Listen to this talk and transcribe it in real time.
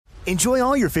Enjoy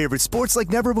all your favorite sports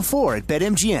like never before at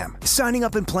BetMGM. Signing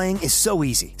up and playing is so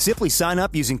easy. Simply sign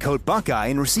up using code Buckeye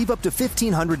and receive up to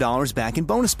 $1,500 back in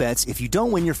bonus bets if you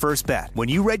don't win your first bet. When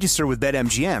you register with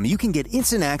BetMGM, you can get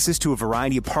instant access to a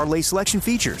variety of parlay selection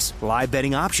features, live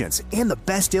betting options, and the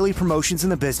best daily promotions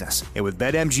in the business. And with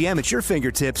BetMGM at your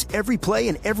fingertips, every play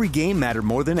and every game matter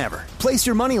more than ever. Place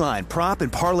your moneyline, prop,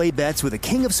 and parlay bets with the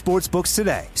king of sportsbooks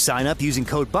today. Sign up using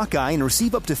code Buckeye and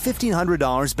receive up to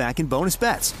 $1,500 back in bonus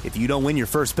bets if you don't win your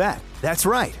first bet. That's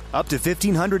right, up to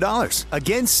 $1,500.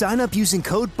 Again, sign up using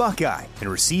code Buckeye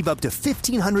and receive up to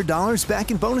 $1,500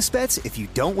 back in bonus bets if you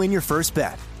don't win your first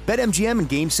bet. BetMGM and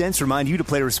GameSense remind you to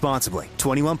play responsibly.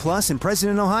 21 plus and present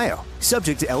in Ohio.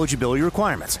 Subject to eligibility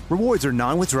requirements. Rewards are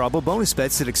non-withdrawable bonus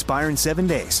bets that expire in 7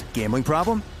 days. Gambling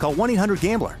problem? Call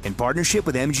 1-800-GAMBLER in partnership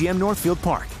with MGM Northfield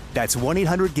Park. That's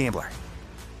 1-800-GAMBLER.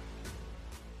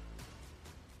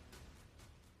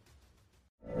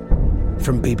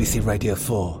 From BBC Radio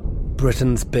 4,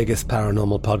 Britain's biggest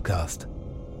paranormal podcast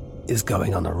is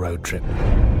going on a road trip.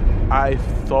 I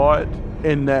thought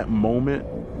in that moment,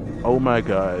 oh my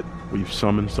God, we've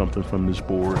summoned something from this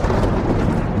board.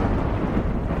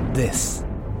 This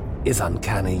is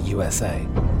Uncanny USA.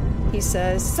 He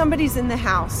says, somebody's in the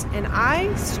house, and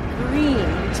I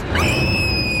screamed.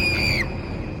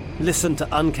 Listen to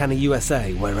Uncanny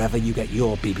USA wherever you get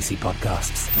your BBC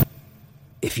podcasts,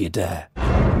 if you dare.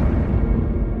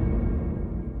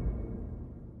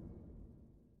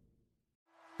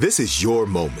 This is your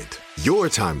moment, your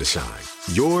time to shine,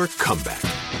 your comeback.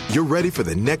 You're ready for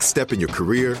the next step in your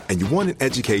career, and you want an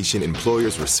education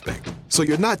employers respect. So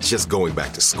you're not just going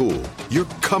back to school, you're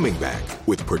coming back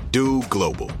with Purdue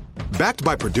Global. Backed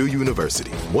by Purdue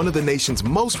University, one of the nation's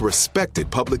most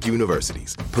respected public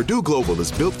universities, Purdue Global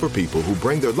is built for people who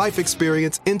bring their life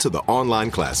experience into the online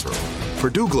classroom.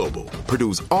 Purdue Global,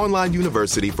 Purdue's online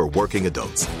university for working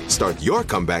adults. Start your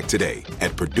comeback today at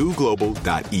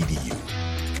purdueglobal.edu.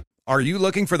 Are you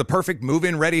looking for the perfect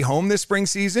move-in ready home this spring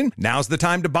season? Now's the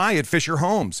time to buy at Fisher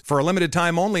Homes. For a limited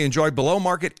time only, enjoy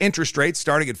below-market interest rates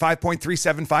starting at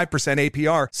 5.375%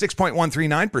 APR,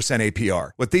 6.139%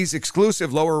 APR. With these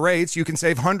exclusive lower rates, you can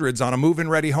save hundreds on a move-in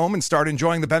ready home and start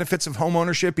enjoying the benefits of home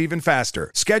ownership even faster.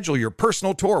 Schedule your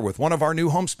personal tour with one of our new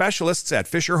home specialists at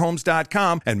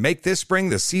FisherHomes.com and make this spring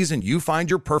the season you find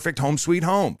your perfect home sweet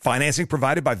home. Financing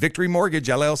provided by Victory Mortgage,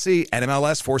 LLC,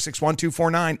 NMLS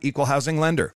 461249, Equal Housing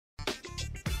Lender.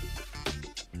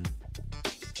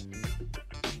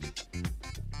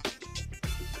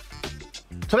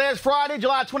 Today is Friday,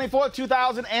 July 24th,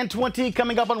 2020.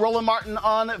 Coming up on Roland Martin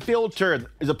Unfiltered,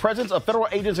 is the presence of federal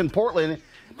agents in Portland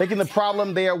making the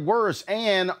problem there worse?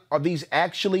 And are these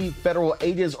actually federal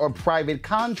agents or private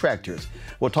contractors?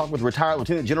 We'll talk with retired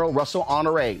Lieutenant General Russell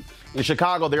Honore. In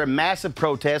Chicago, there are massive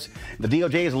protests. The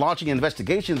DOJ is launching an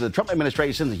investigation into the Trump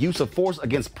administration's use of force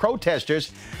against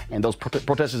protesters. And those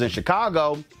protesters in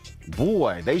Chicago,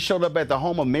 boy, they showed up at the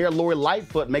home of Mayor Lori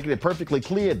Lightfoot, making it perfectly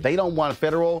clear they don't want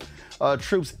federal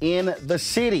troops in the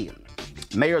city.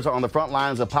 Mayors are on the front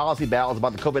lines of policy battles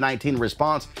about the COVID-19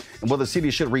 response and whether the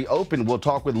city should reopen. We'll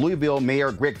talk with Louisville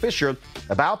Mayor Greg Fisher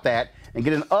about that and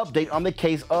get an update on the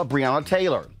case of Breonna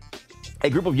Taylor. A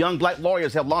group of young black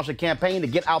lawyers have launched a campaign to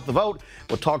get out the vote.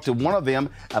 We'll talk to one of them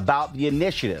about the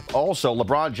initiative. Also,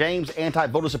 LeBron James'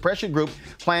 anti-voter suppression group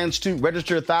plans to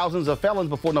register thousands of felons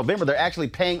before November. They're actually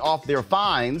paying off their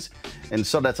fines. And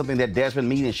so that's something that Desmond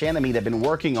Meade and Shannon Meade have been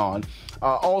working on.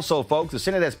 Also, folks, the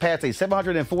Senate has passed a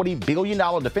 $740 billion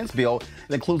defense bill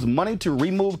that includes money to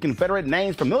remove Confederate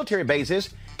names from military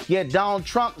bases, yet Donald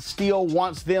Trump still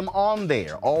wants them on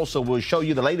there. Also, we'll show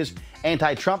you the latest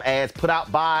anti-Trump ads put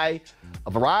out by a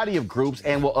variety of groups,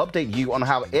 and we'll update you on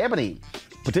how Ebony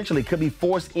potentially could be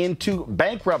forced into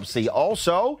bankruptcy.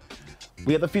 Also,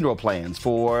 we have the funeral plans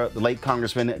for the late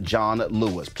Congressman John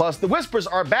Lewis. Plus, the Whispers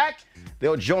are back.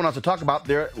 They'll join us to talk about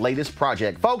their latest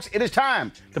project. Folks, it is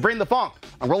time to bring the funk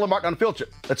on Roland Martin Unfiltered.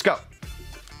 Let's go.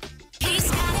 He's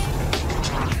got it.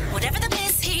 Whatever the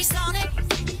miss, he's on it.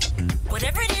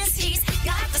 Whatever it is, he's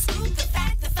got the scoop, the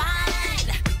fact, the find.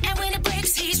 And when it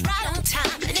breaks, he's right on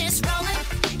time and it's rolling.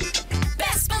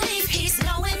 Best believe he's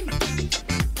knowing.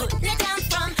 Putting it down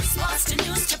from sports to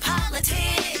news to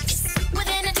politics. With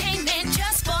entertainment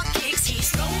just for kicks,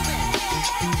 he's rolling.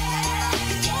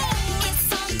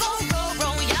 It's on go,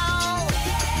 roll, y'all.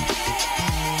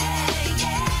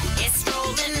 It's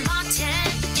Roland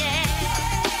Martin, yeah.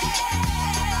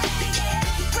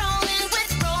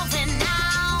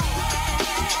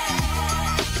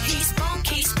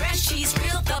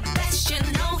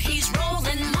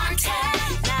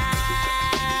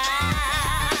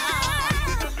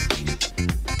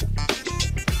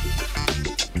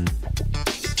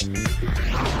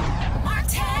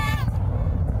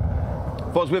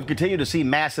 Folks, we've continued to see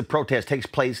massive protests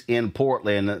take place in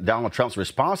Portland. Donald Trump's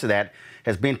response to that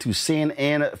has been to send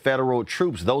in federal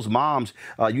troops. Those moms,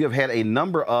 you have had a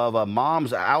number of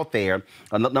moms out there,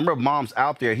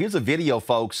 Here's a video,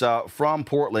 folks, from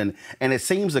Portland, and it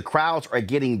seems the crowds are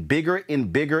getting bigger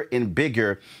and bigger and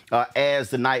bigger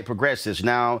as the night progresses.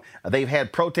 Now, they've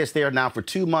had protests there now for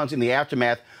 2 months in the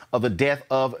aftermath of the death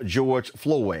of George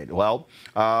Floyd. Well,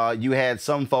 you had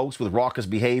some folks with raucous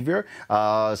behavior,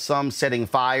 some setting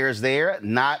fires there,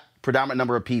 not predominant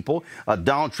number of people.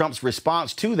 Donald Trump's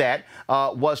response to that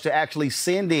was to actually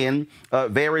send in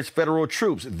various federal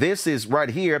troops. This is right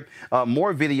here,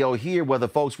 more video here where the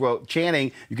folks were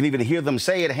chanting. You can even hear them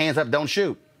say it, hands up, don't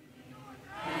shoot.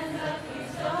 Hands up,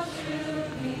 please don't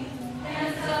shoot me.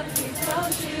 Hands up, please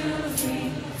don't shoot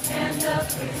me. Hands up,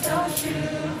 please don't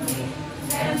shoot me.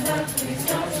 Hands up, please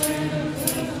don't shoot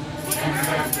me. Hands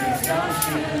up, please don't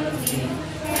shoot me.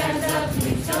 Hands up,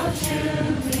 please don't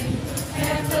shoot me.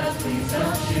 Hands up, please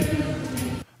don't shoot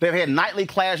me. They've had nightly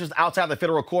clashes outside the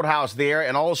federal courthouse there,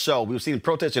 and also we've seen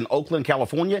protests in Oakland,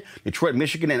 California, Detroit,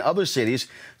 Michigan, and other cities.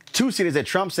 2 cities that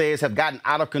Trump says have gotten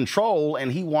out of control,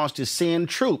 and he wants to send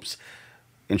troops.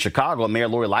 In Chicago, Mayor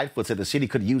Lori Lightfoot said the city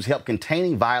could use help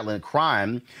containing violent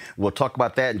crime. We'll talk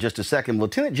about that in just a second.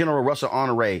 Lieutenant General Russell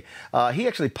Honore, he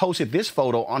actually posted this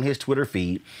photo on his Twitter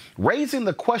feed, raising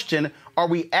the question, are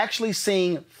we actually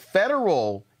seeing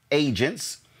federal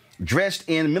agents dressed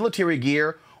in military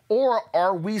gear, or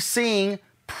are we seeing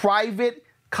private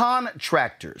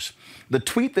contractors? The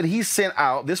tweet that he sent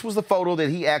out, this was the photo that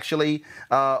he actually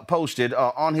posted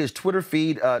on his Twitter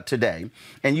feed today.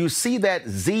 And you see that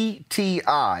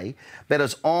ZTI that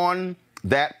is on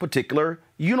that particular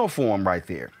uniform right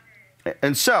there.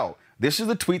 And so this is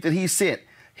the tweet that he sent.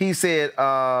 He said,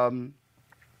 that,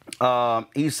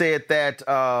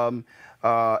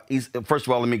 first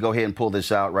of all, let me go ahead and pull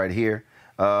this out right here.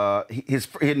 His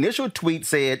initial tweet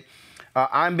said,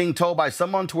 I'm being told by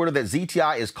someone on Twitter that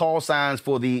ZTI is call signs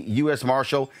for the U.S.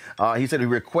 Marshal. He said he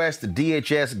requests the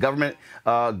DHS government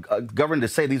to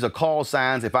say these are call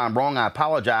signs. If I'm wrong, I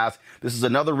apologize. This is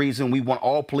another reason we want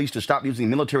all police to stop using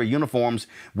military uniforms.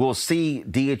 We'll see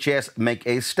DHS make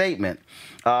a statement.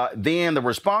 Then the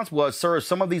response was, sir,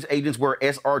 some of these agents wear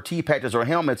SRT patches or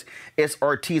helmets.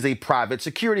 SRT is a private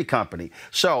security company.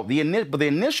 So the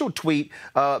initial tweet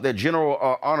that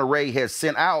General Honore has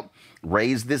sent out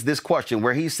raised this question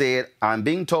where he said, I'm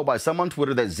being told by someone on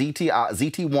Twitter that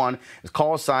ZT1 is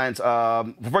call signs. First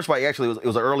of all, actually, it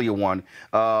was an earlier one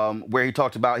where he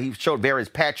talked about, he showed various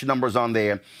patch numbers on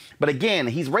there. But again,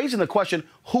 he's raising the question,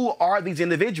 who are these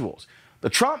individuals? The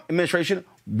Trump administration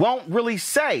won't really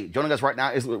say. Joining us right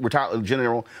now is retired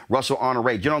General Russell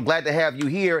Honore. General, I'm glad to have you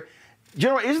here.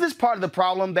 General, is this part of the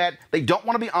problem that they don't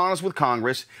want to be honest with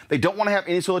Congress? They don't want to have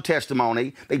any sort of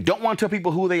testimony. They don't want to tell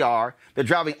people who they are. They're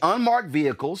driving unmarked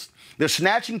vehicles. They're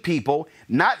snatching people.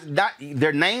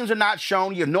 Their names are not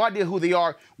shown. You have no idea who they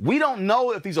are. We don't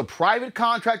know if these are private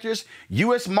contractors,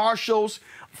 U.S. Marshals,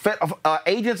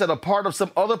 agents that are part of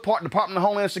some other Department of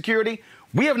Homeland Security.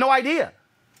 We have no idea.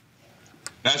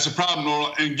 That's the problem,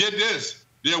 Nora. And get this,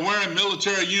 they're wearing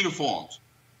military uniforms,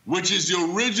 which is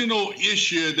the original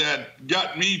issue that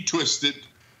got me twisted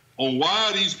on why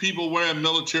are these people wearing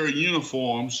military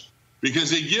uniforms,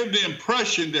 because they give the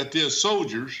impression that they're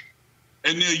soldiers,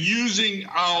 and they're using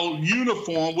our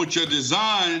uniform, which are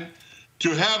designed to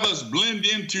have us blend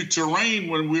into terrain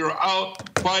when we're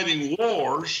out fighting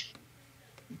wars,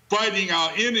 fighting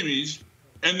our enemies,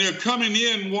 and they're coming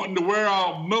in wanting to wear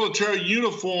our military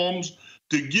uniforms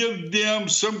to give them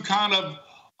some kind of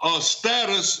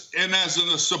status and as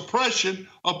a suppression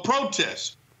of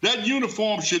protest. That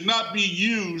uniform should not be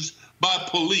used by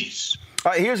police.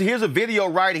 Here's a video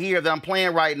right here that I'm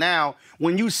playing right now.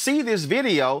 When you see this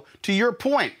video, to your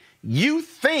point, you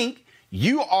think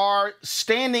you are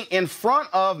standing in front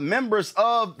of members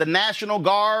of the National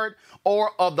Guard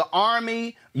or of the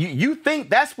Army. You think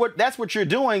that's what you're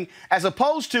doing, as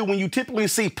opposed to when you typically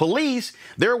see police,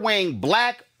 they're wearing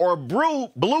black or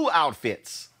blue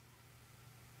outfits.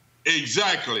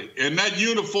 Exactly. And that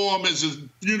uniform is a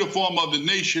uniform of the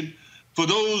nation for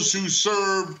those who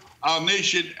serve our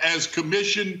nation as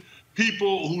commissioned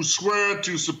people who swear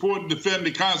to support and defend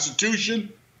the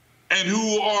Constitution and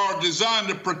who are designed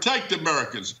to protect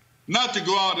Americans, not to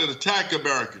go out and attack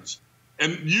Americans.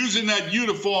 And using that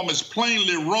uniform is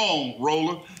plainly wrong,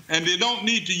 Roland, and they don't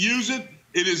need to use it.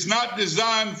 It is not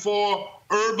designed for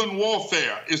urban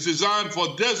warfare. It's designed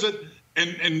for desert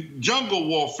and jungle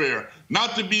warfare,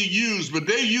 not to be used, but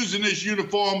they're using this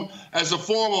uniform as a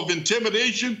form of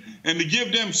intimidation and to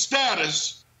give them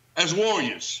status as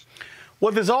warriors.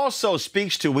 What this also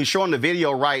speaks to, we're showing the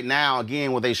video right now,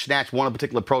 again, where they snatched one of the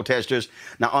particular protesters.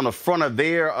 Now, on the front of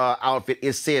their outfit,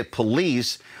 it said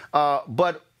police, and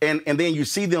then you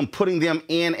see them putting them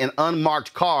in an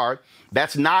unmarked car.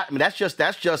 That's not, I mean, that's just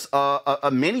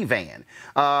a minivan.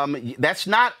 That's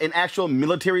not an actual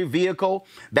military vehicle.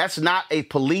 That's not a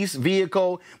police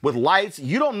vehicle with lights.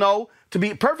 You don't know. To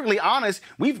be perfectly honest,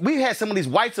 we've had some of these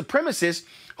white supremacists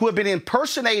who have been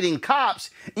impersonating cops,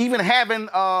 even having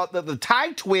the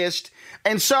tie twist.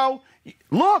 And so,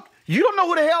 look, you don't know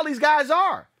who the hell these guys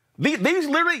are. These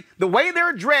literally, the way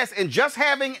they're dressed and just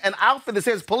having an outfit that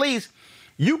says police,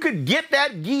 you could get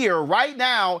that gear right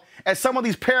now at some of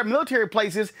these paramilitary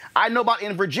places I know about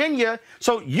in Virginia.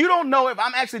 So you don't know if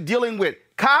I'm actually dealing with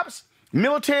cops,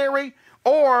 military,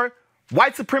 or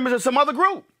white supremacists or some other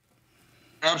group.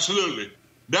 Absolutely.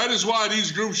 That is why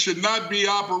these groups should not be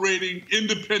operating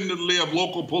independently of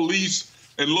local police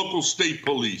and local state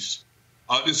police.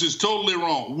 This is totally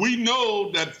wrong. We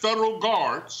know that federal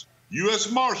guards,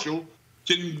 U.S. Marshal,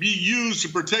 can be used to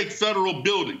protect federal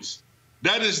buildings.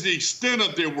 That is the extent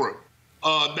of their work.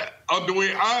 The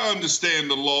way I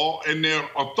understand the law and their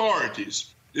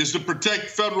authorities is to protect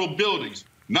federal buildings,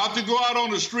 not to go out on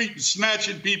the street and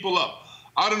snatching people up.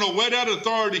 I don't know where that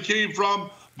authority came from,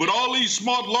 but all these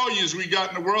smart lawyers we got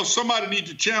in the world, somebody needs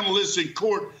to channel this in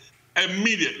court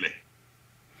immediately.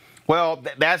 Well,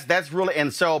 that's really,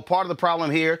 and so part of the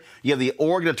problem here, you have the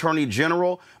Oregon Attorney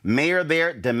General, mayor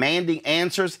there demanding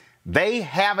answers. They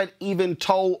haven't even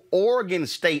told Oregon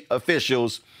state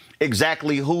officials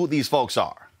exactly who these folks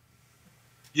are.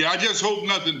 Yeah, I just hope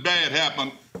nothing bad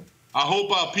happened. I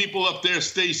hope our people up there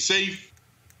stay safe.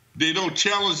 They don't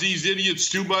challenge these idiots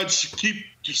too much.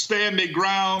 Stand their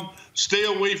ground, stay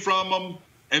away from them,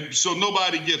 and so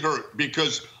nobody get hurt,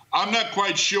 because I'm not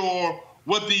quite sure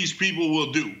what these people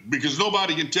will do, because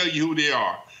nobody can tell you who they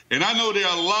are. And I know there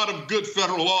are a lot of good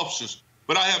federal officers,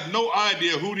 but I have no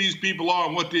idea who these people are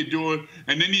and what they're doing,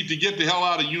 and they need to get the hell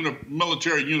out of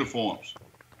military uniforms.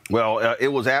 Well, it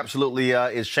was absolutely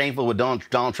it's shameful what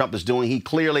Donald Trump is doing. He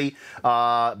clearly,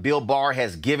 Bill Barr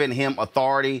has given him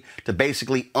authority to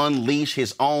basically unleash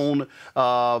his own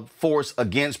force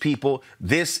against people.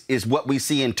 This is what we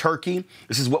see in Turkey.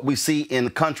 This is what we see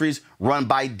in countries run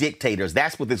by dictators.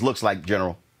 That's what this looks like,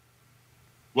 General.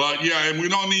 Well, yeah, and we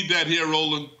don't need that here,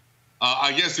 Roland.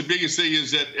 I guess the biggest thing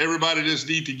is that everybody just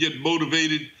need to get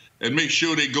motivated and make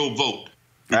sure they go vote,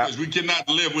 because we cannot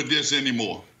live with this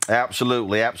anymore.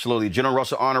 Absolutely, absolutely. General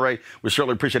Russell Honore, we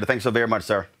certainly appreciate it. Thanks so very much,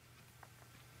 sir.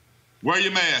 Wear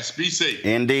your mask. Be safe.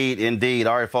 Indeed, indeed.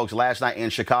 All right, folks, last night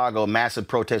in Chicago, massive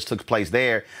protest took place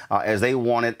there as they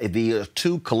wanted the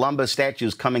two Columbus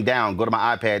statues coming down. Go to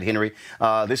my iPad, Henry.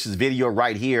 This is video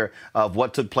right here of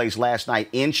what took place last night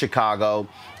in Chicago,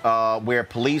 where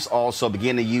police also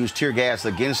began to use tear gas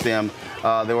against them.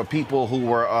 There were people who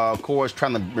were, of course,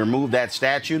 trying to remove that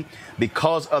statue.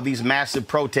 Because of these massive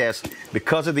protests,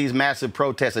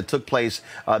 that took place,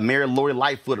 Mayor Lori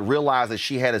Lightfoot realized that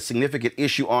she had a significant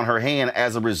issue on her hand.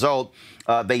 As a result,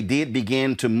 they did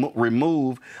begin to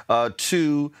remove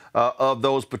two of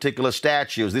those particular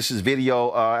statues. This is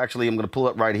video. Actually, I'm going to pull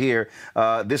it right here.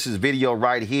 This is video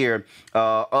right here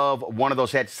of one of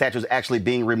those statues actually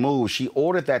being removed. She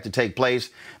ordered that to take place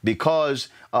because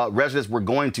residents were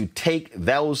going to take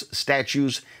those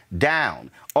statues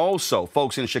down. Also,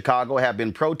 folks in Chicago have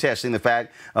been protesting the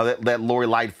fact that Lori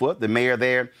Lightfoot, the mayor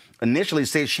there, initially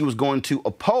said she was going to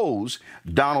oppose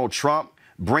Donald Trump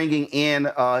bringing in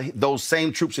those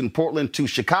same troops in Portland to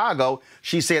Chicago.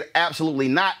 She said absolutely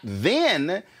not.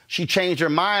 Then she changed her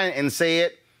mind and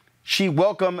said she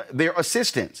welcomed their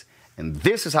assistance. And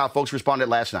this is how folks responded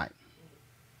last night.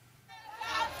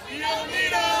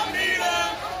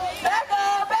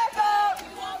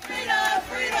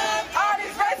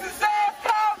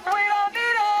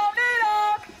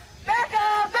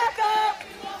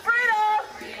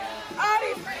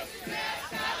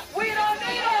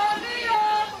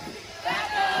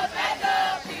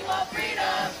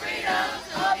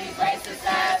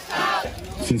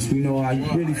 Since we know how you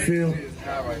really feel,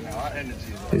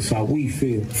 it's how we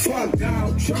feel. Fuck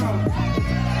Donald Trump.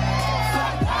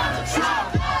 Fuck Donald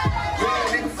Trump. Yeah,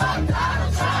 nigga, fuck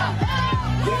Donald Trump.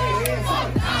 Yeah,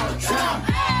 fuck Donald Trump.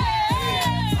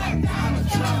 Fuck Donald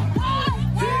Trump.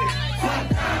 Yeah, fuck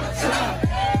Donald Trump.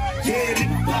 Yeah,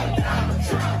 nigga, fuck Donald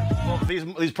Trump.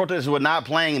 Well, these protesters were not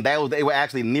playing. They were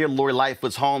actually near Lori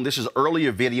Lightfoot's home. This is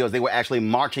earlier videos. They were actually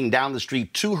marching down the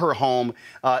street to her home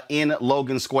in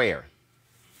Logan Square.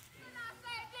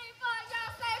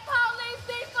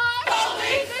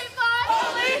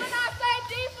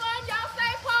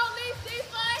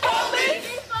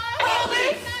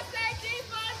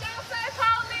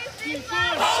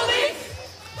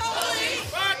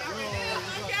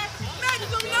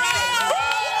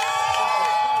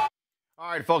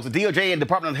 All right, folks, the DOJ and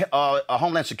Department of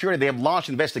Homeland Security, they have launched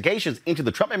investigations into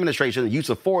the Trump administration's use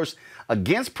of force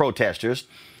against protesters.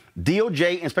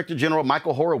 DOJ Inspector General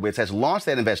Michael Horowitz has launched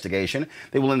that investigation.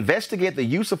 They will investigate the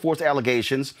use of force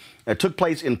allegations that took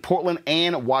place in Portland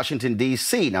and Washington,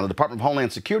 D.C. Now, the Department of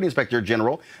Homeland Security Inspector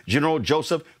General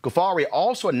Joseph Cuffari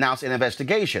also announced an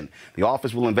investigation. The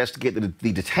office will investigate the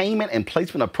detainment and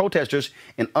placement of protesters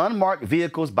in unmarked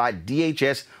vehicles by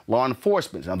DHS law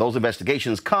enforcement. Now, those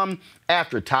investigations come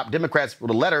after top Democrats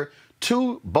wrote a letter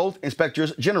to both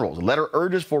inspectors generals. The letter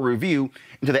urges for review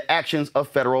into the actions of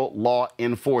federal law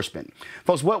enforcement.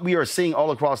 Folks, what we are seeing all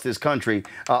across this country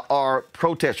are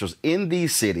protesters in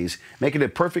these cities making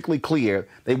it perfectly clear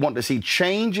they want to see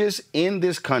changes in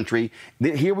this country.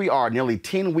 Here we are nearly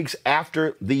 10 weeks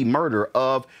after the murder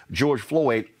of George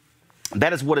Floyd.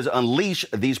 That is what has unleashed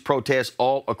these protests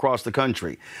all across the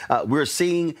country. We're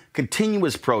seeing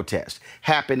continuous protests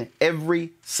happen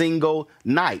every single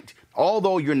night.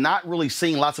 Although you're not really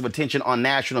seeing lots of attention on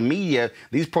national media,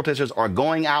 these protesters are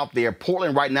going out there.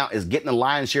 Portland right now is getting the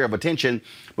lion's share of attention,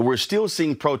 but we're still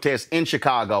seeing protests in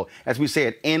Chicago, as we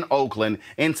said, in Oakland,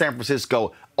 in San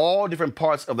Francisco, all different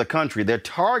parts of the country. They're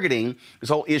targeting this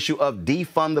whole issue of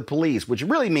defund the police, which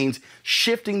really means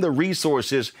shifting the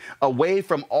resources away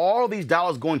from all of these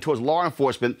dollars going towards law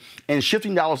enforcement and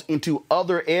shifting dollars into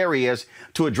other areas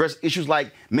to address issues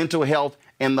like mental health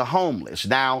and the homeless.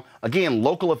 Now, again,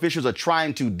 local officials are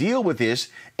trying to deal with this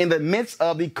in the midst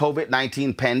of the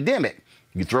COVID-19 pandemic.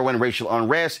 You throw in racial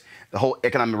unrest, the whole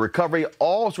economic recovery,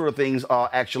 all sort of things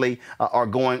are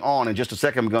going on. In just a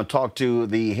second, we're going to talk to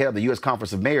the head of the U.S.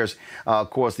 Conference of Mayors, of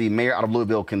course, the mayor out of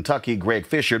Louisville, Kentucky, Greg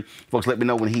Fisher. Folks, let me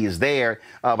know when he is there.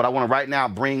 But I want to right now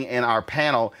bring in our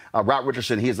panel, Rob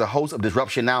Richardson. He is the host of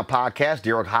Disruption Now podcast.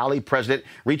 Derek Holly, president,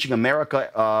 Reaching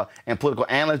America, and political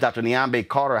analyst, Dr. Niambe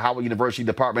Carter, Howard University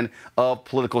Department of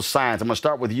Political Science. I'm going to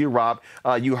start with you, Rob.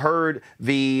 You heard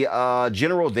the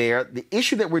general there. The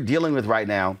issue that we're dealing with right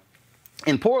now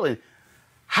in Portland,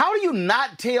 how do you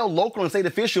not tell local and state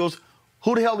officials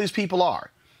who the hell these people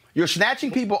are? You're snatching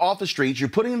people off the streets. You're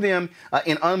putting them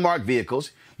in unmarked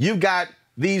vehicles. You've got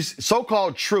these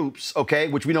so-called troops, okay,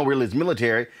 which we know really is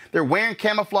military. They're wearing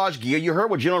camouflage gear. You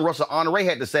heard what General Russell Honore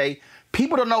had to say.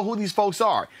 People don't know who these folks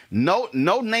are. No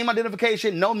name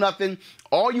identification, no nothing.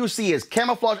 All you see is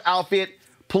camouflage outfit,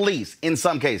 police in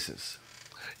some cases.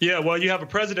 Yeah, well, you have a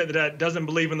president that doesn't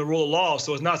believe in the rule of law,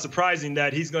 so it's not surprising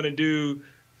that he's going to do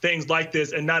things like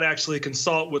this and not actually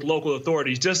consult with local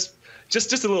authorities. Just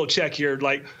a little check here.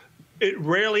 Like, it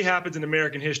rarely happens in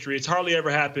American history. It's hardly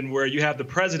ever happened where you have the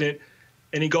president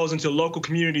and he goes into local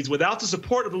communities without the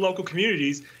support of the local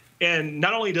communities. And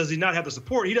not only does he not have the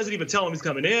support, he doesn't even tell them he's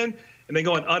coming in, and they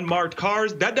go in unmarked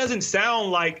cars. That doesn't sound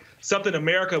like something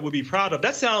America would be proud of.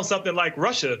 That sounds something like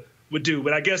Russia would do.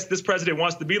 But I guess this president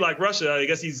wants to be like Russia. I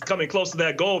guess he's coming close to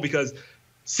that goal, because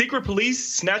secret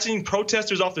police snatching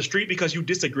protesters off the street because you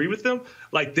disagree with them,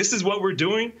 like, this is what we're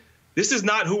doing. This is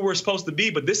not who we're supposed to be,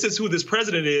 but this is who this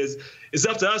president is. It's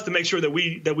up to us to make sure that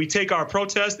we take our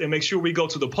protest and make sure we go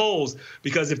to the polls,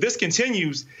 because if this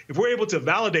continues, if we're able to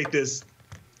validate this,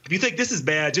 if you think this is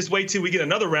bad, just wait till we get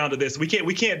another round of this. We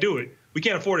can't do it. We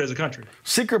can't afford it as a country.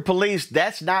 Secret police,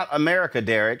 that's not America,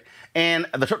 Derek. And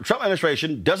the Trump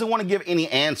administration doesn't want to give any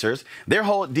answers. Their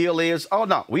whole deal is, oh,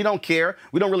 no, we don't care.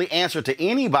 We don't really answer to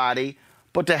anybody.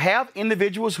 But to have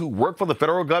individuals who work for the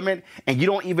federal government and you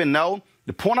don't even know,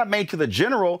 the point I made to the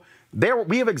general,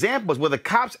 we have examples where the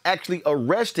cops actually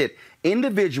arrested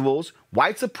individuals,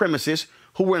 white supremacists,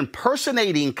 who were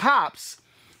impersonating cops,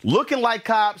 looking like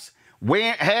cops,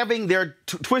 having their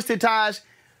twisted ties.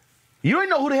 You don't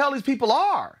know who the hell these people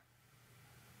are.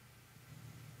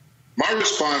 My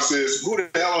response is, who the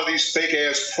hell are these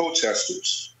fake-ass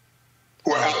protesters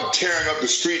who are out tearing up the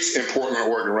streets in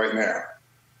Portland, Oregon right now?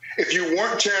 If you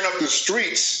weren't tearing up the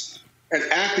streets and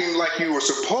acting like you were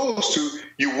supposed to,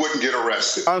 you wouldn't get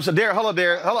arrested. So Derek, hold up,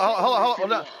 Derek. Hold on.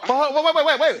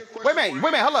 Wait a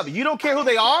minute, hold up. You don't care who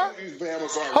they are?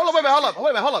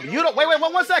 Hold up. You don't, wait,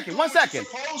 one second.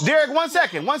 Derek, one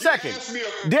second.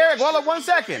 Derek, hold up 1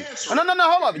 second. No,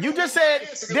 hold up. You just said,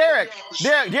 Derek,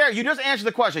 you just answered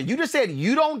the question. You just said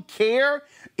you don't care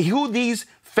who these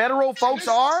federal folks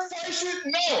are?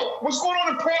 No. What's going on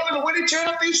in Portland? The way they tearing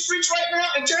up these streets right now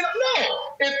and tearing up? No.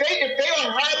 If they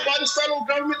are hired by the federal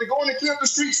government to go in and clear up the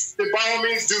streets, then by all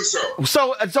means do so.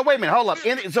 So wait a minute, hold up.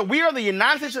 So we are in the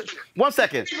United States. 1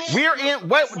 second.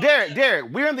 Derek,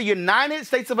 we're in the United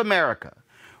States of America.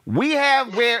 We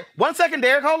have one second,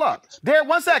 Derek, hold up. Derek,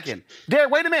 1 second. Derek,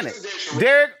 wait a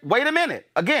minute.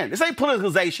 Again, this ain't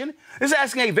politicalization. This is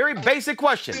asking a very basic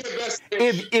question.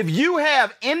 If you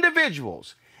have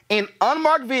individuals in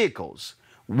unmarked vehicles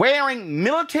wearing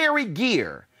military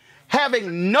gear,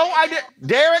 having no idea.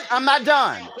 Derek, I'm not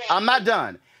done. I'm not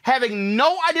done. Having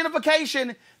no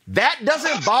identification, that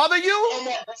doesn't bother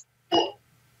you?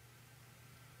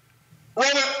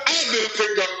 Roland, I've been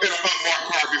picked up in an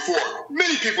unmarked car before.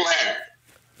 Many people have.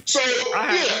 So,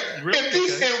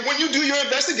 and when you do your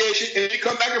investigation and you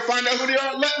come back and find out who they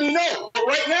are, let me know. But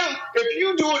right now, if you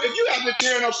have been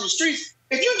tearing up some streets,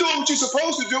 if you're doing what you're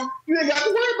supposed to do, you ain't got to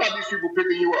worry about these people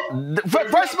picking you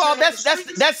up. First of all,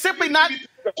 that's simply not.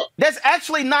 That's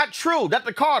actually not true,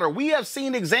 Dr. Carter. We have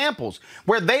seen examples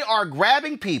where they are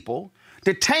grabbing people,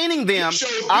 detaining them.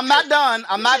 I'm not done.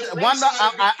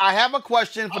 I have a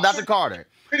question for Dr. Carter.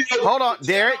 Hold on,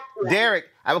 Derek. I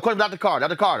have a question for Dr. Carter.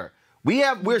 Dr. Carter,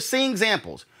 we're seeing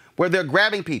examples where they're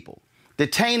grabbing people,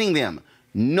 detaining them.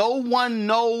 No one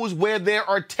knows where they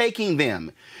are taking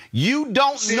them. You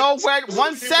don't know where.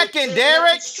 1 second,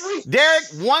 Derek. Derek,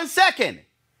 1 second.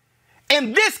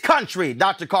 In this country,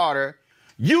 Dr. Carter,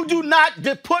 you do not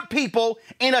put people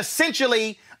in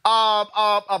essentially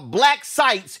black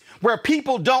sites where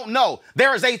people don't know.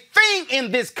 There is a thing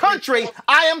in this country.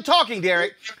 I am talking,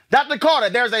 Derek. Dr. Carter,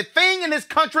 there's a thing in this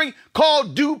country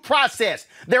called due process.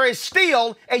 There is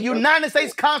still a United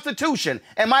States Constitution.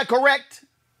 Am I correct?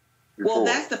 Well,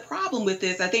 that's the problem with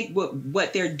this. I think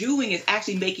what they're doing is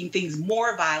actually making things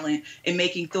more violent and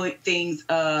making things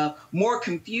more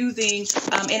confusing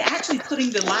and actually putting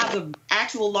the lives of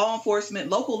actual law enforcement,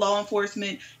 local law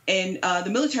enforcement, and the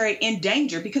military in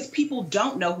danger because people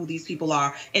don't know who these people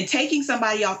are. And taking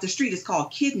somebody off the street is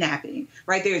called kidnapping,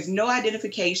 right? There is no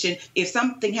identification. If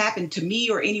something happened to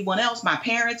me or anyone else, my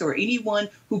parents or anyone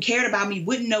who cared about me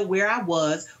wouldn't know where I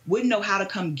was, wouldn't know how to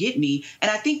come get me.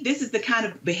 And I think this is the kind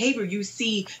of behavior you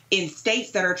see in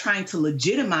states that are trying to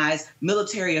legitimize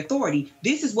military authority.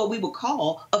 This is what we would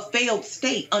call a failed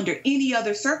state under any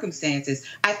other circumstances.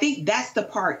 I think that's the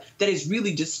part that is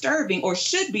really disturbing or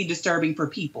should be disturbing for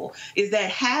people, is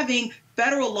that having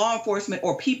federal law enforcement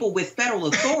or people with federal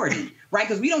authority, right?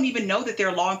 Because we don't even know that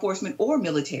they're law enforcement or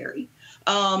military,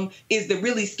 is the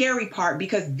really scary part,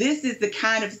 because this is the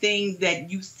kind of things that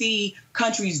you see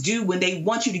countries do when they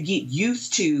want you to get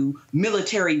used to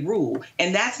military rule.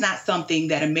 And that's not something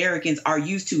that Americans are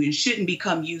used to and shouldn't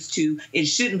become used to and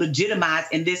shouldn't legitimize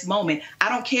in this moment. I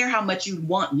don't care how much you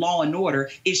want law and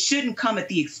order. It shouldn't come at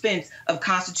the expense of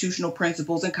constitutional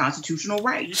principles and constitutional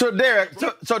rights. So Derek,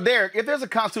 if there's a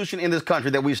constitution in this country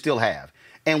that we still have,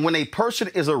 and when a person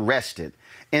is arrested,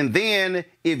 and then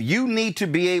if you need to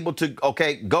be able to,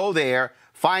 go there,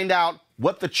 find out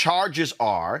what the charges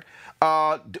are,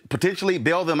 potentially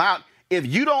bail them out. If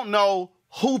you don't know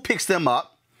who picks them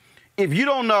up, if you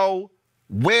don't know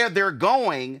where they're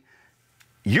going,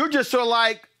 you're just sort of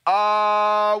like,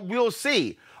 we'll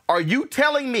see. Are you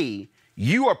telling me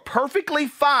you are perfectly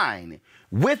fine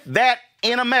with that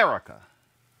in America?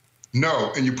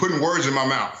 No, and you're putting words in my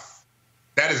mouth.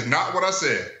 That is not what I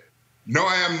said. No,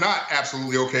 I am not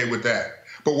absolutely okay with that.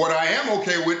 But what I am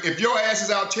okay with, if your ass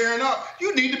is out tearing up,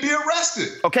 you need to be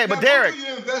arrested. Okay, but Derek,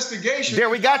 your investigation. There,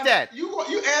 we got that. You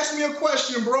asked me a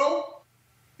question, bro.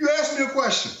 You asked me a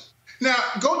question. Now,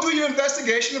 go do your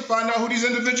investigation and find out who these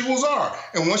individuals are.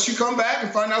 And once you come back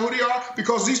and find out who they are,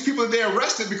 because these people that they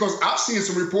arrested, because I've seen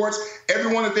some reports,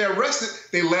 everyone that they arrested,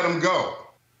 they let them go.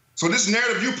 So this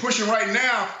narrative you pushing right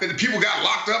now that the people got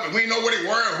locked up and we didn't know where they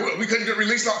were, we couldn't get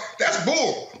released, that's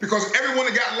bull. Because everyone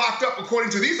that got locked up,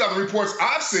 according to these other reports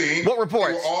I've seen, what reports?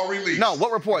 They were all released. No,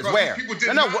 what reports? Because where?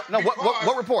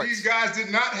 What reports? These guys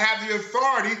did not have the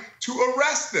authority to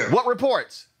arrest them. What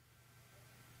reports?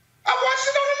 I watched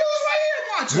it on the news right here.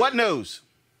 Watch it. What news?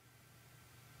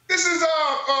 This is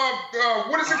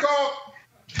what is it called?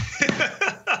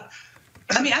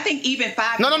 I mean, I think even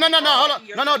 5. No, hold on.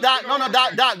 Doc,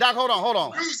 hold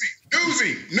on.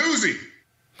 Newsy.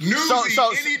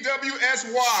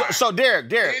 N-E-W-S-Y. So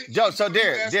Derek, I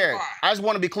just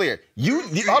want to be clear.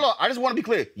 Hold on. I just want to be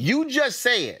clear. You just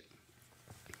said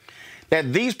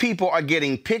that these people are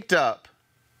getting picked up,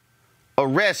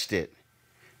 arrested,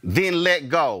 then let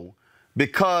go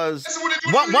because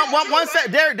one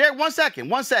second. Derek, 1 second.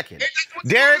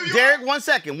 Derek, 1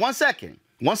 second.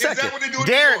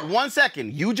 Derek, 1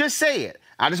 second. You just said.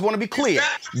 I just want to be clear.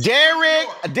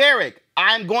 Derek,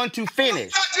 I'm going to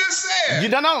finish. I just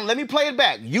said. No, let me play it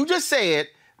back. You just said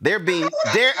they're being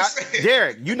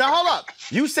Derek, hold up.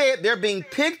 You said they're being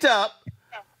picked up,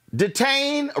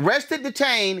 arrested,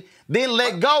 detained, then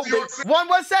let go.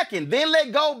 1 second. Then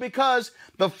let go because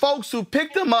the folks who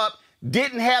picked them up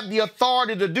didn't have the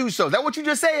authority to do so. Is that what you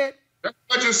just said? That's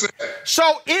what I just said. So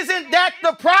isn't that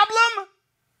the problem?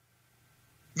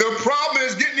 The problem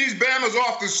is getting these Bammers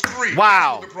off the street.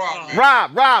 Wow. That's what the problem is.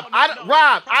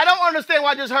 Rob, I don't understand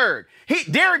what I just heard.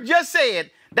 Derek just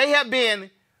said they have been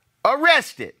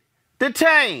arrested,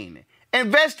 detained,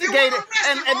 investigated,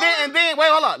 and then wait,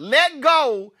 hold on, let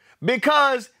go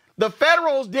because the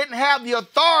federals didn't have the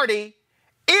authority.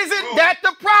 Isn't that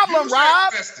the problem,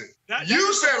 Rob?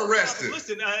 You said arrested.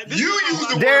 Listen, you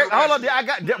used the Derek, word hold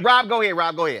on. Rob, go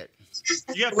ahead.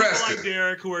 You have people like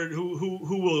Derek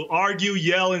who will argue,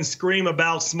 yell, and scream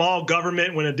about small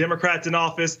government when a Democrat's in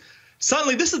office.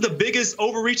 Suddenly, this is the biggest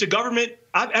overreach of government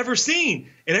I've ever seen,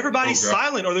 and everybody's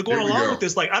silent or they're going along with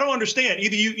this. Like, I don't understand.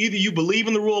 Either you believe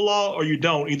in the rule of law or you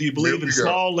don't. Either you believe in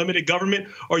small, limited government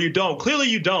or you don't. Clearly,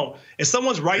 you don't. And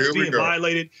someone's rights being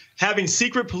violated, having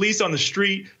secret police on the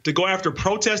street to go after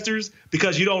protesters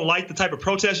because you don't like the type of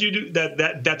protest you do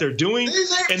that they're doing.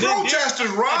 These ain't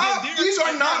protesters, Rob. These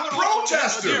are not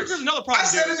protesters. Derek, there's another problem. I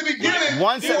said in the beginning.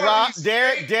 One second, Rob.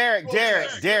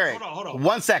 Derek. Hold on.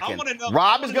 1 second.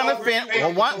 Rob is going to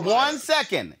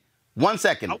finish. One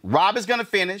second. Rob is going to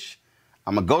finish.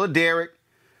 I'm going to go to Derek.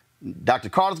 Dr.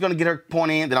 Carter's going to get her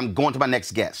point in. Then I'm going to my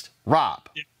next guest. Rob.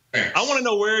 I want to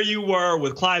know where you were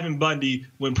with Cliven Bundy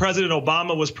when President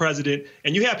Obama was president,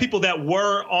 and you have people that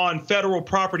were on federal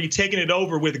property taking it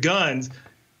over with guns.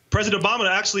 President Obama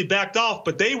actually backed off,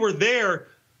 but they were there,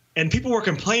 and people were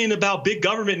complaining about big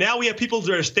government. Now we have people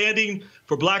that are standing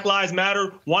for Black Lives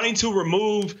Matter, wanting to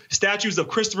remove statues of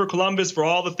Christopher Columbus for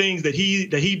all the things that he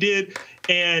did.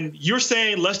 And you're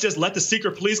saying let's just let the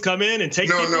secret police come in and take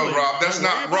people. No, Rob, that's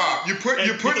not Rob. You're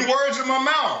putting words in my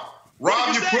mouth.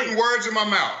 Rob, you're putting words in my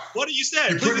mouth. What do you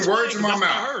say? You're putting words in my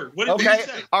mouth. What did you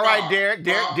say? All right, Derek,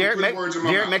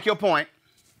 make your point.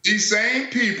 These same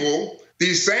people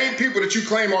that you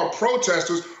claim are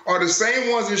protesters are the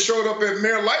same ones that showed up at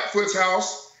Mayor Lightfoot's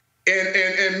house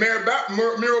and Mayor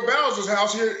Muriel Bowser's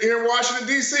house here in Washington,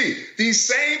 D.C. These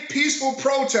same peaceful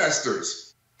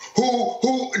protesters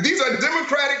who these are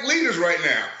Democratic leaders right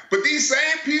now, but these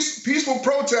same peaceful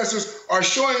protesters are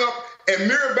showing up at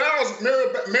Mayor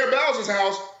Bowser's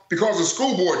house because of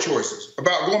school board choices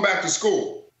about going back to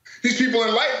school. These people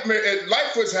at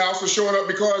Lightfoot's house are showing up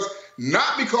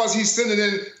not because he's sending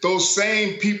in those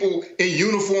same people in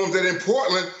uniforms that in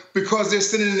Portland, because they're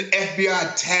sending an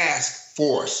FBI task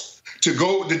force to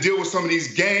deal with some of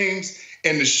these gangs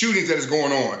and the shootings that is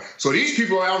going on. So these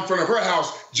people are out in front of her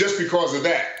house just because of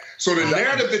that. So the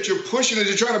narrative that you're pushing that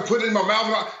you're trying to put in my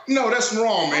mouth, no, that's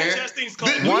wrong, man.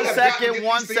 One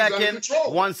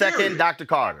second, Dr.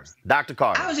 Carter.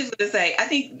 I was just going to say, I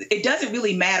think it doesn't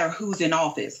really matter who's in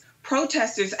office.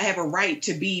 Protesters have a right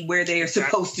to be where they are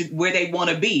supposed to, where they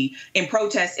want to be, and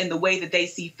protest in the way that they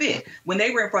see fit. When they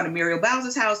were in front of Muriel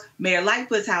Bowser's house, Mayor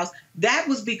Lightfoot's house, that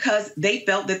was because they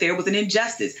felt that there was an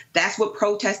injustice. That's what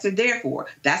protests are there for.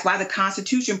 That's why the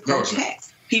Constitution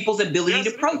protects people's ability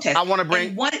to protest.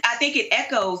 I think it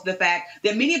echoes the fact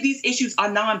that many of these issues are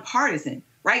nonpartisan.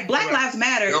 Right? Black Lives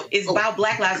Matter is about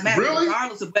Black Lives Matter,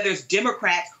 regardless of whether it's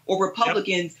Democrats or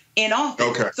Republicans in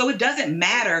office. So it doesn't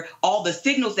matter all the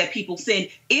signals that people send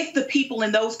if the people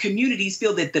in those communities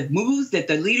feel that the moves that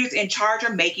the leaders in charge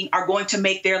are making are going to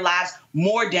make their lives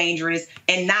more dangerous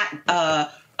and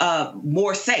not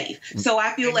more safe. So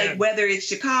I feel like whether it's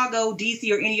Chicago,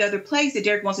 D.C., or any other place that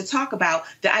Derek wants to talk about,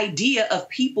 the idea of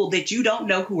people that you don't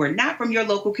know who are not from your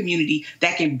local community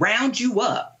that can round you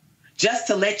up just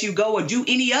to let you go or do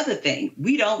any other thing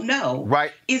we don't know,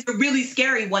 is a really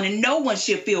scary one, and no one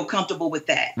should feel comfortable with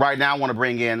that. Right now, I want to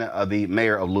bring in the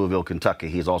mayor of Louisville, Kentucky.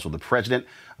 He's also the president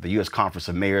of the U.S. Conference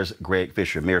of Mayors, Greg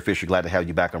Fisher. Mayor Fisher, glad to have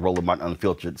you back on Roland Martin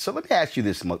Unfiltered. So let me ask you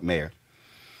this, Mayor.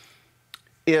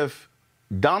 If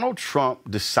Donald Trump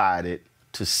decided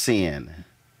to send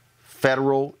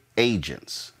federal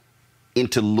agents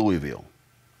into Louisville,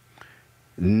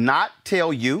 not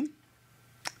tell you,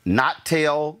 not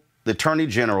tell the Attorney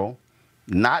General,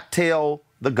 not tell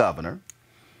the governor,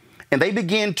 and they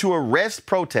begin to arrest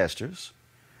protesters,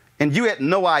 and you had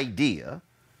no idea,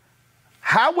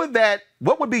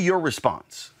 what would be your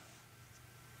response?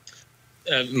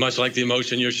 Much like the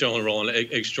emotion you're showing, Roland,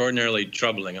 extraordinarily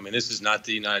troubling. I mean, this is not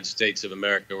the United States of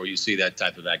America where you see that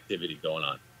type of activity going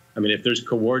on. I mean, if there's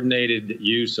coordinated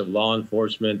use of law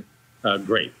enforcement,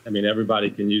 great. I mean,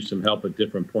 everybody can use some help at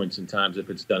different points in times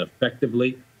if it's done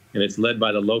effectively, and it's led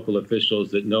by the local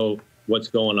officials that know what's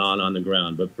going on the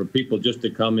ground. But for people just to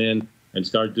come in and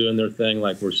start doing their thing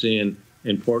like we're seeing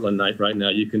in Portland right now,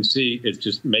 you can see it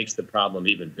just makes the problem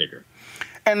even bigger.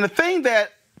 And the thing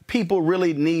that people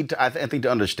really need to, I think, to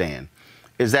understand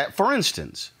is that, for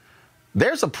instance,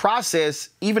 there's a process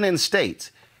even in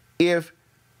states. If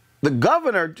the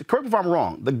governor, correct me if I'm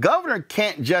wrong, the governor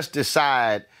can't just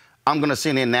decide, I'm going to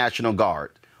send in National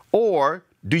Guard? Or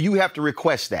do you have to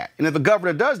request that? And if the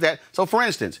governor does that, so for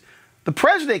instance, the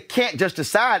president can't just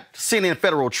decide to send in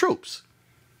federal troops.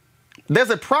 There's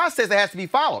a process that has to be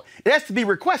followed. It has to be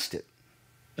requested.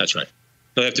 That's right.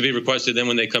 They have to be requested. Then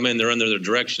when they come in, they're under the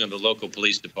direction of the local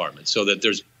police department so that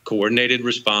there's coordinated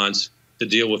response to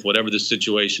deal with whatever the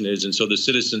situation is. And so the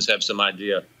citizens have some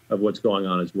idea of what's going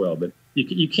on as well. But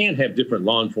you can't have different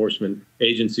law enforcement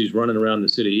agencies running around the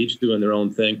city, each doing their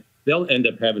own thing. They'll end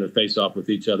up having to face off with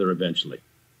each other eventually.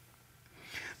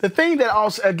 The thing that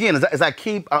also, again, as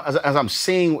I'm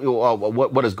seeing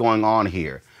what is going on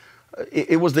here,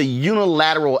 it was the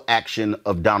unilateral action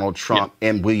of Donald Trump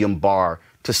and William Barr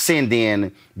to send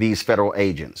in these federal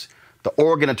agents. The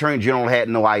Oregon Attorney General had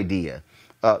no idea.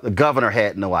 The governor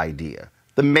had no idea.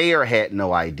 The mayor had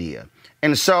no idea.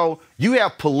 And so you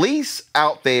have police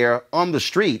out there on the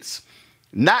streets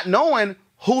not knowing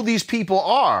who these people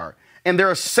are. And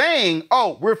they're saying,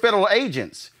 oh, we're federal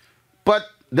agents. But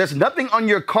there's nothing on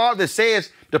your car that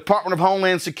says Department of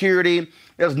Homeland Security.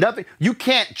 There's nothing. You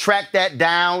can't track that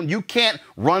down. You can't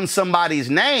run somebody's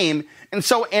name. And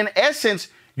so in essence,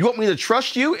 you want me to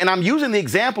trust you? And I'm using the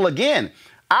example again.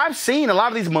 I've seen a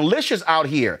lot of these militias out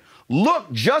here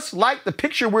look just like the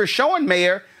picture we're showing,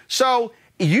 Mayor. So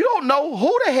you don't know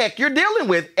who the heck you're dealing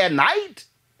with at night.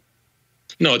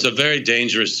 No, it's a very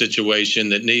dangerous situation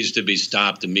that needs to be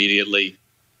stopped immediately.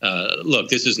 Look,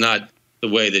 this is not the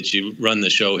way that you run the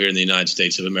show here in the United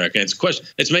States of America.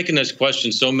 It's making us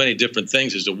question so many different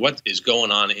things as to what is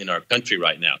going on in our country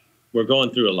right now. We're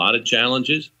going through a lot of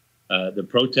challenges. The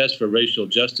protests for racial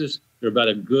justice, they're about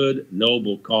a good,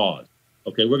 noble cause.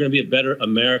 Okay, we're going to be a better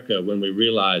America when we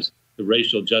realize the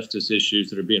racial justice issues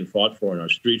that are being fought for in our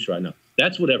streets right now.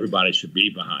 That's what everybody should be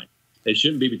behind. They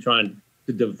shouldn't be trying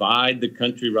to divide the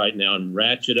country right now and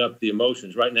ratchet up the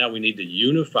emotions. Right now, we need to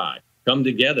unify, come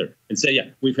together and say, yeah,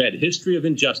 we've had history of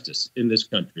injustice in this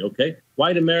country, okay?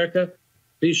 White America,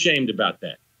 be ashamed about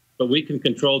that. But we can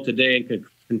control today and can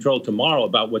control tomorrow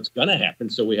about what's going to happen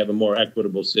so we have a more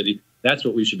equitable city. That's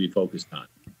what we should be focused on.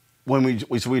 When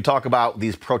we talk about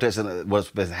these protests and what's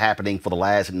been happening for the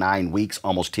last 9 weeks,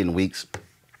 almost 10 weeks,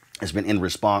 it's been in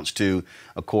response to,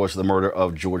 of course, the murder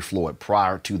of George Floyd.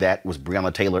 Prior to that was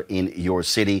Breonna Taylor in your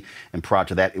city, and prior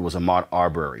to that it was Ahmaud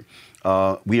Arbery.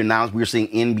 We announced we were seeing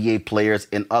NBA players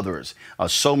and others,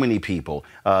 so many people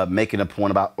making a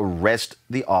point about arrest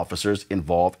the officers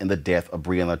involved in the death of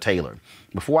Breonna Taylor.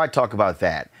 Before I talk about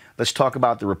that, let's talk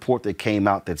about the report that came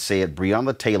out that said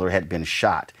Breonna Taylor had been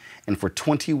shot, and for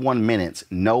 21 minutes,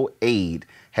 no aid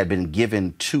had been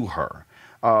given to her.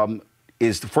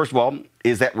 First of all,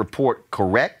 is that report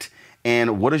correct?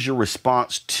 And what is your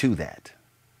response to that?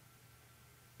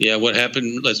 Yeah, what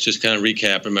happened, let's just kind of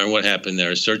recap. Remember what happened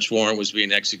there. A search warrant was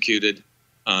being executed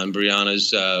on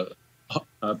Breonna's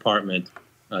apartment.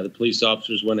 The police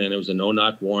officers went in. It was a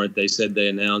no-knock warrant. They said they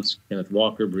announced Kenneth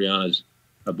Walker, Breonna's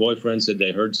boyfriend, said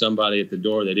they heard somebody at the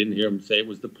door. They didn't hear him say it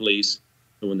was the police.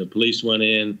 So when the police went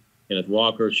in, Kenneth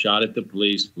Walker shot at the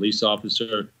police. Police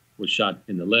officer was shot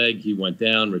in the leg. He went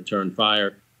down, returned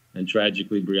fire, and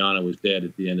tragically, Breonna was dead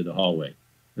at the end of the hallway.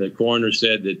 The coroner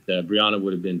said that Breonna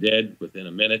would have been dead within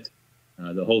a minute.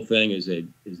 The whole thing is a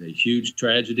huge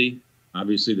tragedy.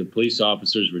 Obviously, the police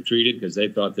officers retreated because they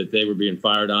thought that they were being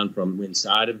fired on from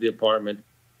inside of the apartment.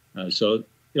 So,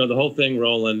 the whole thing,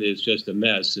 Roland, is just a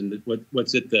mess. And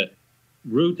what's at the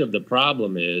root of the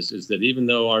problem is that even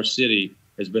though our city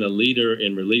has been a leader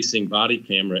in releasing body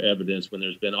camera evidence when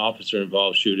there's been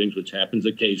officer-involved shootings, which happens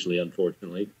occasionally,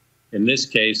 unfortunately, in this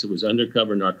case, it was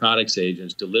undercover narcotics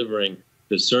agents delivering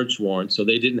the search warrant, so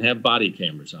they didn't have body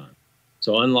cameras on.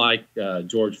 So unlike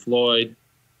George Floyd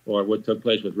or what took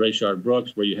place with Rayshard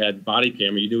Brooks, where you had body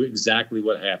camera, you knew exactly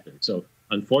what happened. So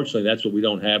unfortunately, that's what we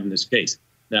don't have in this case.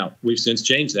 Now, we've since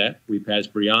changed that. We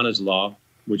passed Breonna's law,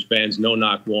 which bans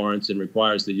no-knock warrants and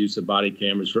requires the use of body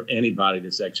cameras for anybody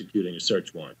that's executing a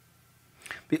search warrant.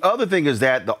 The other thing is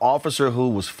that the officer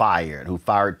who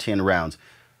fired 10 rounds,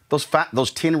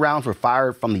 those 10 rounds were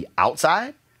fired from the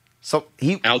outside? So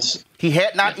he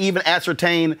had not even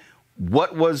ascertained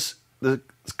what was the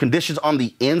conditions on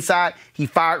the inside. He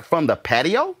fired from the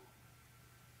patio?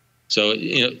 So,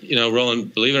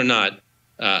 Roland, believe it or not,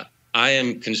 I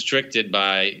am constricted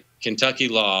by Kentucky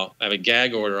law. I have a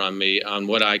gag order on me on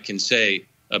what I can say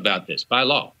about this by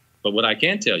law. But what I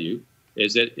can tell you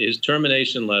is that his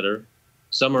termination letter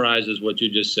summarizes what you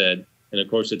just said. And of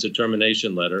course, it's a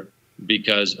termination letter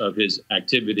because of his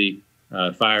activity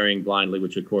firing blindly,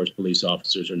 which of course police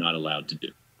officers are not allowed to do.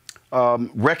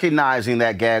 Recognizing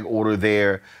that gag order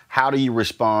there, how do you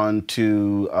respond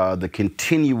to the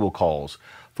continual calls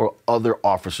for other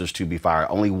officers to be fired.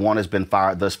 Only one has been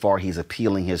fired thus far. He's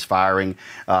appealing his firing.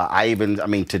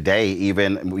 Today,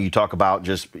 even when you talk about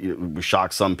just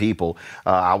shock some people,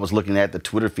 I was looking at the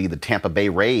Twitter feed, the Tampa Bay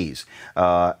Rays,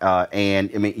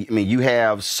 you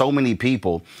have so many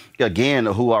people, again,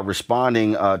 who are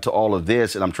responding to all of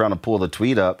this, and I'm trying to pull the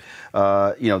tweet up.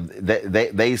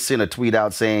 They sent a tweet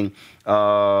out saying,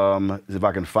 if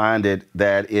I can find it,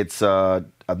 that it's, I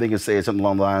think it says something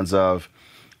along the lines of,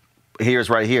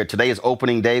 here's right here. Today is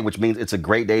opening day, which means it's a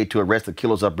great day to arrest the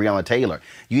killers of Breonna Taylor.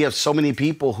 You have so many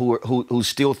people who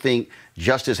still think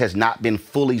justice has not been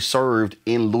fully served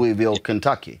in Louisville,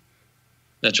 Kentucky.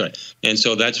 That's right. And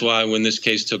so that's why when this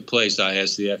case took place, I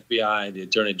asked the FBI, the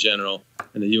Attorney General,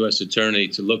 and the U.S. Attorney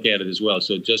to look at it as well.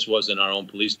 So it just wasn't our own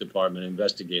police department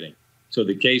investigating. So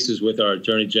the case is with our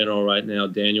Attorney General right now,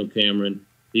 Daniel Cameron.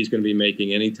 He's going to be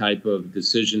making any type of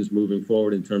decisions moving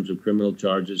forward in terms of criminal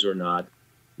charges or not.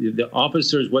 The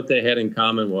officers, what they had in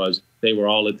common was they were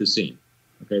all at the scene.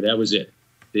 Okay, that was it.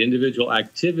 The individual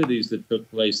activities that took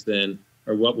place then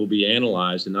are what will be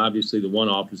analyzed. And obviously the one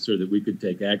officer that we could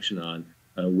take action on,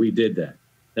 we did that.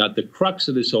 Now, at the crux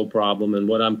of this whole problem and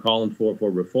what I'm calling for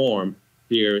reform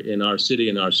here in our city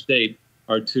and our state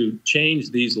are to change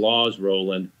these laws,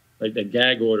 Roland, like the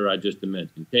gag order I just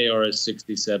mentioned, KRS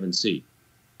 67C,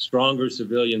 stronger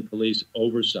civilian police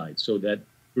oversight so that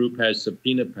group has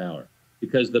subpoena power.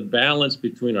 Because the balance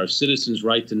between our citizens'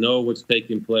 right to know what's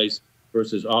taking place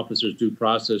versus officers' due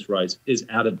process rights is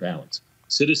out of balance.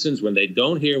 Citizens, when they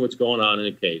don't hear what's going on in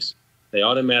a case, they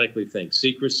automatically think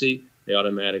secrecy, they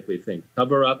automatically think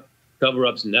cover-up.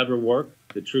 Cover-ups never work.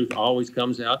 The truth always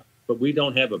comes out. But we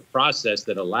don't have a process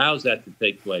that allows that to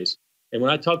take place. And when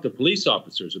I talk to police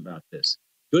officers about this,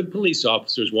 good police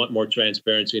officers want more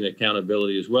transparency and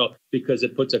accountability as well, because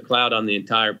it puts a cloud on the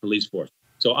entire police force.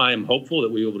 So I am hopeful that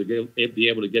we will be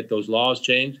able to get those laws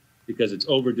changed because it's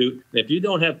overdue. And if you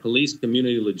don't have police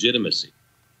community legitimacy,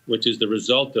 which is the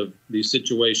result of these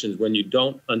situations when you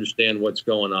don't understand what's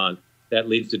going on, that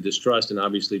leads to distrust and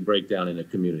obviously breakdown in a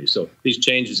community. So these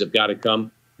changes have got to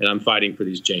come, and I'm fighting for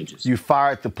these changes. You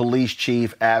fired the police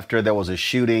chief after there was a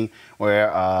shooting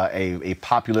where a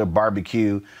popular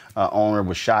barbecue owner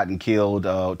was shot and killed,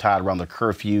 tied around the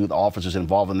curfew. The officers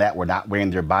involved in that were not wearing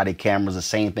their body cameras. The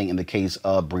same thing in the case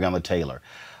of Breonna Taylor.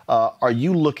 Are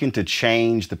you looking to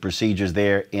change the procedures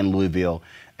there in Louisville?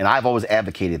 And I've always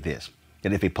advocated this,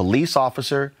 that if a police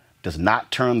officer does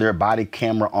not turn their body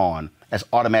camera on, that's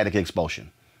automatic expulsion.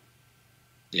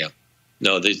 Yeah.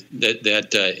 No,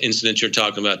 that incident you're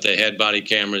talking about, they had body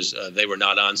cameras. They were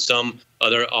not on. Some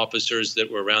other officers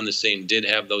that were around the scene did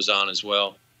have those on as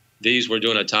well. These, we're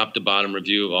doing a top-to-bottom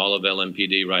review of all of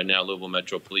LMPD right now, Louisville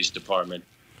Metro Police Department,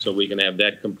 so we can have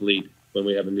that complete when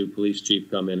we have a new police chief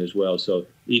come in as well. So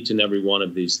each and every one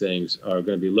of these things are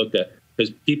going to be looked at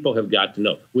because people have got to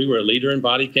know. We were a leader in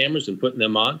body cameras and putting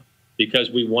them on because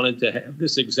we wanted to have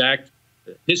this exact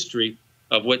history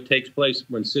of what takes place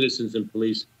when citizens and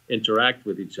police interact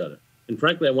with each other. And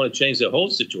frankly, I want to change the whole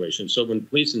situation. So when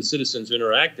police and citizens are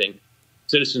interacting,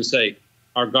 citizens say,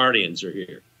 our guardians are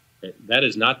here. That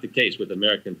is not the case with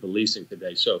American policing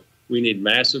today. So we need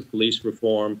massive police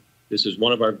reform. This is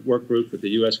one of our work groups with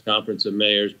the U.S. Conference of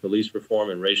Mayors. Police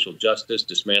reform and racial justice,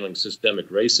 dismantling systemic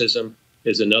racism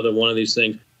is another one of these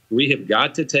things. We have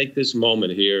got to take this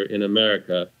moment here in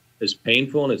America, as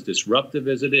painful and as disruptive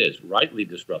as it is, rightly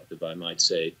disruptive, I might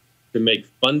say, to make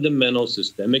fundamental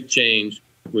systemic change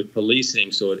with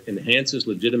policing so it enhances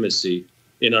legitimacy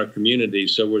in our community.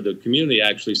 So where the community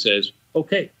actually says,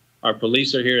 okay, our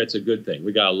police are here, it's a good thing.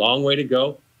 We got a long way to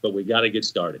go, but we got to get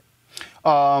started.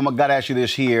 I got to ask you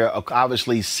this here.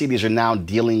 Obviously, cities are now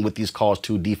dealing with these calls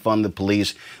to defund the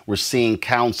police. We're seeing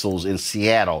councils in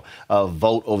Seattle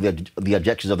vote over the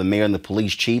objections of the mayor and the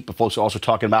police chief. But folks are also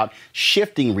talking about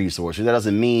shifting resources. That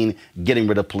doesn't mean getting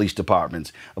rid of police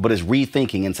departments, but it's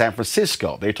rethinking. In San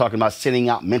Francisco, they're talking about sending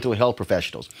out mental health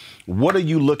professionals. What are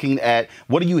you looking at?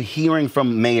 What are you hearing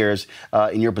from mayors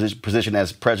in your position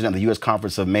as president of the U.S.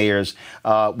 Conference of Mayors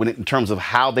in terms of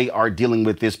how they are dealing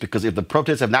with this? Because if the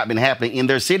protests have not been happening in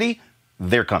their city,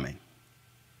 they're coming.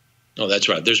 Oh, that's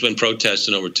right. There's been protests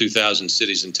in over 2,000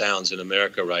 cities and towns in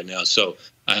America right now. So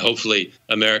hopefully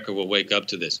America will wake up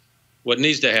to this. What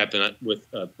needs to happen with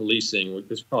policing,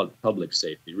 it's called public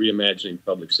safety, reimagining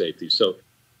public safety. So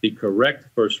the correct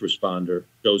first responder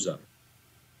goes up,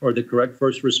 or the correct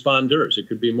first responders. It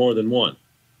could be more than one.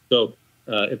 So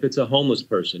if it's a homeless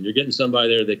person, you're getting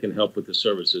somebody there that can help with the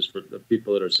services for the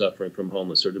people that are suffering from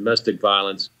homeless or domestic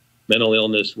violence, mental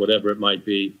illness, whatever it might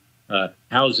be,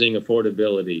 housing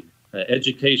affordability,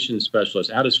 education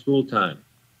specialists, out of school time.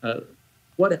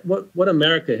 What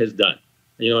America has done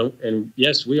And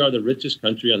yes, we are the richest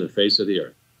country on the face of the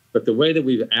earth. But the way that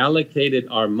we've allocated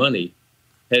our money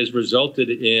has resulted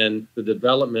in the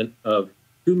development of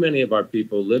too many of our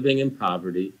people living in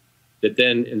poverty that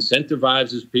then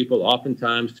incentivizes people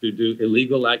oftentimes to do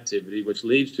illegal activity, which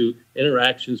leads to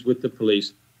interactions with the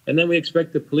police. And then we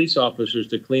expect the police officers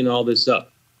to clean all this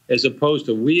up, as opposed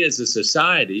to we as a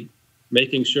society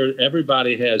making sure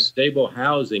everybody has stable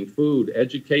housing, food,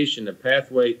 education, a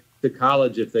pathway to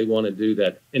college if they want to do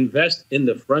that. Invest in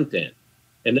the front end.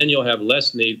 And then you'll have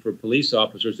less need for police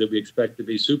officers that we expect to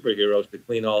be superheroes to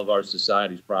clean all of our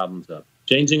society's problems up.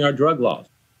 Changing our drug laws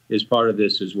is part of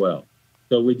this as well.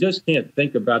 So we just can't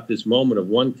think about this moment of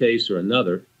one case or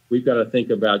another. We've got to think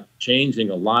about changing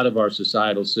a lot of our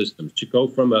societal systems to go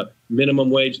from a minimum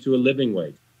wage to a living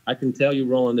wage. I can tell you,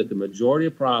 Roland, that the majority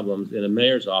of problems in a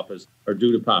mayor's office are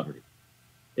due to poverty.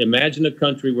 Imagine a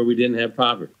country where we didn't have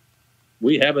poverty.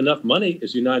 We have enough money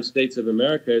as the United States of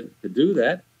America to do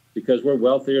that because we're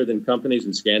wealthier than countries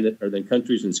in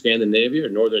Scandinavia or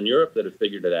Northern Europe that have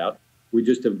figured it out. We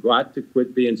just have got to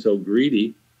quit being so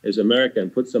greedy as America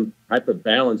and put some type of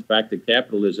balance back to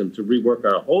capitalism to rework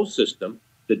our whole system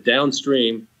that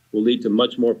downstream will lead to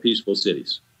much more peaceful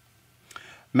cities.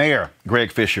 Mayor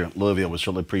Greg Fisher, Louisville, we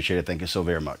certainly appreciate it. Thank you so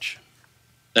very much.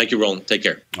 Thank you, Roland. Take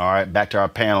care. All right, back to our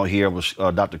panel here with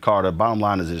Dr. Carter. Bottom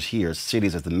line is here,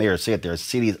 cities, as the mayor said there,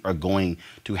 cities are going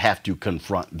to have to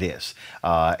confront this.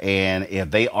 And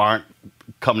if they aren't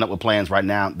coming up with plans right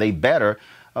now, they better,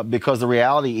 because the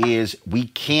reality is we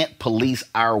can't police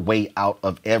our way out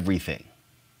of everything.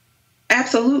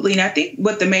 Absolutely. And I think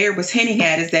what the mayor was hinting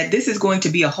at is that this is going to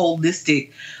be a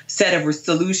holistic set of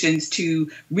solutions to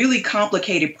really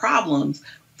complicated problems,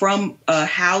 from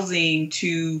housing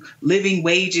to living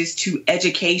wages to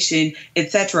education,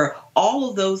 etc. All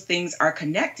of those things are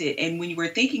connected. And when you were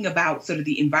thinking about sort of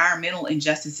the environmental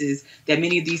injustices that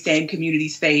many of these same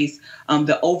communities face,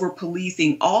 the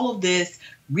over-policing, all of this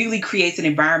really creates an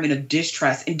environment of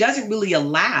distrust and doesn't really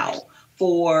allow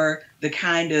for the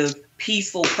kind of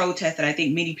peaceful protest that I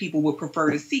think many people would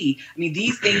prefer to see. I mean,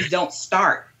 these things don't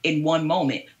start in one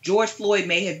moment. George Floyd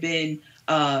may have been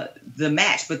the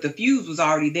match, but the fuse was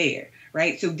already there,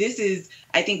 right? So this is,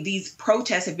 I think these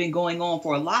protests have been going on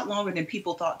for a lot longer than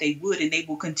people thought they would, and they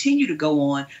will continue to go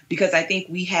on because I think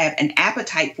we have an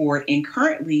appetite for it. And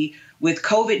currently, with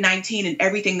COVID-19 and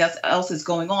everything else that's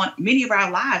going on, many of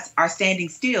our lives are standing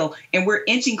still, and we're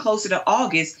inching closer to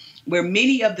August, where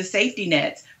many of the safety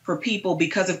nets for people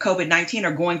because of COVID-19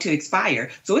 are going to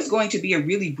expire. So it's going to be a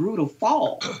really brutal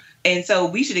fall. And so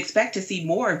we should expect to see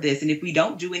more of this. And if we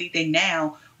don't do anything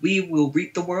now, we will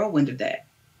reap the whirlwind of that.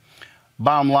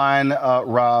 Bottom line,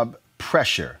 Rob,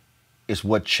 pressure is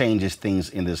what changes things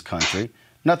in this country.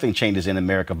 Nothing changes in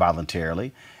America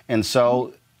voluntarily. And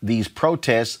so these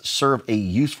protests serve a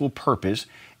useful purpose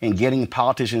in getting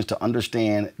politicians to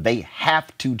understand they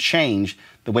have to change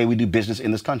the way we do business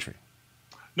in this country.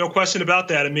 No question about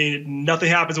that. I mean, nothing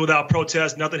happens without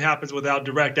protest. Nothing happens without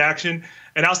direct action.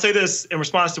 And I'll say this in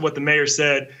response to what the mayor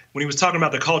said when he was talking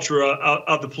about the culture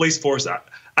of the police force.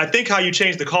 I think how you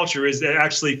change the culture is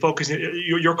actually focusing.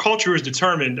 Your culture is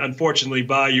determined, unfortunately,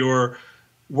 by your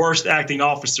worst acting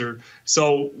officer.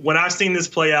 So when I've seen this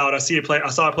play out, I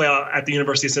saw it play out at the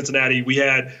University of Cincinnati. We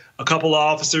had a couple of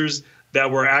officers that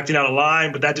were acting out of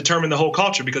line, but that determined the whole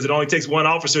culture because it only takes one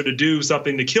officer to do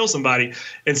something to kill somebody.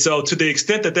 And so to the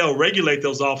extent that they'll regulate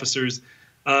those officers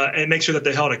and make sure that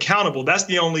they're held accountable, that's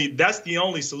the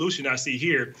only solution I see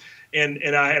here. And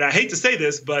I hate to say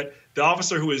this, but the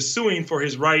officer who is suing for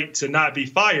his right to not be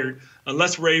fired,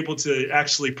 unless we're able to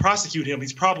actually prosecute him,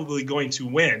 he's probably going to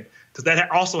win. Because that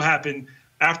also happened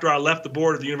after I left the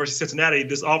board of the University of Cincinnati.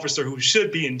 This officer who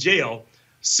should be in jail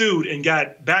sued and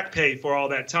got back pay for all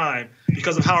that time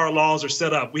because of how our laws are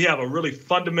set up. We have a really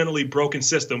fundamentally broken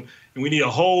system, and we need a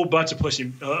whole bunch of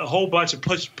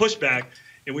pushback,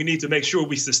 and we need to make sure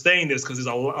we sustain this because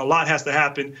a lot has to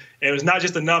happen. And it's not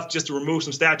just enough just to remove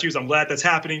some statues. I'm glad that's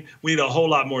happening. We need a whole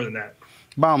lot more than that.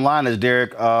 Bottom line is,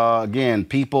 Derek, again,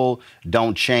 people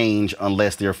don't change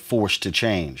unless they're forced to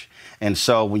change. And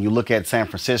so when you look at San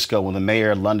Francisco, when the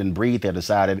mayor, London Breed, they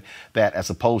decided that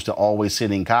as opposed to always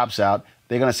sending cops out,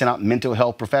 they're going to send out mental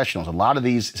health professionals. A lot of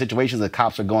these situations that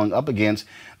cops are going up against,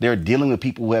 they're dealing with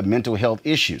people who have mental health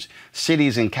issues.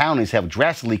 Cities and counties have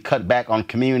drastically cut back on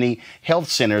community health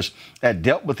centers that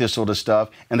dealt with this sort of stuff.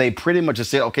 And they pretty much just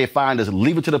said, okay, fine, just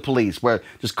leave it to the police, where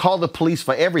just call the police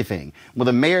for everything. When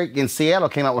the mayor in Seattle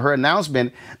came out with her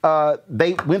announcement,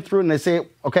 they went through and they said,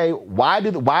 okay, why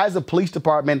is the police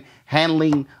department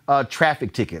handling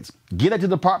traffic tickets? Get it to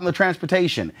the Department of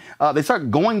Transportation. They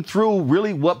start going through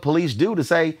really what police do to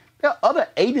say, There are other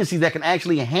agencies that can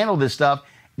actually handle this stuff.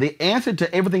 The answer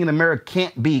to everything in America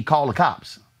can't be call the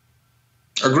cops.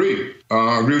 Agreed.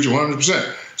 Agree with you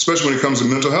 100%, especially when it comes to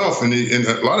mental health. And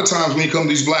a lot of times when you come to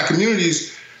these black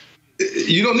communities,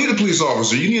 you don't need a police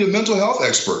officer. You need a mental health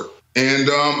expert. And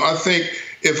I think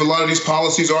if a lot of these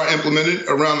policies are implemented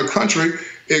around the country,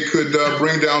 it could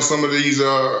bring down some of these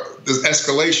this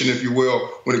escalation, if you will,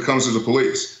 when it comes to the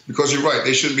police. Because you're right,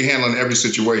 they shouldn't be handling every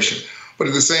situation. But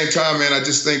at the same time, man, I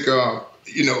just think,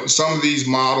 some of these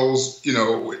models,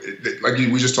 like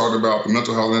we just talked about, the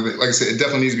mental health, like I said, it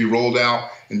definitely needs to be rolled out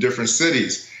in different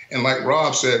cities. And like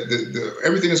Rob said,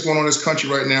 everything that's going on in this country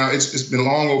right now, it's been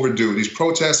long overdue. These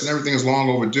protests and everything is long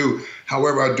overdue.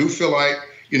 However, I do feel like,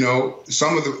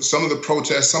 some of the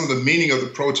protests, some of the meaning of the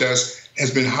protests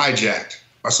has been hijacked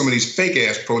by some of these fake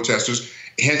ass protesters,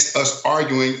 hence us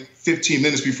arguing 15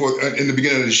 minutes before in the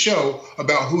beginning of the show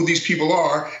about who these people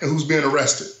are and who's being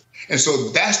arrested. And so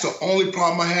that's the only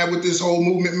problem I have with this whole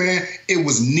movement, man. It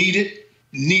was needed,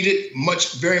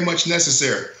 very much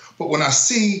necessary. But when I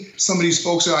see some of these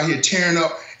folks out here tearing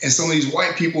up and some of these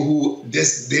white people who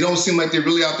they don't seem like they're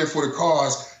really out there for the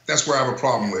cause, that's where I have a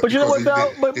problem with. But you know what,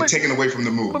 though? They're taken away from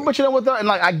the movement. But you know what, though? And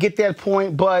I get that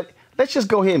point, but let's just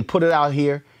go ahead and put it out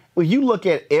here. When you look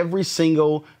at every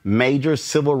single major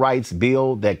civil rights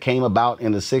bill that came about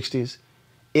in the 60s,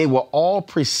 it were all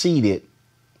preceded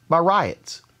by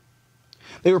riots.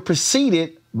 They were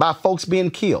preceded by folks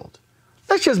being killed.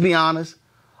 Let's just be honest.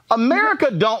 America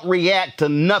don't react to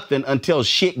nothing until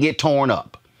shit get torn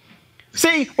up.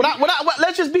 See,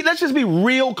 let's just be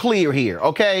real clear here,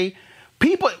 okay?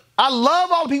 I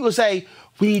love all the people who say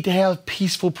we need to have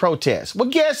peaceful protests. Well,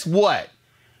 guess what?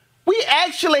 We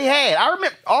actually had. I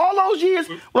remember all those years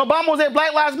when Obama was at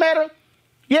Black Lives Matter.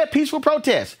 Yeah, peaceful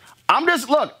protests.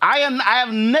 I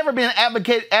have never been an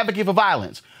advocate for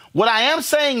violence. What I am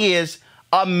saying is,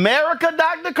 America,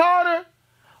 Dr. Carter,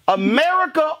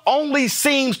 America only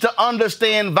seems to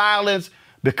understand violence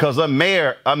because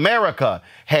America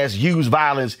has used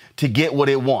violence to get what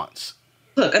it wants.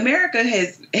 Look, America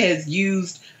has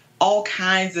used all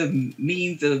kinds of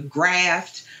means of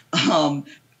graft,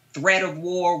 threat of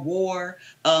war,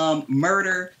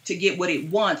 murder to get what it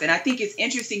wants. And I think it's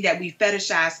interesting that we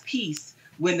fetishize peace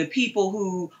when the people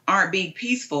who aren't being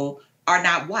peaceful are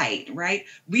not white, right?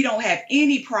 We don't have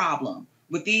any problem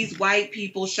with these white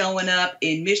people showing up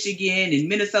in Michigan and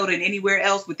Minnesota and anywhere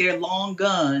else with their long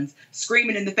guns,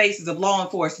 screaming in the faces of law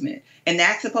enforcement. And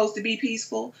that's supposed to be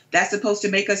peaceful. That's supposed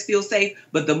to make us feel safe.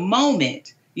 But the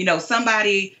moment,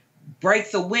 somebody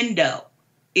breaks a window,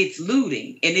 it's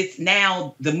looting, and it's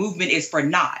now the movement is for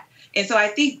naught. And so I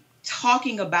think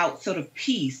talking about sort of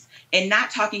peace and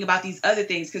not talking about these other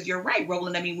things, because you're right,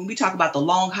 Roland. I mean, when we talk about the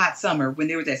long, hot summer, when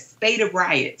there was that spate of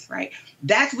riots, right,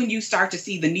 that's when you start to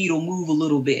see the needle move a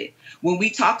little bit. When we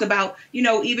talked about,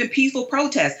 even peaceful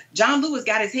protests, John Lewis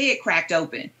got his head cracked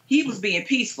open. He was being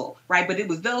peaceful, right? But it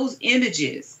was those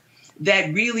images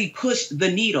that really pushed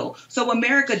the needle. So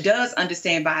America does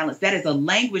understand violence. That is a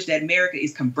language that America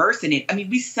is conversing in. I mean,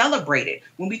 we celebrate it.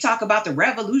 When we talk about the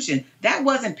revolution, that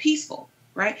wasn't peaceful,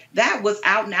 right? That was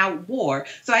out and out war.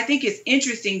 So I think it's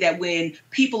interesting that when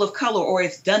people of color, or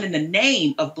it's done in the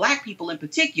name of Black people in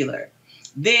particular,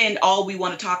 then all we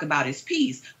want to talk about is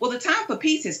peace. Well, the time for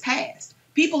peace has passed.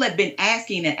 People have been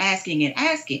asking and asking and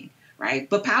asking, right?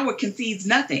 But power concedes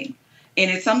nothing.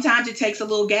 And sometimes it takes a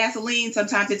little gasoline,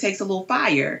 sometimes it takes a little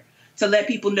fire to let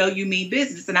people know you mean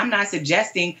business. And I'm not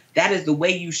suggesting that is the way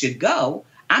you should go.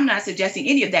 I'm not suggesting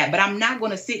any of that, but I'm not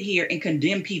going to sit here and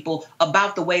condemn people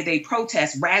about the way they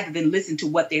protest rather than listen to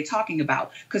what they're talking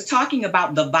about. Because talking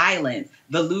about the violence,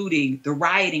 the looting, the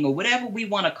rioting, or whatever we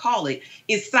want to call it,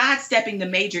 is sidestepping the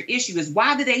major issue. Is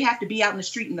why do they have to be out in the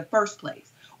street in the first place?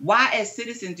 Why, as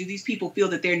citizens, do these people feel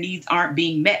that their needs aren't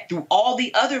being met through all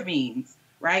the other means,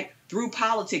 right? Through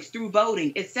politics, through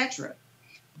voting, etc.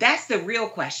 That's the real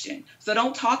question. So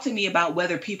don't talk to me about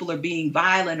whether people are being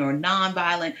violent or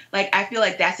nonviolent. Like, I feel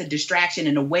like that's a distraction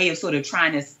and a way of sort of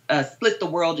trying to split the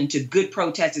world into good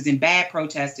protesters and bad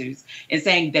protesters, and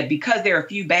saying that because there are a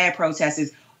few bad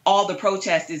protesters, all the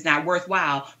protest is not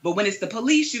worthwhile. But when it's the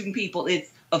police shooting people,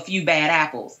 it's a few bad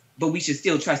apples, but we should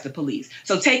still trust the police.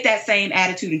 So take that same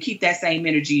attitude and keep that same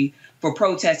energy for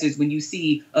protesters when you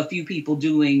see a few people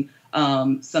doing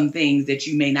some things that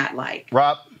you may not like.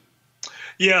 Rob?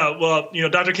 Yeah, well,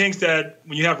 Dr. King said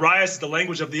when you have riots, the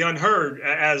language of the unheard,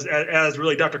 as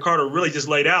really Dr. Carter really just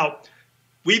laid out.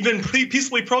 We've been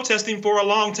peacefully protesting for a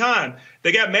long time.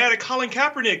 They got mad at Colin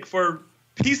Kaepernick for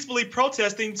peacefully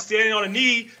protesting, standing on a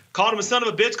knee, called him a son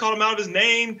of a bitch, called him out of his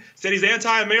name, said he's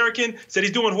anti-American, said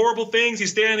he's doing horrible things,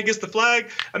 he's standing against the flag.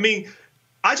 I mean,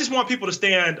 I just want people to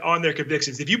stand on their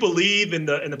convictions. If you believe in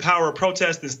the power of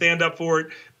protest, then stand up for it.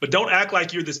 But don't act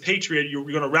like you're this patriot. You're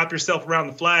going to wrap yourself around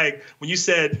the flag. When you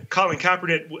said Colin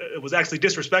Kaepernick was actually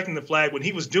disrespecting the flag when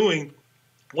he was doing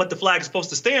what the flag is supposed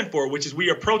to stand for, which is we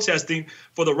are protesting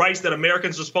for the rights that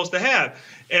Americans are supposed to have.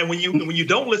 And when you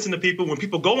don't listen to people, when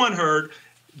people go unheard,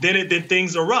 then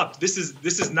things erupt. This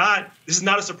is not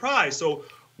a surprise. So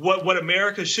what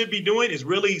America should be doing is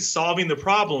really solving the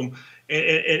problem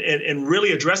and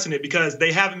really addressing it, because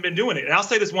they haven't been doing it. And I'll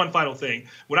say this one final thing.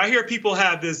 When I hear people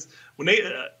have this,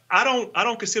 I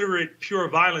don't consider it pure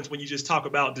violence when you just talk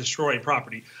about destroying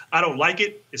property. I don't like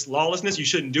it. It's lawlessness. You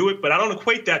shouldn't do it. But I don't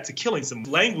equate that to killing some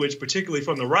language, particularly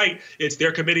from the right. It's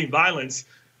they're committing violence.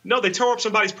 No, they tore up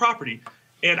somebody's property.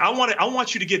 And I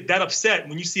want you to get that upset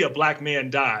when you see a black man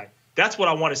die. That's what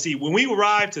I want to see. When we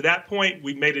arrive to that point,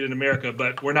 we've made it in America,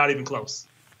 but we're not even close.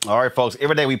 All right, folks.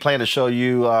 Every day we plan to show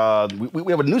you,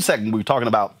 we have a new segment. We're talking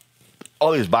about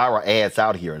all these viral ads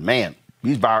out here. And, man,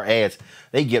 these viral ads,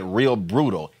 they get real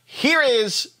brutal. Here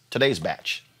is today's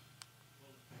batch.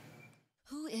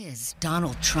 Who is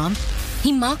Donald Trump?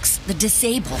 He mocks the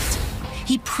disabled.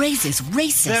 He praises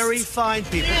racists. Very fine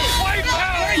people.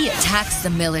 He attacks the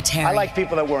military. I like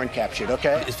people that weren't captured,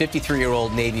 okay? This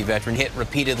 53-year-old Navy veteran hit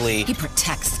repeatedly. He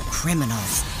protects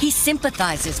criminals. He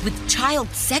sympathizes with child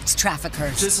sex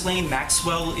traffickers. Ghislaine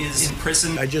Maxwell is in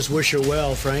prison. I just wish her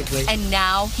well, frankly. And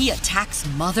now he attacks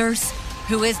mothers.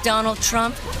 Who is Donald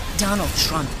Trump? Donald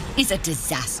Trump is a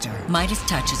disaster. Midas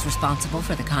Touch is responsible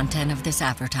for the content of this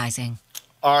advertising.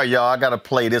 All right, y'all, I got to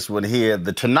play this one here.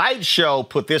 The Tonight Show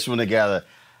put this one together.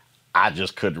 I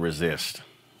just couldn't resist.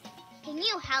 Can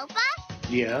you help us?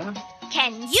 Yeah.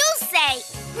 Can you say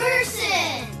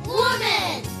person,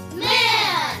 woman,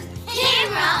 man,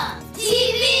 camera,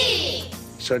 TV?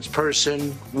 So it's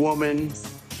person, woman,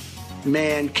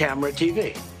 man, camera,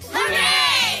 TV.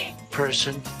 Hooray!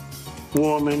 Person,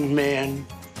 woman, man,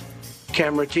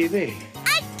 camera, TV.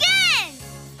 Again!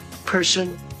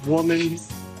 Person, woman,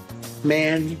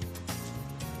 man,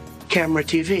 camera,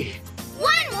 TV.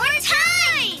 One more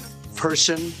time!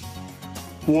 Person,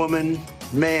 woman,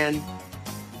 man,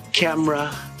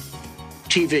 camera,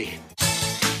 TV.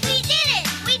 We did it!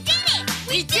 We did it!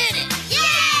 We did it!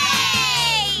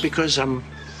 Yay! Because I'm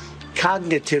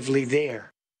cognitively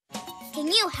there. Can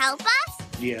you help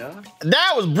us? Yeah.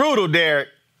 That was brutal, Derek.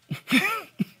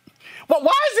 Well,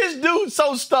 why is this dude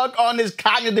so stuck on this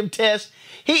cognitive test?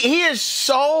 He is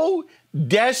so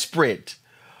desperate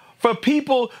for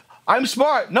people. I'm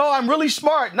smart. No, I'm really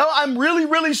smart. No, I'm really,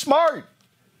 really smart.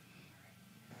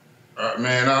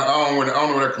 Man, I don't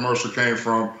know where that commercial came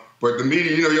from, but the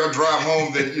media, y'all drive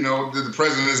home that, that the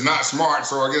president is not smart,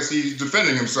 so I guess he's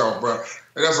defending himself. But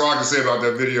that's all I can say about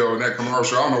that video and that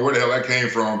commercial. I don't know where the hell that came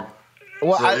from.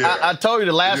 Well, so, yeah, I told you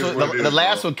the last one. The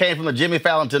last one came from the Jimmy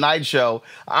Fallon Tonight Show.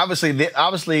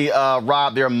 Obviously,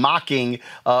 Rob, they're mocking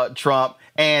Trump,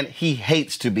 and he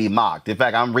hates to be mocked. In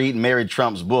fact, I'm reading Mary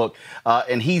Trump's book,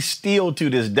 and he's still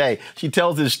to this day. She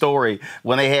tells his story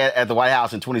when they had at the White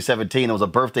House in 2017. It was a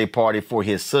birthday party for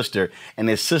his sister, and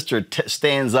his sister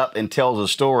stands up and tells a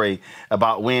story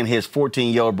about when his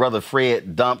 14-year-old brother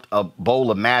Fred dumped a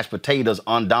bowl of mashed potatoes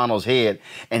on Donald's head,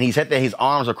 and he sat there, his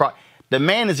arms across. The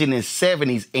man is in his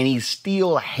 70s, and he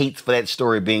still hates for that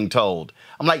story being told.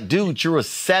 I'm like, dude, you're a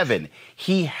 7.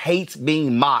 He hates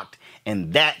being mocked,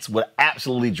 and that's what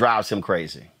absolutely drives him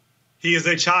crazy. He is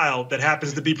a child that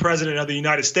happens to be president of the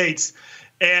United States.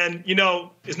 And,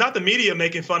 it's not the media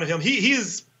making fun of him.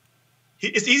 It's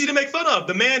easy to make fun of.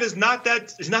 The man is not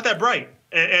that bright.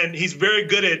 And he's very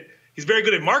good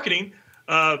at marketing.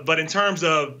 But in terms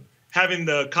of having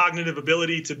the cognitive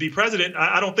ability to be president,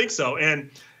 I don't think so.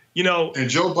 And Joe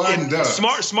Biden does.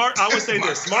 Smart. I would say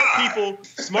this: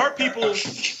 smart people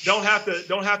don't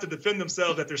have to defend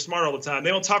themselves that they're smart all the time. They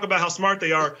don't talk about how smart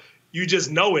they are. You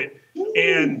just know it,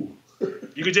 and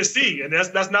you can just see. And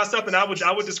that's not something I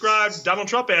would describe Donald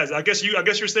Trump as. I guess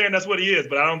you're saying that's what he is,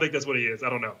 but I don't think that's what he is. I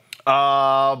don't know.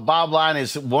 Bottom line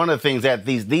is one of the things that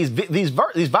these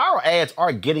viral ads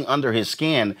are getting under his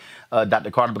skin,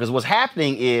 Dr. Carter, because what's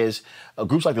happening is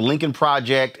groups like the Lincoln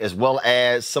Project, as well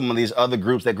as some of these other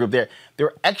groups, they're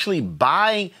actually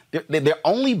buying. They're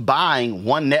only buying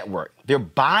one network. They're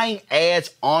buying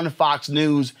ads on Fox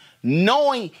News,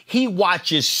 knowing he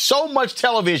watches so much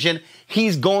television,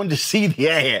 he's going to see the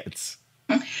ads.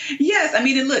 Yes,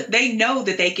 and look, they know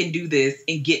that they can do this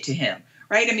and get to him.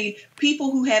 right? I mean, people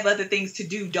who have other things to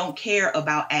do don't care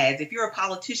about ads. If you're a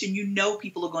politician, you know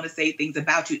people are going to say things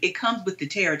about you. It comes with the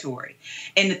territory.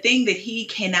 And the thing that he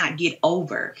cannot get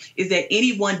over is that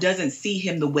anyone doesn't see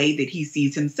him the way that he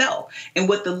sees himself. And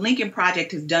what the Lincoln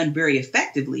Project has done very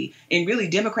effectively, and really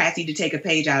Democrats need to take a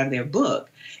page out of their book,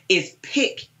 is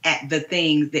pick at the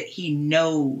things that he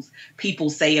knows people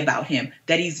say about him,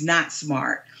 that he's not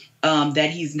smart, that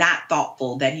he's not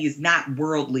thoughtful, that he is not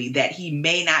worldly, that he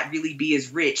may not really be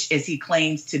as rich as he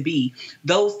claims to be,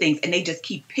 those things. And they just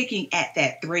keep picking at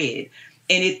that thread.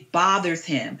 And it bothers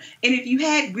him. And if you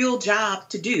had real jobs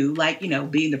to do, like, you know,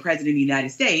 being the president of the United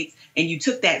States, and you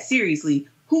took that seriously,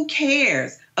 who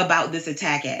cares about this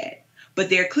attack ad? But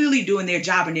they're clearly doing their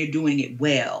job, and they're doing it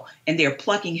well. And they're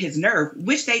plucking his nerve,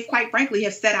 which they quite frankly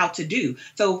have set out to do.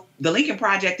 So the Lincoln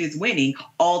Project is winning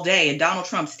all day, and Donald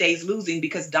Trump stays losing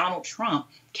because Donald Trump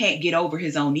can't get over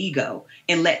his own ego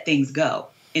and let things go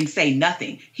and say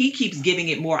nothing. He keeps giving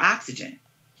it more oxygen.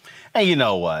 And you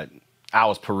know what? I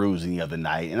was perusing the other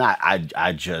night, and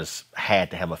I just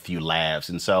had to have a few laughs.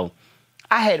 And so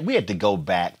we had to go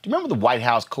back. Do you remember the White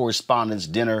House Correspondents'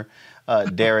 Dinner,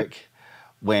 Derek?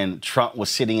 When Trump was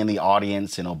sitting in the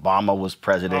audience and Obama was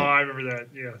president. Oh, I remember that,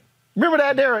 yeah. Remember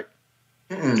that, Derek?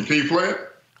 Can you play it?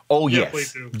 Oh, Yeah, yes.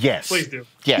 please do. Yes. Please do.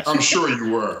 Yes. I'm sure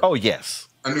you were. Oh, yes.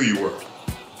 I knew you were.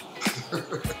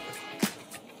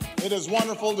 It is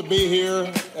wonderful to be here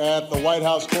at the White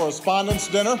House Correspondents'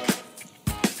 Dinner.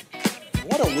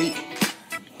 What a week.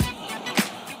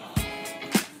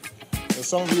 As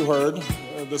some of you heard,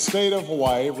 the state of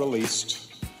Hawaii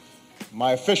released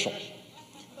my official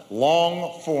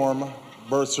long-form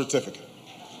birth certificate.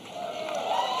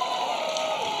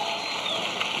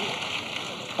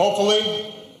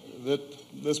 Hopefully,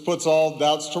 this puts all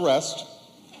doubts to rest.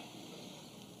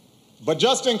 But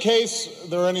just in case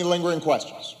there are any lingering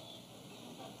questions,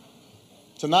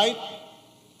 tonight,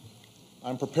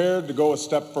 I'm prepared to go a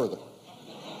step further.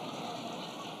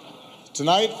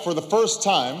 Tonight, for the first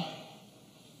time,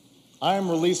 I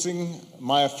am releasing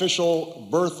my official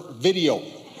birth video.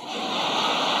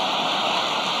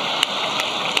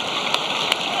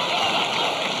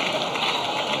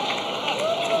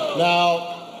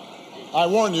 Now, I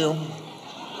warn you,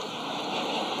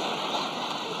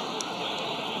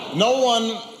 no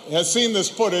one has seen this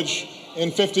footage in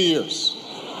 50 years,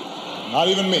 not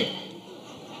even me.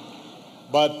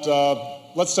 But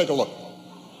let's take a look.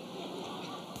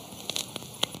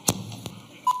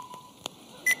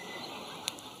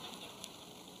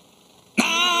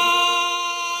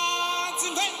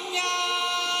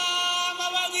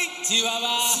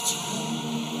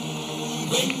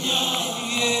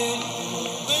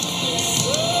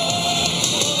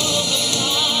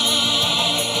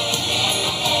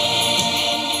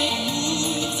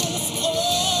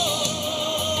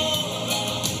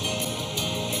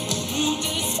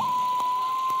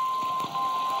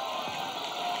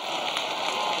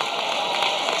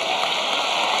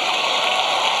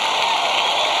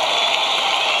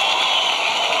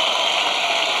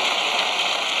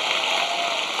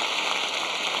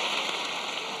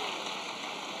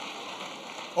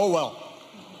 Oh, well.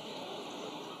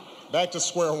 Back to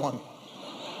square one.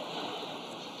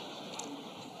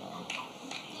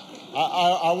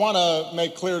 I want to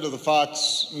make clear to the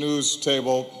Fox News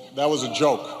table, that was a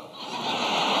joke.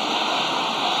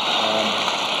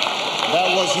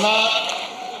 That was not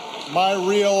my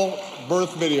real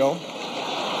birth video.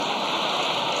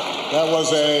 That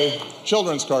was a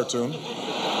children's cartoon.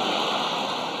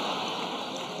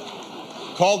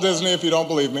 Call Disney if you don't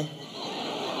believe me.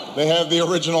 They have the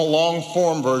original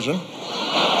long-form version.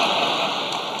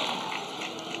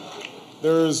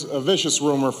 There's a vicious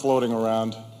rumor floating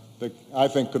around that I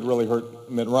think could really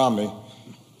hurt Mitt Romney.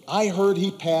 I heard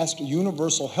he passed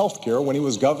universal health care when he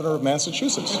was governor of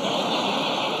Massachusetts.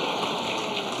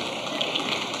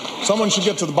 Someone should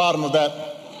get to the bottom of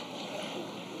that.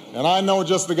 And I know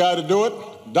just the guy to do it.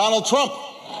 Donald Trump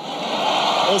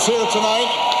is here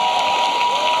tonight.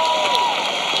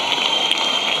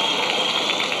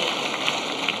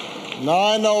 Now,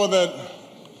 I know that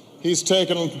he's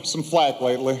taken some flack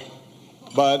lately,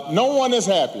 but no one is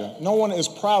happier, no one is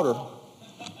prouder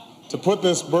to put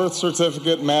this birth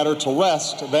certificate matter to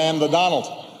rest than the Donald.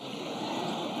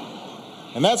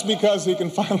 And that's because he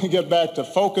can finally get back to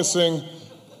focusing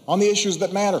on the issues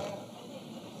that matter.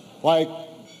 Like,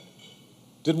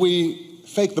 did we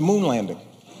fake the moon landing?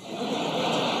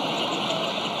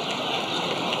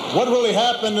 What really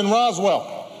happened in Roswell?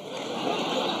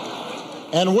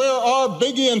 And where are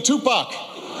Biggie and Tupac?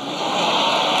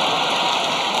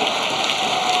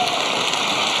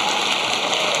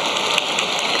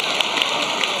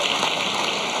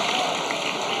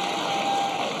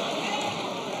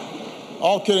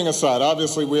 all kidding aside,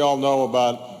 obviously we all know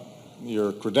about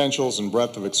your credentials and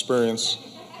breadth of experience.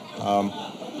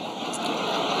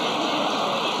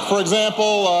 For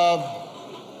example,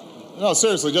 no,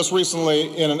 seriously, just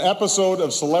recently in an episode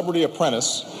of Celebrity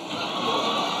Apprentice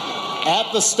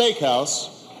at the steakhouse,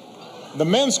 the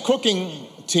men's cooking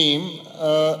team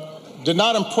did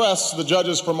not impress the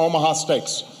judges from Omaha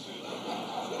Steaks.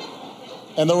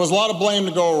 And there was a lot of blame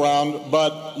to go around,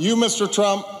 but you, Mr.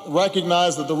 Trump,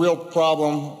 recognized that the real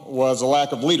problem was a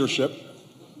lack of leadership.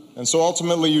 And so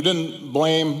ultimately you didn't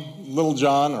blame Little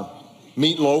John or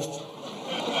Meatloaf.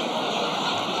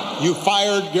 You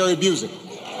fired Gary Busey.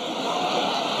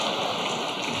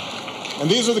 And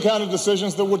these are the kind of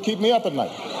decisions that would keep me up at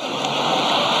night.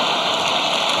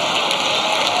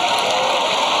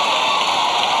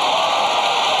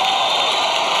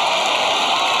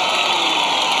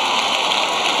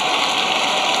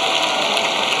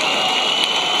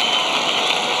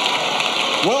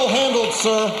 Well handled,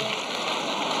 sir.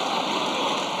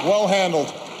 Well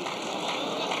handled.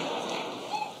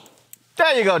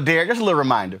 There you go, Derek. Just a little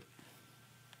reminder.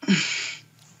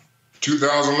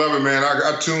 2011, man,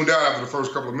 I tuned out after the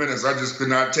first couple of minutes. I just could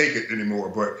not take it anymore.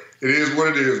 But it is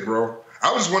what it is, bro.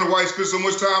 I was just wondering why he spent so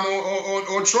much time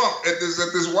on Trump at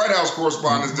this White House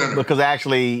Correspondents' Dinner. Because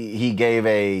actually he gave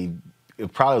it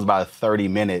probably was about a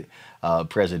 30-minute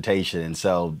presentation. And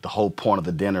so the whole point of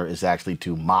the dinner is actually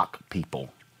to mock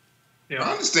people. Yeah.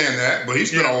 I understand that, but he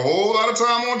spent a whole lot of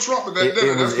time on Trump at that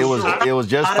dinner. It was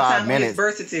just 5 minutes.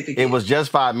 Birth certificate. It was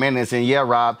just 5 minutes, and yeah,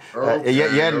 Rob,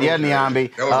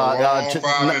 Niambi.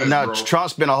 No, Trump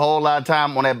spent a whole lot of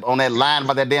time on that line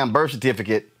about that damn birth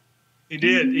certificate. He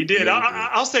did.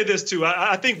 I'll say this too.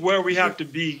 I think where we have to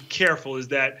be careful is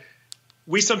that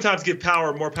we sometimes give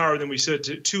more power than we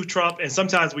should to Trump, and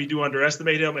sometimes we do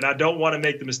underestimate him. And I don't want to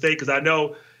make the mistake because I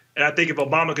know. And I think if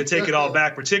Obama could take it all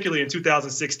back, particularly in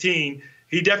 2016,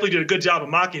 he definitely did a good job of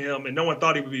mocking him, and no one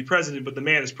thought he would be president, but the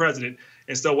man is president.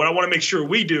 And so what I want to make sure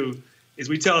we do is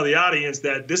we tell the audience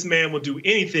that this man will do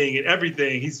anything and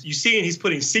everything. He's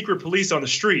putting secret police on the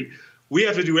street. We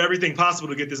have to do everything possible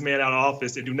to get this man out of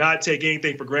office and do not take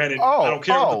anything for granted. I don't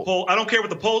care what the poll. I don't care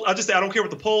what the poll. I just say I don't care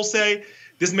what the polls say.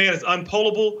 This man is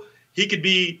unpollable. He could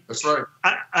be. That's right.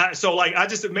 I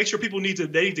just make sure people need to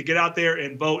get out there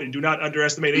and vote and do not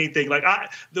underestimate anything.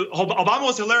 Obama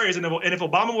was hilarious, and if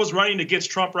Obama was running against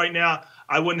Trump right now,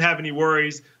 I wouldn't have any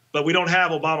worries. But we don't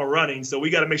have Obama running, so we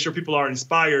got to make sure people are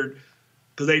inspired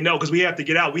because we have to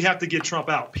get out. We have to get Trump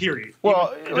out. Period.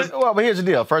 But here's the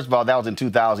deal. First of all, that was in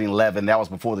 2011. That was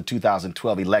before the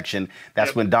 2012 election.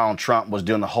 That's when Donald Trump was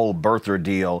doing the whole birther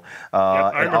deal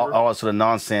and all that sort of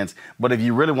nonsense. But if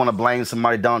you really want to blame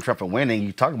somebody, Donald Trump, for winning,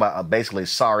 you talk about basically a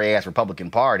sorry-ass Republican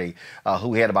Party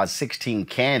who had about 16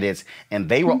 candidates, and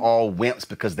they were all wimps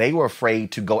because they were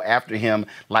afraid to go after him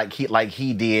like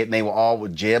he did. And they were all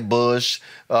with Jeb Bush,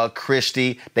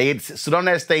 Christie. They had stood on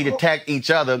that stage, attacked each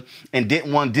other, and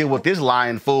didn't want to deal with this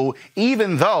lying fool,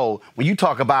 even though when you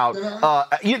talk about,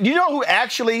 you know who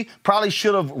actually probably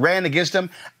should have ran against him?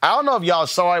 I don't know if y'all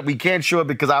saw it. We can't show it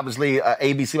because obviously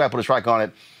ABC might put a strike on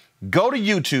it. Go to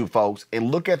YouTube, folks, and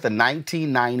look at the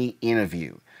 1990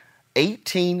 interview,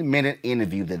 18-minute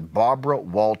interview that Barbara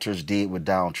Walters did with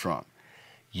Donald Trump.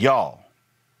 Y'all,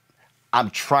 I'm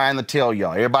trying to tell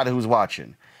y'all, everybody who's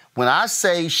watching, when I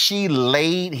say she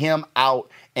laid him out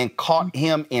and caught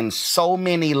him in so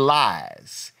many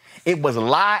lies. It was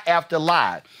lie after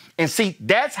lie. And see,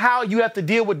 that's how you have to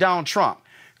deal with Donald Trump.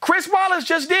 Chris Wallace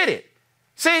just did it.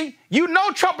 See, you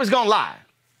know Trump is going to lie.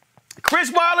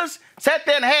 Chris Wallace sat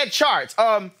there and had charts.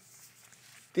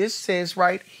 This says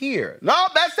right here. No,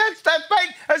 that's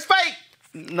fake. That's fake.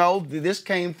 No, this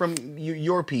came from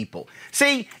your people.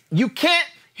 See, you can't.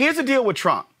 Here's the deal with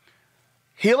Trump.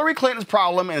 Hillary Clinton's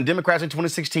problem and the Democrats in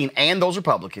 2016 and those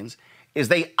Republicans is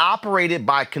they operated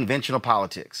by conventional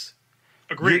politics.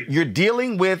 Agreed. You're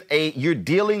dealing with a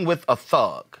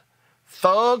thug.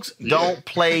 Thugs don't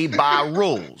play by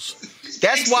rules.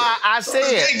 That's why I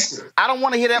said I don't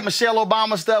want to hear that Michelle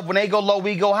Obama stuff. When they go low,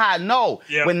 we go high. No,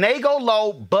 when they go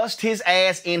low, bust his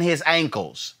ass in his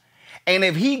ankles. And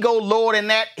if he go lower than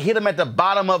that, hit him at the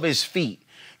bottom of his feet.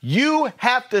 You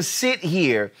have to sit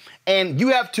here and you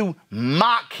have to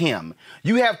mock him.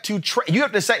 You have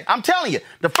to say, I'm telling you,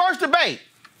 the first debate,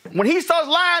 when he starts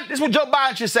lying, this is what Joe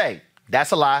Biden should say.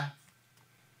 That's a lie.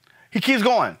 He keeps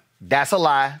going. That's a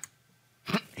lie.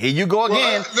 Here you go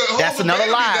again. That's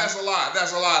another lie. That's a lie.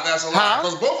 That's a lie. That's a lie. Huh?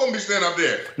 Because both of them be standing up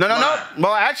there. No.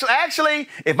 Well, actually,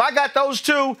 if I got those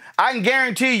two, I can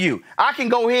guarantee you, I can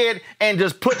go ahead and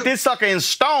just put this sucker in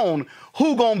stone.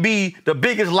 Who gonna be the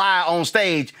biggest liar on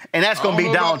stage? And that's gonna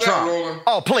be Donald Trump.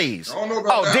 Oh, please.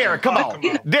 Derek, come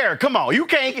on. Derek, come on. You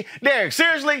can't. Derek,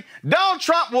 seriously, Donald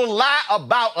Trump will lie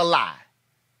about a lie.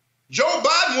 Joe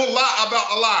Biden will lie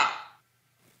about a lie.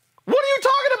 What are you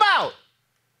talking about?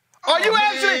 Are you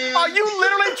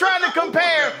literally trying to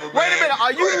compare? Wait a minute.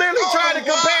 Are you literally trying to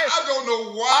compare? I don't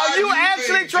know why. Are you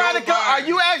actually trying to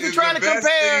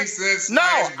compare? No,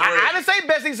 I didn't say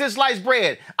best thing since sliced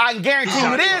bread. I can guarantee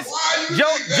you this.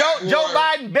 Joe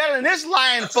Biden better than this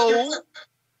lying fool.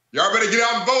 Y'all better get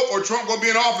out and vote, or Trump gonna be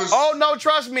in office. Oh no,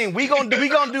 trust me. We gonna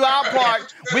do our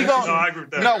part. We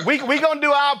gonna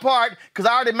do our part because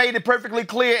I already made it perfectly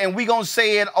clear, and we gonna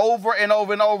say it over and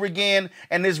over and over again.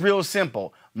 And it's real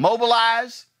simple.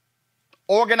 Mobilize,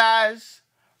 organize,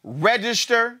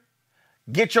 register,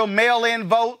 get your mail-in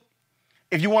vote.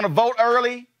 If you want to vote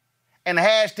early, and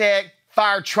hashtag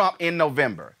fire Trump in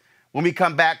November. When we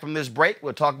come back from this break,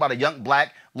 we'll talk about a young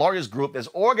black lawyers group that's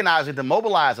organizing to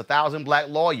mobilize 1,000 black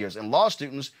lawyers and law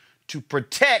students to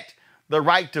protect the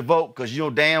right to vote, because you know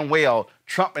damn well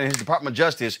Trump and his Department of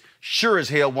Justice sure as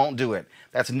hell won't do it.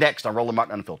 That's next on Roland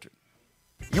Martin Unfiltered.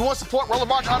 You want to support Roland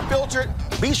Martin Unfiltered?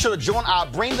 Be sure to join our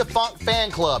Bring the Funk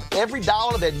fan club. Every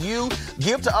dollar that you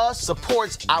give to us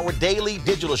supports our daily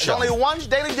digital show. There's only one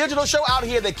daily digital show out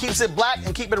here that keeps it black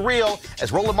and keep it real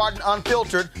as Roland Martin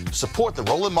Unfiltered. Support the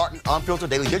Roland Martin Unfiltered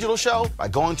daily digital show by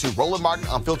going to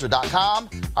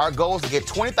RolandMartinUnfiltered.com. Our goal is to get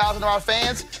 20,000 of our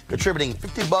fans contributing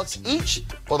 $50 each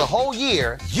for the whole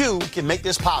year. You can make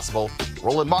this possible.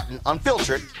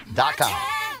 RolandMartinUnfiltered.com.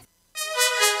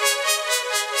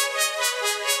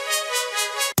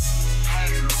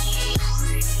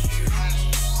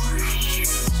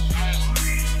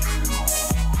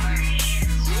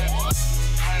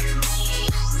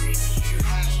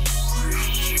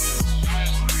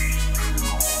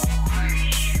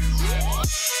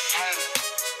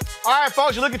 All right,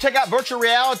 folks, you're looking to check out virtual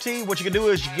reality. What you can do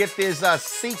is you get this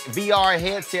Seek VR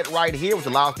headset right here, which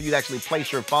allows for you to actually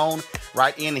place your phone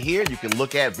right in here. You can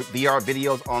look at VR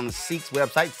videos on Seek's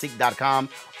website, Seek.com,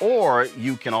 or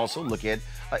you can also look at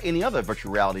any other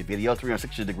virtual reality video,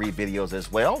 360-degree videos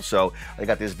as well. So they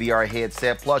got this VR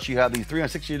headset, plus you have these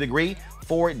 360-degree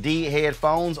 4D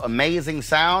headphones, amazing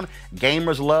sound.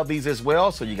 Gamers love these as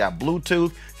well. So you got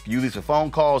Bluetooth. You can use these for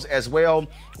phone calls as well.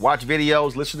 Watch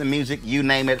videos, listen to music, you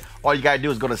name it. All you got to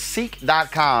do is go to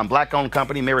Seek.com. Black-owned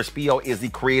company. Mary Spio is the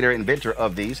creator, inventor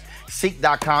of these.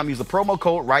 Seek.com. Use the promo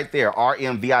code right there,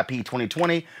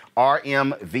 RMVIP2020,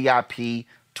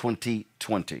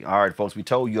 RMVIP2020. All right, folks, we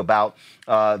told you about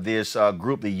this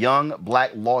group, the Young Black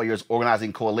Lawyers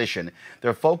Organizing Coalition.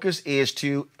 Their focus is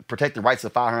to protect the rights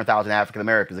of 500,000 African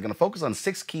Americans. They're going to focus on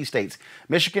 6 key states: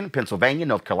 Michigan, Pennsylvania,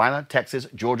 North Carolina, Texas,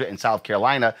 Georgia, and South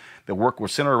Carolina. Their work will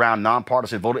center around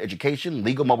nonpartisan voter education,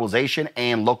 legal mobilization,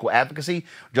 and local advocacy.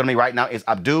 Joining me right now is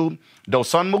Abdul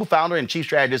Dosunmu, founder and chief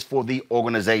strategist for the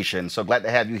organization. So glad to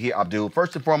have you here, Abdul.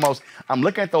 First and foremost, I'm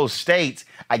looking at those states.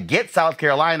 I get South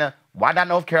Carolina. Why not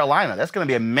North Carolina? That's going to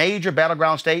be a major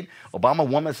battleground state. Obama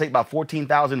won that state by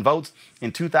 14,000 votes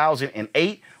in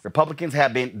 2008. Republicans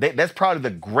have been, that's probably the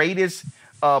greatest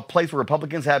place where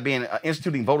Republicans have been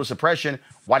instituting voter suppression.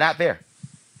 Why not there?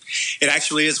 It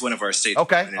actually is one of our states.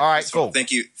 Okay. All right, cool.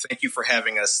 Thank you for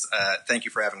having us. Thank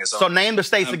you for having us So on. name the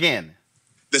states again.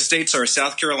 The states are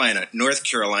South Carolina, North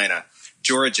Carolina,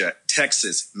 Georgia,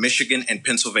 Texas, Michigan, and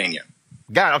Pennsylvania.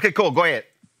 Got it. Okay, cool. Go ahead.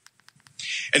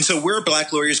 And so we're a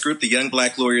Black Lawyers Group, the Young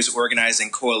Black Lawyers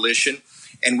Organizing Coalition.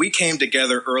 And we came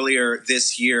together earlier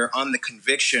this year on the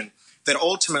conviction that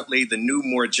ultimately the new,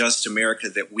 more just America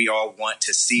that we all want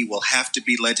to see will have to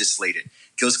be legislated.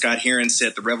 Gil Scott-Heron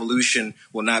said the revolution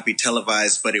will not be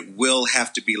televised, but it will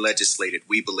have to be legislated,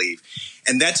 we believe.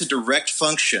 And that's a direct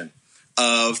function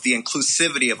of the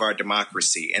inclusivity of our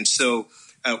democracy. And so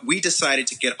we decided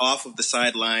to get off of the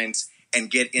sidelines and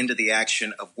get into the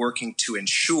action of working to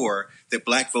ensure that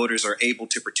Black voters are able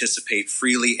to participate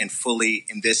freely and fully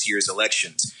in this year's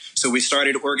elections. So we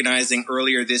started organizing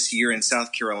earlier this year in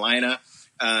South Carolina.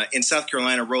 In South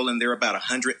Carolina, Roland, there are about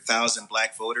 100,000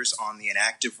 Black voters on the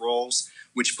inactive rolls,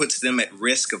 which puts them at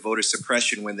risk of voter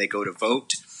suppression when they go to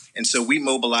vote. And so we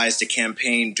mobilized a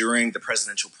campaign during the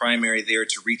presidential primary there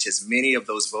to reach as many of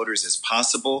those voters as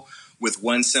possible with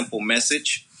one simple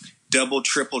message: double,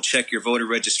 triple check your voter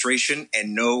registration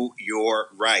and know your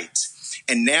rights.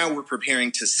 And now we're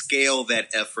preparing to scale that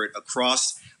effort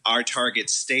across our target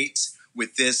states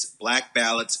with this Black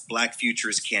Ballots, Black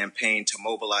Futures campaign to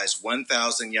mobilize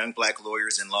 1,000 young Black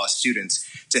lawyers and law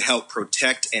students to help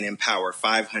protect and empower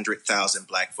 500,000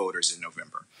 Black voters in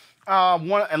November.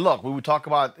 And look, when we talk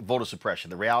about voter suppression,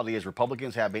 the reality is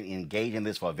Republicans have been engaged in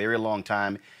this for a very long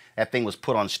time. That thing was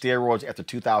put on steroids after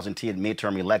 2010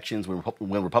 midterm elections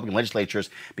when Republican legislatures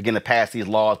began to pass these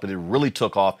laws, but it really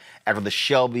took off after the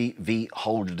Shelby v.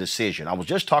 Holder decision. I was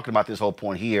just talking about this whole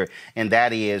point here, and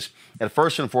that is that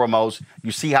first and foremost,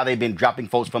 you see how they've been dropping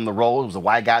folks from the roll. It was a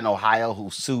white guy in Ohio who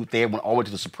sued there, went all the way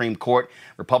to the Supreme Court.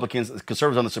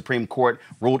 Conservatives on the Supreme Court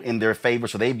ruled in their favor,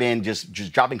 so they've been just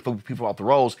dropping people off the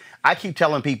rolls. I keep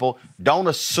telling people, don't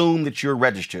assume that you're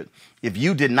registered. If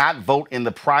you did not vote in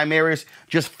the primaries,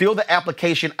 just fill the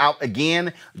application out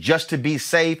again just to be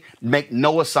safe. Make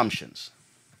no assumptions.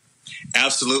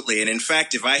 Absolutely. And in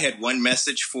fact, if I had one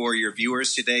message for your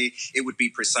viewers today, it would be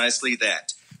precisely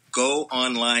that. Go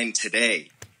online today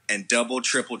and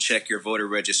triple check your voter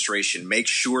registration. Make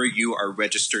sure you are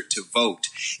registered to vote.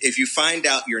 If you find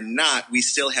out you're not, we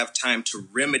still have time to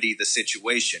remedy the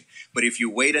situation. But if you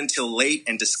wait until late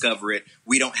and discover it,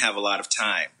 we don't have a lot of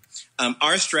time.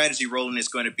 Our strategy, Roland, is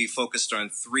going to be focused on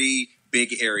three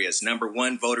big areas. Number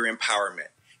one, voter empowerment,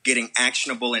 getting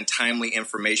actionable and timely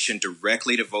information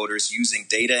directly to voters using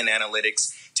data and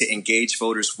analytics to engage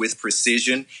voters with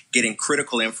precision, getting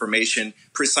critical information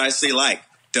precisely like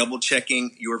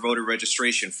double-checking your voter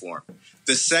registration form.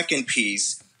 The second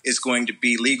piece is going to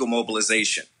be legal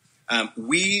mobilization.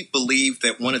 We believe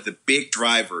that one of the big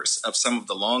drivers of some of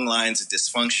the long lines of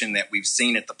dysfunction that we've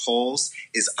seen at the polls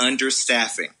is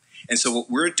understaffing. And so what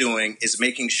we're doing is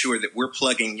making sure that we're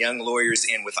plugging young lawyers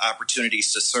in with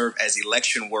opportunities to serve as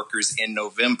election workers in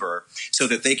November so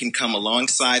that they can come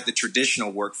alongside the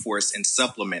traditional workforce and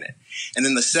supplement it. And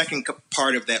then the second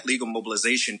part of that legal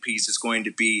mobilization piece is going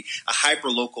to be a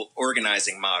hyperlocal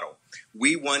organizing model.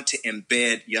 We want to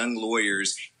embed young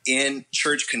lawyers in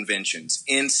church conventions,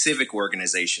 in civic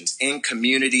organizations, in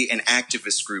community and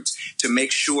activist groups to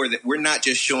make sure that we're not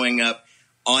just showing up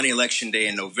on Election Day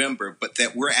in November, but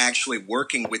that we're actually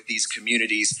working with these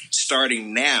communities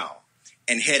starting now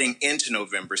and heading into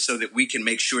November so that we can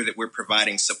make sure that we're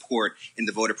providing support in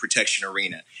the voter protection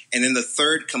arena. And then the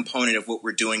third component of what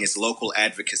we're doing is local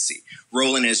advocacy.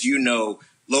 Roland, as you know,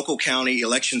 local county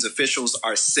elections officials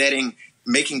are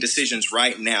making decisions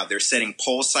right now. They're setting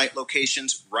poll site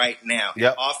locations right now.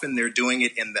 Yep. And often they're doing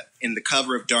it in the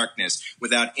cover of darkness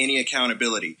without any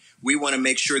accountability. We want to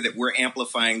make sure that we're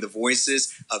amplifying the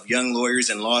voices of young lawyers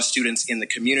and law students in the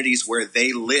communities where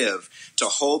they live to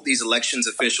hold these elections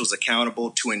officials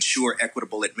accountable to ensure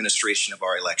equitable administration of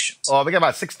our elections. Oh, we got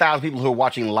about 6,000 people who are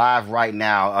watching live right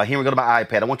now. Here we go to my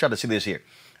iPad. I want y'all to see this here.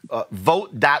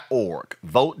 Vote.org.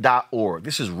 Vote.org.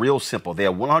 This is real simple. There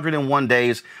are 101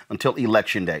 days until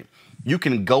Election Day. You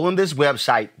can go on this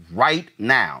website right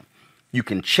now. You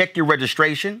can check your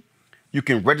registration. You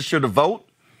can register to vote.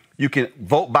 You can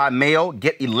vote by mail,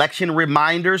 get election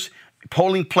reminders,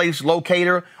 polling place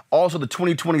locator, also the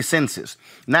 2020 census.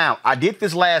 Now, I did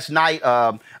this last night,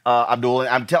 Abdul,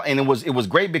 and it was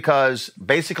great because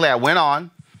basically I went on.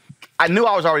 I knew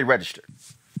I was already registered.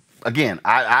 Again,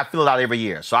 I fill it out every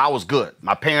year, so I was good.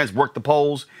 My parents worked the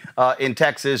polls in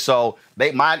Texas, so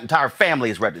my entire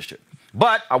family is registered.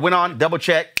 But I went on,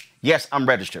 double-checked, yes, I'm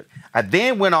registered. I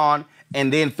then went on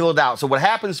and then filled out. So what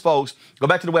happens, folks, go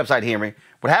back to the website, Henry.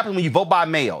 What happens when you vote by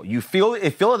mail, you fill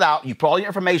it out, you put all your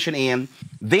information in,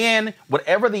 then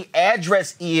whatever the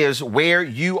address is where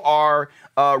you are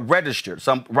registered,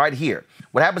 so I'm right here.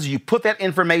 What happens is you put that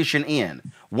information in.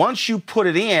 Once you put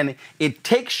it in, it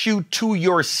takes you to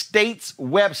your state's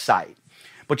website.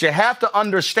 But you have to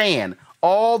understand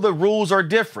all the rules are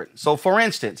different. So, for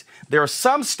instance, there are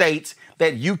some states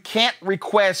that you can't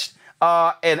request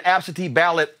an absentee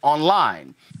ballot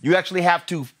online. You actually have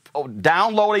to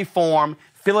download a form,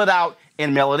 fill it out,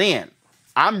 and mail it in.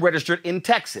 I'm registered in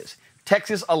Texas.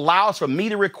 Texas allows for me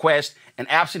to request an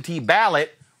absentee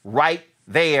ballot right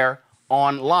there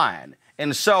online.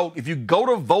 And so if you go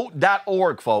to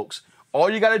vote.org, folks, all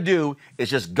you got to do is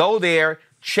just go there,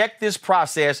 check this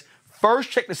process.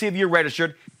 First, check to see if you're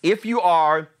registered. If you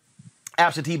are,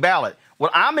 absentee ballot.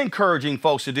 What I'm encouraging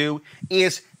folks to do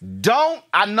is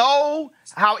I know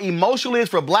how emotional it is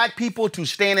for black people to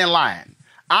stand in line.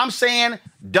 I'm saying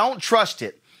don't trust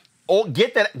it. Or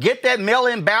get that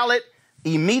mail-in ballot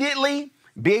immediately,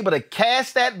 be able to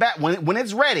cast that back when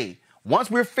it's ready.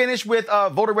 Once we're finished with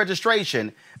voter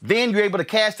registration, then you're able to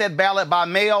cast that ballot by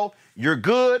mail. You're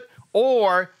good.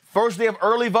 Or first day of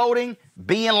early voting,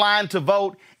 be in line to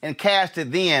vote and cast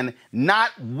it then.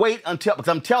 Not wait until, because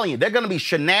I'm telling you, there are going to be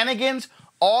shenanigans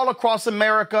all across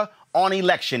America on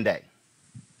Election Day.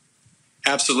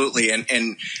 Absolutely.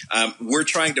 And we're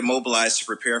trying to mobilize to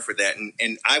prepare for that.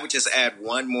 And I would just add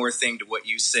one more thing to what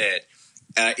you said.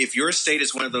 If your state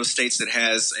is one of those states that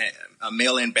has a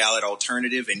mail-in ballot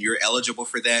alternative and you're eligible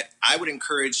for that, I would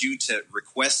encourage you to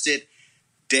request it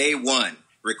day one.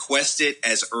 Request it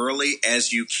as early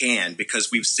as you can, because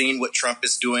we've seen what Trump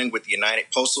is doing with the United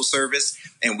Postal Service,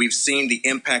 and we've seen the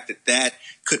impact that that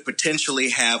could potentially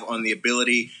have on the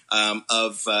ability on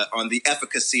the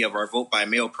efficacy of our vote by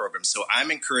mail program. So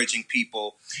I'm encouraging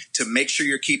people to make sure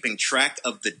you're keeping track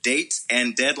of the dates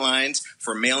and deadlines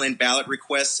for mail-in ballot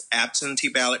requests, absentee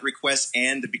ballot requests,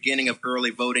 and the beginning of early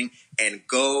voting, and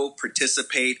go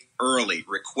participate early.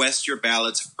 Request your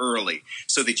ballots early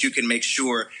so that you can make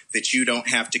sure that you don't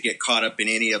have to get caught up in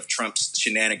any of Trump's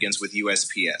shenanigans with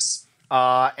USPS.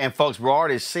 And folks, we're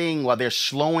already seeing while they're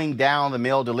slowing down the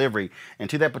mail delivery. And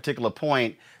to that particular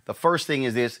point, the first thing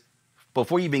is this: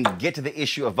 before you even get to the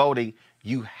issue of voting,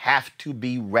 you have to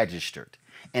be registered.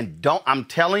 And I'm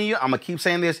telling you, I'm going to keep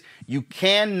saying this, you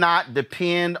cannot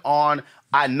depend on,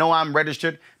 I know I'm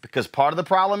registered, because part of the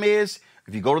problem is,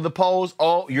 if you go to the polls,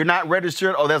 oh, you're not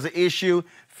registered, oh, there's an issue,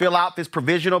 fill out this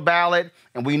provisional ballot,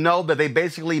 and we know that they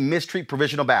basically mistreat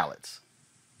provisional ballots.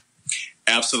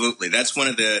 Absolutely. That's one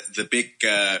of the big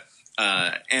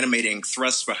animating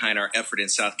thrusts behind our effort in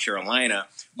South Carolina.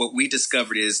 What we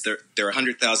discovered is there are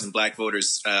 100,000 black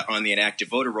voters on the inactive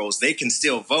voter rolls. They can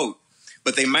still vote,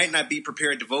 but they might not be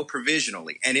prepared to vote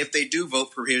provisionally. And if they do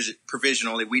vote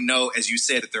provisionally, we know, as you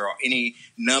said, that there are any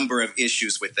number of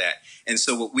issues with that. And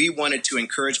so what we wanted to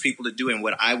encourage people to do, and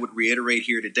what I would reiterate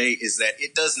here today, is that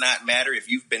it does not matter if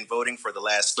you've been voting for the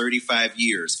last 35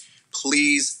 years.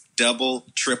 Please double,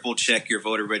 triple check your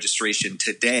voter registration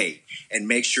today and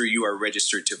make sure you are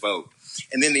registered to vote.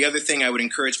 And then the other thing I would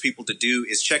encourage people to do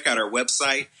is check out our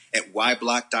website at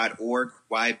yblock.org,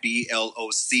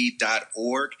 ybloc.org.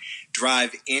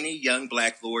 Drive any young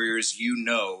black lawyers you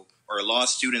know or law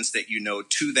students that you know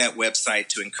to that website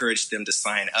to encourage them to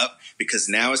sign up, because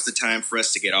now is the time for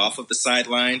us to get off of the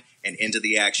sideline and into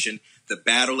the action. The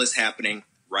battle is happening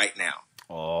right now.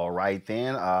 All right,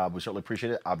 then. We certainly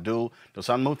appreciate it. Abdul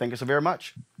Dosunmu, thank you so very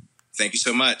much. Thank you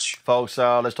so much. Folks,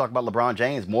 let's talk about LeBron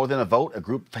James. More Than a Vote, a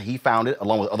group he founded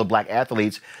along with other black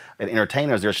athletes and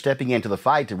entertainers. They're stepping into the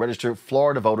fight to register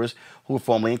Florida voters who were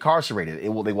formerly incarcerated. They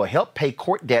will help pay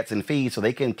court debts and fees so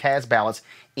they can cast ballots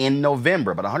in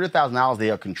November. But $100,000 they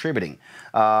are contributing.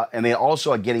 And they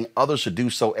also are getting others to do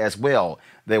so as well.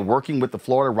 They're working with the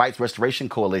Florida Rights Restoration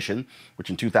Coalition, which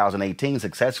in 2018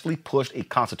 successfully pushed a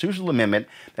constitutional amendment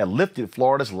that lifted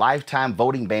Florida's lifetime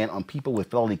voting ban on people with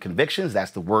felony convictions.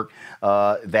 That's the work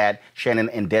that Shannon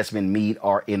and Desmond Meade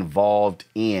are involved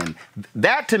in.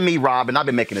 That to me, Rob, and I've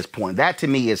been making this point, that to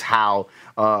me is how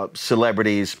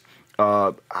celebrities,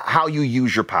 how you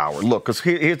use your power. Look, because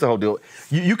here's the whole deal.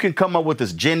 You can come up with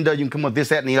this agenda, you can come up with this,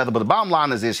 that, and the other, but the bottom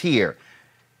line is this here.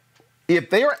 If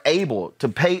they are able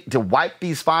to wipe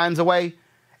these fines away,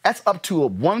 that's up to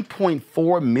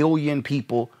 1.4 million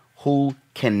people who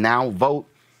can now vote.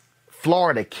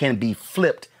 Florida can be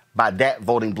flipped by that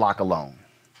voting block alone.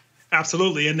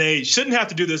 Absolutely. And they shouldn't have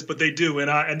to do this, but they do.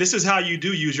 And this is how you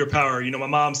do use your power. You know, my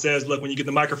mom says, look, when you get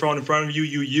the microphone in front of you,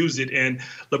 you use it. And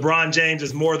LeBron James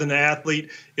is more than an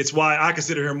athlete. It's why I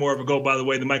consider him more of a GOAT, by the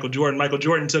way, than Michael Jordan. Michael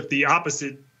Jordan took the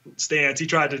opposite stance. He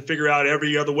tried to figure out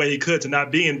every other way he could to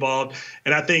not be involved.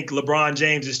 And I think LeBron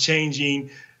James is changing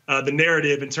the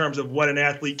narrative in terms of what an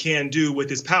athlete can do with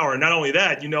his power. And not only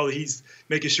that, you know, he's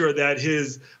making sure that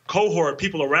his cohort,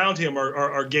 people around him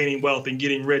are gaining wealth and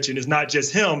getting rich, and it's not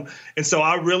just him. And so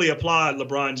I really applaud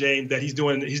LeBron James that he's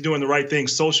doing the right thing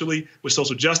socially with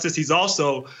social justice. He's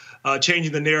also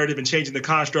changing the narrative and changing the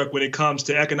construct when it comes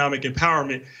to economic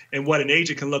empowerment and what an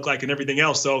agent can look like and everything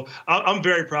else. So I'm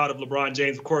very proud of LeBron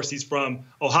James. Of course, he's from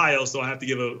Ohio, so I have to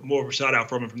give more of a shout out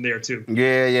from him from there too.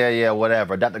 Yeah,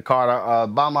 whatever. Dr.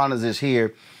 Carter, bottom line is this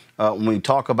here. When we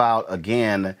talk about,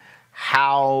 again,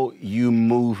 how you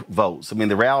move votes. I mean,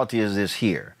 the reality is this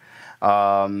here.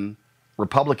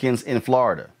 Republicans in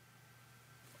Florida,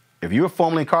 if you're a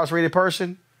formerly incarcerated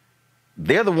person,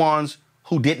 they're the ones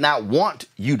who did not want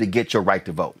you to get your right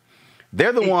to vote.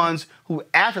 They're the ones who,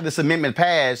 after this amendment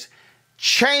passed,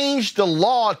 changed the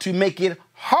law to make it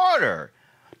harder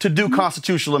to do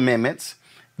constitutional amendments.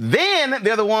 Then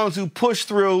they're the ones who push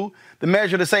through the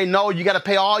measure to say, no, you got to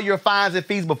pay all your fines and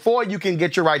fees before you can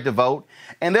get your right to vote.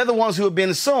 And they're the ones who have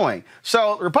been suing.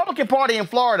 So the Republican Party in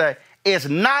Florida is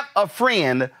not a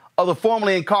friend of the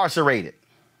formerly incarcerated.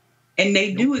 And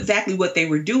they knew exactly what they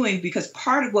were doing, because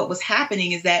part of what was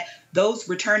happening is that those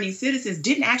returning citizens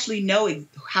didn't actually know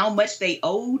how much they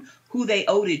owed, who they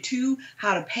owed it to,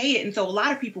 how to pay it. And so a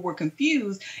lot of people were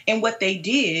confused. And what they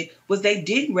did was they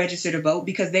didn't register to vote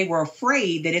because they were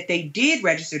afraid that if they did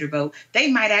register to vote,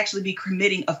 they might actually be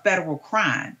committing a federal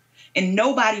crime. And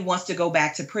nobody wants to go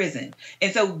back to prison.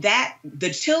 And so the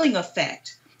chilling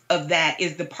effect of that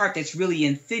is the part that's really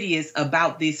insidious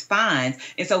about these fines.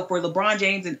 And so for LeBron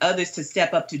James and others to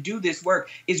step up to do this work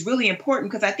is really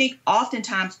important, because I think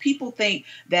oftentimes people think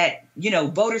that,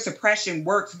 voter suppression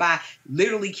works by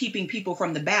literally keeping people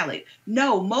from the ballot.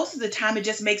 No, most of the time it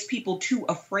just makes people too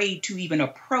afraid to even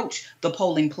approach the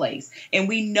polling place. And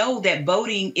we know that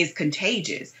voting is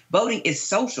contagious. Voting is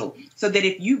social, so that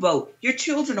if you vote, your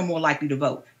children are more likely to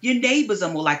vote. Your neighbors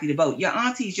are more likely to vote. Your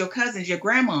aunties, your cousins, your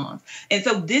grandmas. And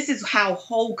so this is how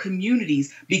whole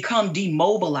communities become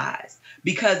demobilized,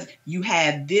 because you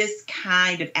have this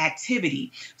kind of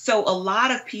activity. So a lot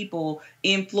of people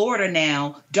in Florida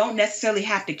now don't necessarily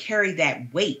have to carry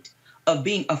that weight of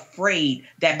being afraid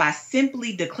that by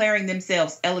simply declaring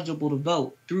themselves eligible to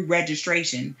vote through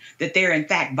registration, that they're in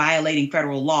fact violating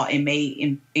federal law and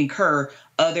may incur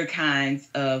other kinds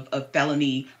of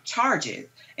felony charges.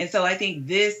 And so I think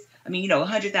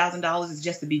 $100,000 is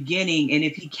just the beginning. And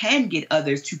if he can get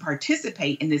others to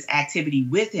participate in this activity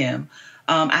with him,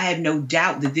 I have no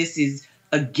doubt that this is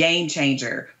a game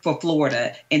changer for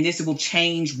Florida. And this will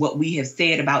change what we have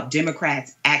said about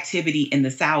Democrats' activity in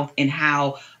the South and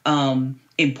how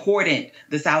important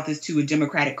the South is to a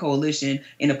Democratic coalition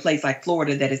in a place like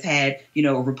Florida that has had,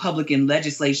 a Republican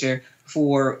legislature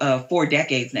for 4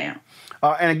 decades now.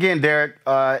 And again, Derek,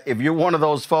 if you're one of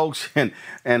those folks and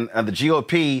the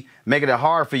GOP making it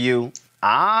hard for you,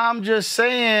 I'm just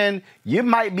saying you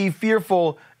might be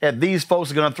fearful that these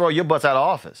folks are going to throw your butts out of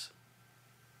office.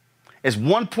 It's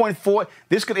 1.4.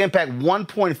 This could impact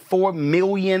 1.4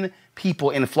 million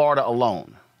people in Florida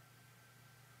alone.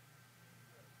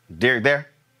 Derek there?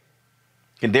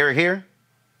 Can Derek hear?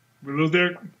 We lose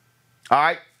Derek?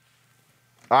 All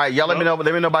right, y'all let me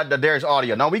know about Derek's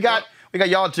audio. No, we got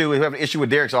y'all too. We have an issue with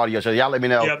Derek's audio, so y'all let me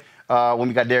know when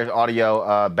we got Derek's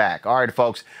audio back. All right,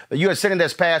 folks. The U.S. Senate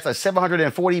has passed a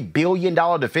 $740 billion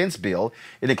defense bill.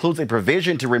 It includes a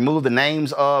provision to remove the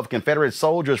names of Confederate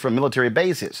soldiers from military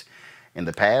bases. In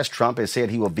the past, Trump has said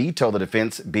he will veto the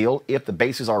defense bill if the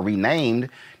bases are renamed.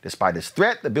 Despite this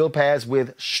threat, the bill passed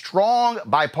with strong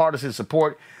bipartisan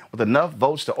support, with enough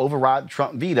votes to override the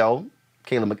Trump veto.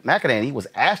 Kayla McEnany was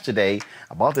asked today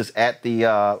about this at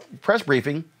the press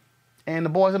briefing, and the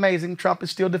boy's amazing. Trump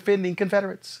is still defending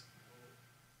Confederates.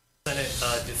 Senate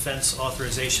defense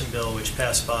authorization bill, which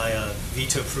passed by a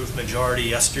veto-proof majority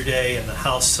yesterday, and the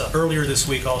House earlier this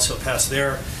week also passed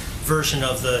their version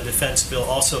of the defense bill,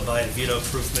 also by a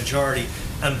veto-proof majority.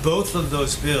 And both of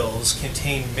those bills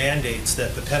contain mandates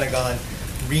that the Pentagon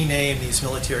rename these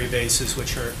military bases,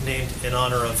 which are named in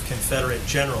honor of Confederate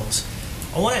generals.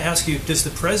 I want to ask you, does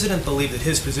the president believe that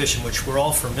his position, which we're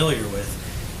all familiar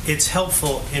with, it's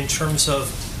helpful in terms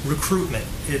of recruitment,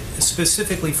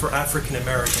 specifically for African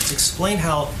Americans? Explain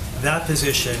how that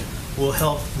position will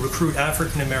help recruit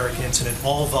African Americans in an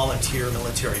all-volunteer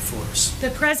military force. The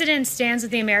president stands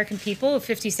with the American people.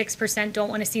 56% don't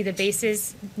want to see the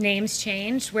bases' names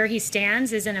changed. Where he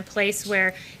stands is in a place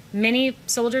where many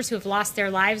soldiers who have lost their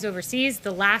lives overseas,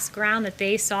 the last ground that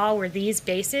they saw were these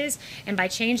bases. And by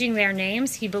changing their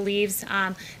names, he believes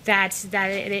that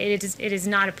it is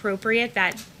not appropriate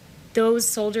that those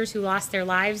soldiers who lost their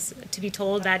lives to be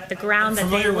told that the ground that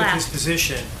they left. I'm familiar with his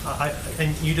position,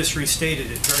 and you just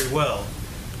restated it very well.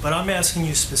 But I'm asking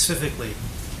you specifically,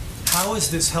 how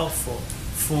is this helpful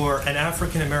for an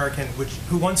African American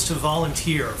who wants to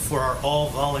volunteer for our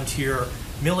all-volunteer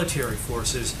military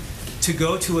forces to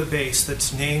go to a base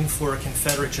that's named for a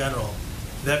Confederate general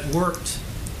that worked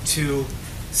to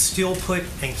still put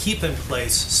and keep in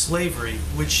place slavery,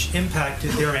 which impacted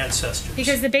their ancestors?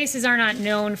 Because the bases are not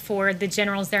known for the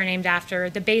generals they're named after.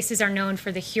 The bases are known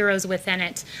for the heroes within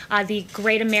it, the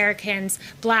great Americans,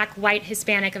 black, white,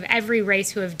 Hispanic, of every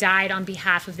race who have died on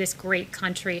behalf of this great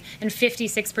country. And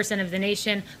 56% of the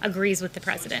nation agrees with the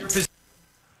president.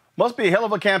 Must be a hell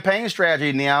of a campaign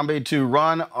strategy, Niambi, to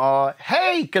run,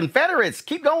 hey, Confederates,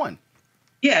 keep going.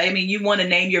 Yeah, I mean, you want to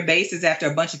name your bases after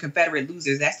a bunch of Confederate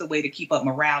losers. That's the way to keep up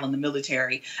morale in the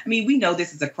military. I mean, we know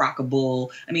this is a crock of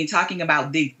bull. I mean, talking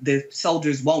about the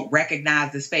soldiers won't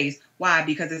recognize the space. Why?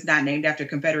 Because it's not named after a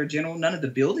Confederate general. None of the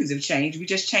buildings have changed. We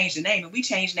just changed the name. And we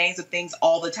change names of things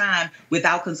all the time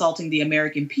without consulting the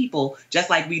American people, just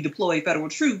like we deploy federal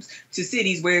troops to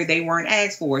cities where they weren't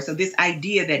asked for. So this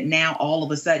idea that now all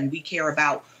of a sudden we care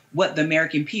about what the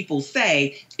American people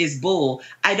say is bull.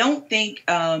 I don't think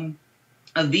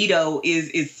a veto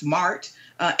is smart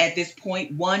at this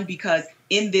point. One, because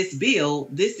in this bill,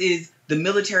 this is the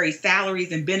military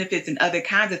salaries and benefits and other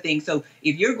kinds of things. So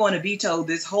if you're going to veto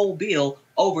this whole bill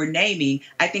over naming,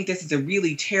 I think this is a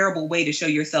really terrible way to show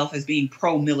yourself as being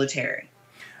pro-military.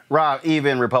 Rob,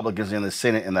 even Republicans in the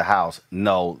Senate and the House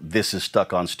know this is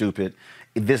stuck on stupid.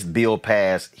 This bill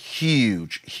passed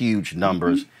huge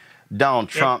numbers. Donald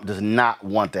Trump does not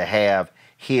want to have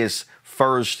his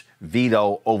first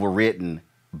veto overridden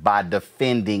by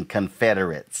defending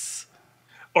Confederates.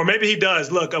 Or maybe he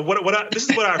does. Look, this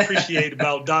is what I appreciate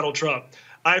about Donald Trump.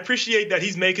 I appreciate that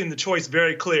he's making the choice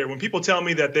very clear. When people tell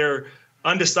me that they're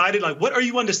undecided, like, what are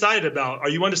you undecided about? Are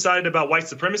you undecided about white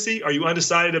supremacy? Are you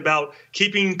undecided about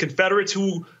keeping Confederates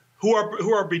who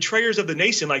are betrayers of the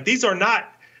nation? Like, these are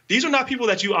not people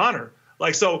that you honor.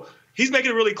 Like, so he's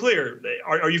making it really clear.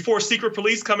 Are you for secret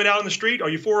police coming out in the street? Are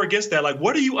you for or against that? Like,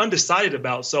 what are you undecided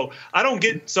about? So I don't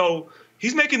get. So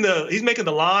he's making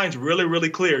the lines really, really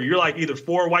clear. You're like either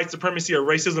for white supremacy or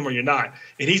racism or you're not.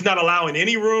 And he's not allowing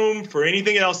any room for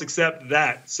anything else except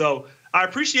that. So I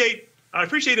appreciate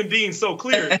him being so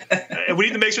clear. And we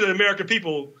need to make sure that American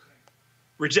people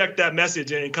reject that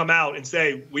message and come out and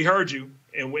say, we heard you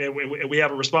and we have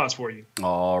a response for you.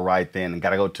 All right, then.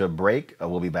 Got to go to a break.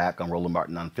 We'll be back on Roland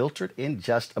Martin Unfiltered in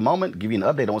just a moment. Give you an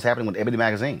update on what's happening with Ebony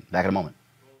Magazine. Back in a moment.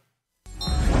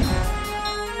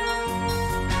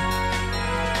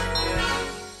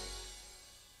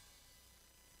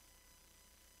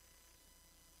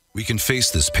 We can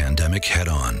face this pandemic head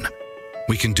on.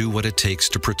 We can do what it takes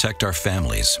to protect our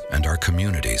families and our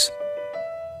communities.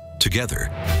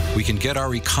 Together, we can get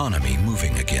our economy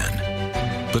moving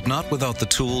again, but not without the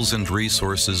tools and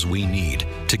resources we need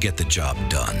to get the job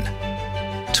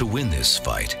done. To win this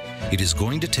fight, it is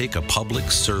going to take a public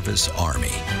service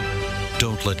army.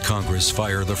 Don't let Congress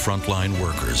fire the frontline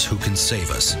workers who can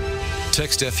save us.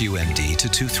 Text FUND to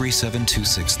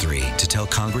 237263 to tell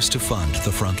Congress to fund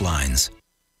the front lines.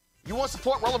 You want to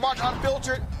support Roland Martin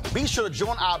Unfiltered? Be sure to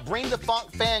join our Bring the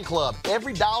Funk fan club.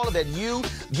 Every dollar that you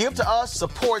give to us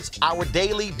supports our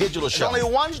daily digital show. There's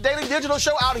only one daily digital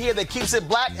show out here that keeps it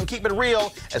black and keep it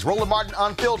real as Roland Martin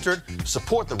Unfiltered.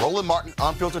 Support the Roland Martin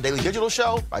Unfiltered daily digital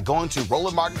show by going to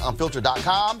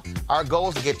RolandMartinUnfiltered.com. Our goal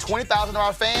is to get 20,000 of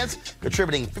our fans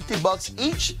contributing $50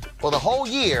 each for the whole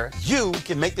year. You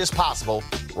can make this possible.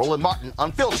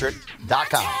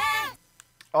 RolandMartinUnfiltered.com.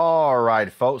 All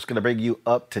right, folks, going to bring you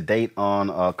up to date on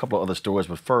a couple of other stories.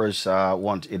 But first, I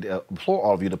want to implore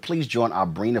all of you to please join our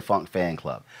Bring the Funk fan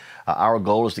club. Our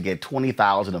goal is to get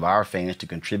 20,000 of our fans to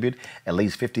contribute at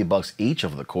least $50 each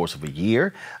over the course of a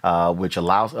year, which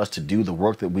allows us to do the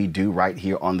work that we do right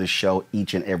here on this show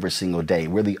each and every single day.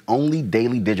 We're the only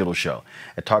daily digital show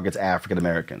that targets African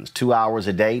Americans. 2 hours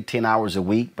a day, 10 hours a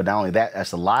week. But not only that,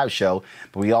 that's a live show,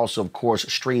 but we also, of course,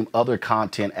 stream other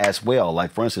content as well.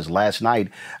 Like, for instance, last night,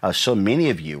 so many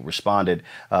of you responded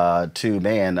to,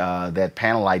 that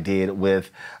panel I did with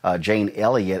Jane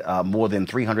Elliott. More than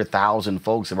 300,000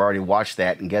 folks have already watched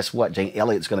that. And guess what? Jane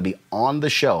Elliott's going to be on the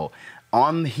show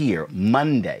on here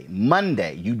Monday.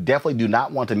 You definitely do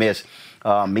not want to miss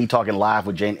me talking live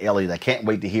with Jane Elliott. I can't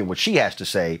wait to hear what she has to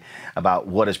say about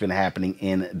what has been happening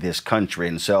in this country.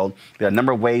 And so there are a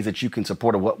number of ways that you can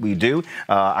support what we do.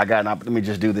 Let me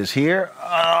just do this here.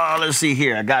 Let's see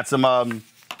here. I got some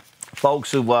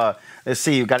folks who let's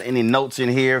see, you got any notes in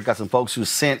here? Got some folks who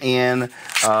sent in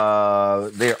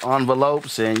their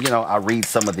envelopes, and, I read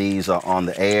some of these on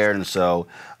the air. And so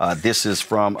this is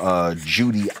from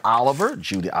Judy Oliver,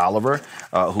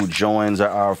 who joins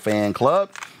our fan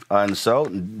club. And so,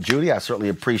 Judy, I certainly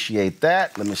appreciate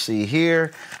that. Let me see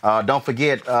here. Don't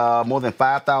forget, more than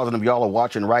 5,000 of y'all are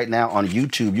watching right now on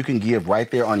YouTube. You can give right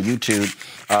there on YouTube.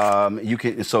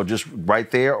 Just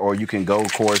right there, or you can go,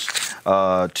 of course,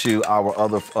 to our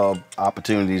other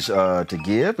opportunities to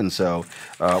give. And so,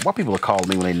 why people are calling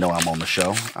me when they know I'm on the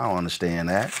show? I don't understand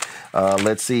that.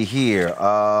 Let's see here.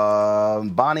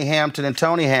 Bonnie Hampton and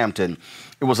Tony Hampton.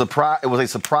 It was a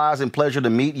surprise and pleasure to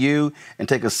meet you and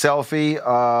take a selfie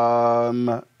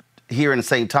here in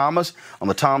St. Thomas on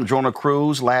the Tom Joyner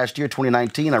cruise last year,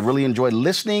 2019. I really enjoyed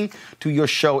listening to your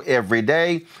show every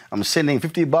day. I'm sending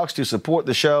 $50 to support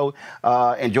the show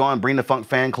and join Bring the Funk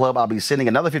fan club. I'll be sending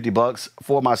another $50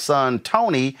 for my son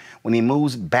Tony when he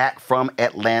moves back from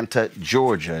Atlanta,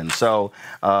 Georgia. And so,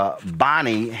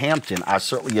 Bonnie Hampton, I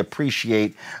certainly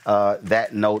appreciate that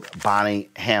note, Bonnie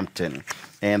Hampton.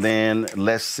 And then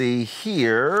let's see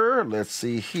here. I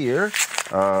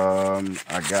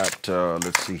got,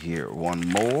 let's see here. One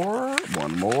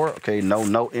more. Okay, no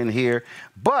note in here.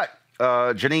 But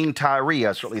Janine Tyree,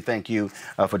 I certainly thank you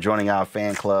for joining our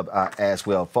fan club as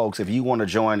well. Folks, if you want to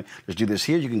join, let's do this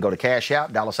here. You can go to Cash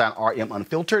App, $RM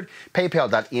Unfiltered,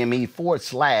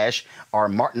 PayPal.me/R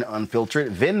Martin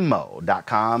Unfiltered,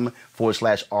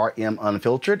 Venmo.com/RM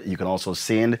Unfiltered. You can also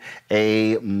send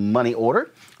a money order.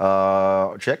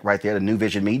 Check right there, the New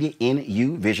Vision Media,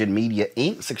 NU Vision Media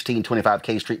Inc., 1625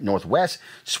 K Street Northwest,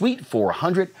 Suite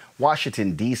 400,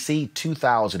 Washington, D.C.,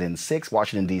 2006.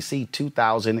 Washington, D.C.,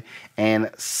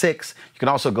 2006. You can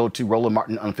also go to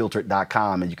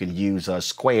RolandMartinUnfiltered.com, and you can use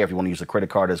Square if you want to use a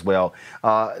credit card as well.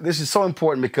 This is so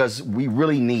important because we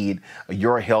really need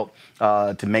your help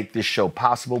to make this show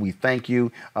possible. We thank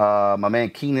you. My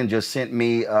man Keenan just sent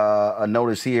me a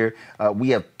notice here. We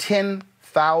have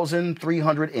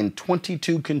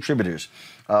 10,322 contributors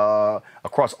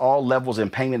across all levels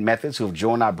and payment methods who have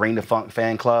joined our Bring the Funk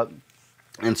fan club.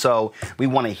 And so we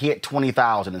want to hit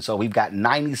 20,000. And so we've got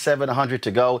 9,700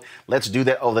 to go. Let's do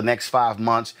that over the next 5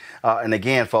 months. And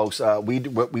again, folks,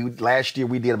 last year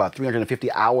we did about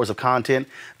 350 hours of content.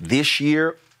 This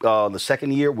year, the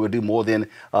second year, we'll do more than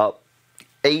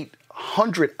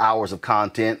 800 hours of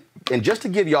content. And just to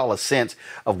give y'all a sense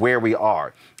of where we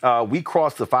are, we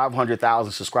crossed the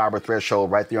 500,000 subscriber threshold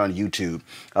right there on YouTube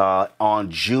on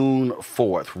June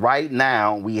 4th. Right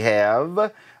now, we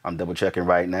have, I'm double checking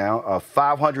right now,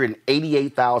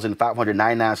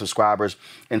 588,599 subscribers.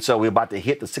 And so we're about to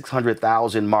hit the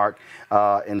 600,000 mark.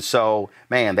 And so,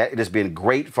 man, that it has been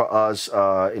great for us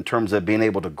in terms of being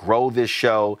able to grow this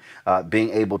show, being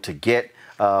able to get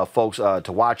folks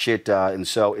to watch it. And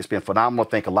so it's been phenomenal.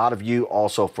 Thank a lot of you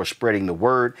also for spreading the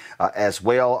word as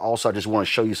well. Also, I just want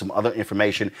to show you some other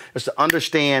information just to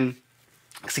understand,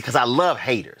 see, because I love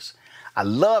haters. I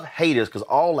love haters because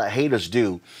all that haters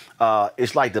do,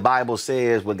 it's like the Bible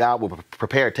says, when God will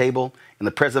prepare a table in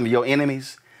the presence of your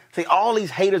enemies. See, all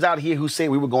these haters out here who said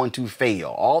we were going to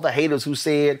fail, all the haters who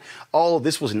said, oh,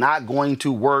 this was not going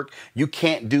to work, you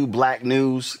can't do black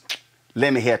news.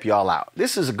 Let me help y'all out.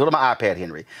 This is, go to my iPad,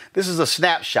 Henry. This is a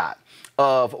snapshot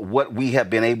of what we have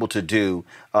been able to do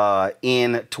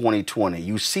in 2020.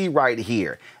 You see right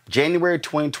here, January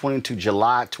 2020 to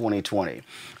July 2020.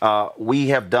 We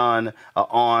have done in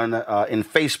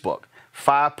Facebook,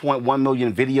 5.1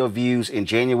 million video views in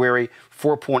January,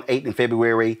 4.8 in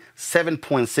February,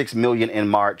 7.6 million in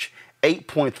March,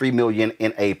 8.3 million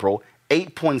in April,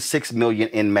 8.6 million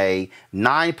in May,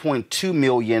 9.2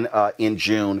 million in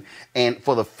June, and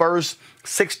for the first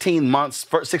 16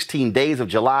 days of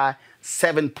July,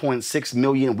 7.6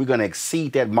 million. We're going to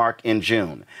exceed that mark in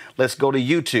June. Let's go to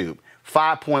YouTube.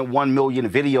 5.1 million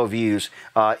video views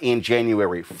in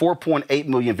January, 4.8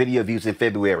 million video views in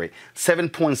February,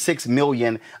 7.6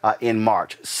 million in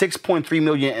March, 6.3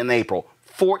 million in April,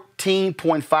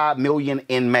 14.5 million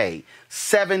in May,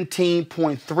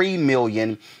 17.3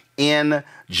 million in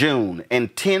June,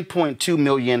 and 10.2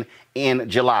 million in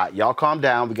July. Y'all calm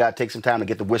down. We got to take some time to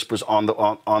get the whispers on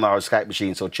our Skype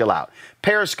machine, so chill out.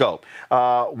 Periscope.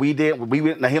 Now let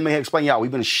me explain y'all.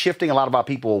 We've been shifting a lot of our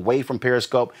people away from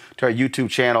Periscope to our YouTube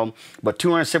channel, but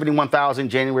 271,000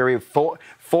 January,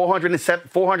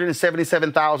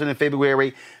 477,000 in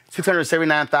February,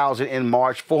 679,000 in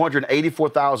March,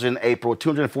 484,000 in April,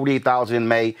 248,000 in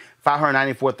May,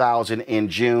 594,000 in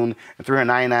June, and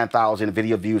 399,000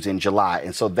 video views in July.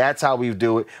 And so that's how we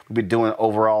do it. We've been doing it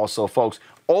overall. So, folks,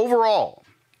 overall,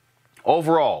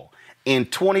 in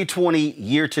 2020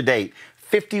 year to date,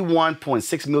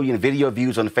 51.6 million video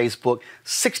views on Facebook,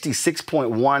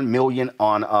 66.1 million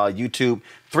on YouTube,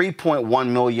 3.1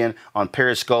 million on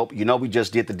Periscope. You know, we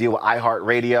just did the deal with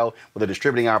iHeartRadio where they're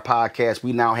distributing our podcast.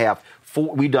 We now have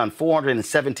we've done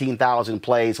 417,000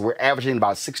 plays. We're averaging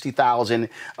about 60,000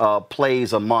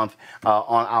 plays a month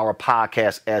on our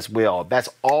podcast as well. That's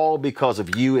all because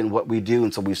of you and what we do,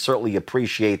 and so we certainly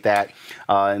appreciate that.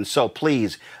 And so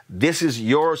please, this is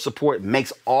your support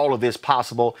makes all of this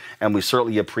possible, and we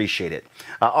certainly appreciate it.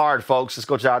 All right, folks, let's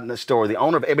go to the story. The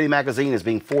owner of Ebony Magazine is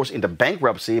being forced into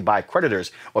bankruptcy by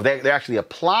creditors, or they're actually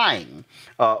applying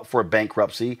for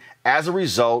bankruptcy as a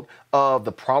result of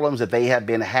the problems that they have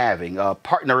been having. Now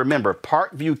remember,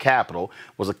 Parkview Capital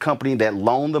was a company that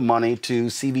loaned the money to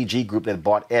CVG Group that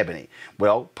bought Ebony.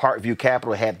 Well, Parkview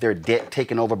Capital had their debt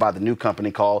taken over by the new company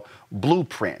called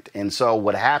Blueprint. And so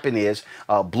what happened is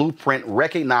Blueprint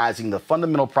recognized recognizing the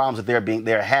fundamental problems that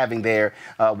they're having there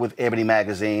with Ebony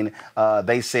Magazine.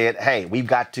 They said, hey, we've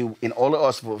got to, in order for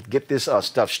us to get this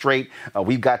stuff straight,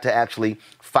 we've got to actually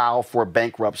file for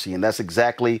bankruptcy. And that's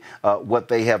exactly what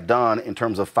they have done in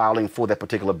terms of filing for that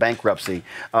particular bankruptcy.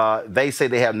 They say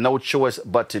they have no choice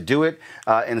but to do it.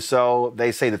 And so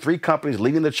they say the three companies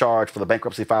leading the charge for the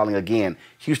bankruptcy filing, again,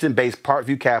 Houston-based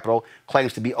Parkview Capital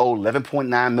claims to be owed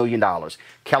 $11.9 million.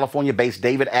 California-based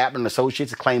David Abner &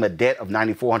 Associates claim a debt of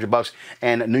 $9,400,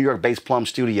 and New York-based Plum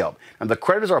Studio. And the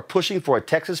creditors are pushing for a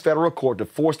Texas federal court to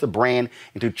force the brand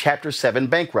into Chapter 7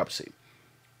 bankruptcy.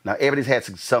 Now, Ebony's had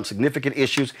some significant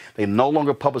issues. They no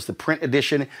longer publish the print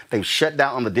edition. They've shut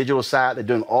down on the digital side. They're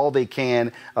doing all they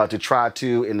can to try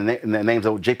to, in the names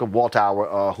of Jacob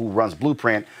Waltauer, who runs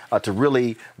Blueprint, to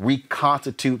really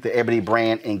reconstitute the Ebony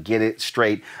brand and get it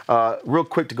straight. Real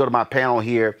quick to go to my panel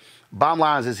here. Bottom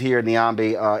line is here,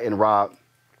 Niambi and Rob.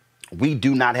 We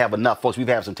do not have enough, folks. We've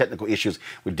had some technical issues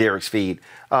with Derek's feed.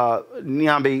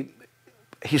 Niambi,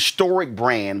 historic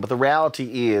brand, but the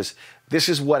reality is, this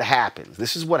is what happens.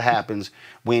 This is what happens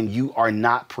when you are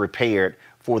not prepared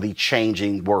for the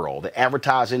changing world. The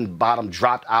advertising bottom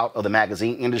dropped out of the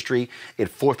magazine industry. It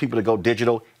forced people to go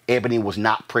digital. Ebony was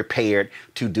not prepared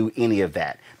to do any of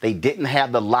that. They didn't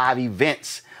have the live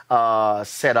events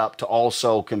set up to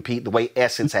also compete the way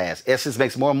Essence has. Essence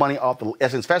makes more money off the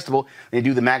Essence Festival than they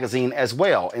do the magazine as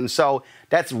well. And so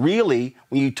that's really,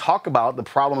 when you talk about the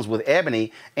problems with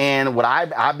Ebony, and what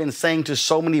I've been saying to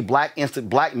so many black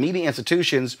media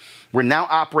institutions, we're now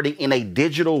operating in a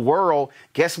digital world.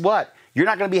 Guess what? You're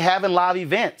not going to be having live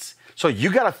events. So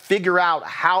you got to figure out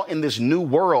how in this new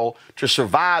world to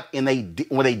survive with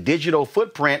a digital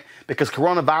footprint, because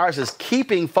coronavirus is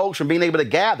keeping folks from being able to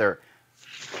gather.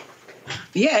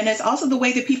 Yeah, and it's also the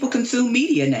way that people consume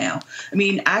media now. I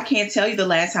mean, I can't tell you the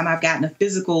last time I've gotten a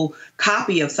physical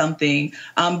copy of something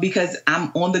because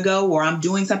I'm on the go or I'm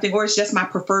doing something, or it's just my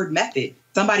preferred method.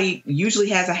 Somebody usually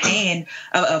has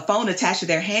a phone attached to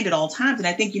their hand at all times. And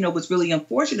I think, what's really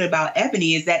unfortunate about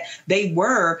Ebony is that they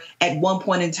were at one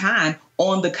point in time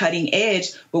on the cutting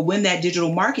edge. But when that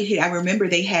digital market hit, I remember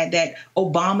they had that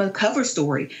Obama cover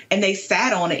story and they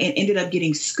sat on it and ended up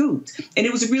getting scooped. And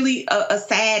it was really a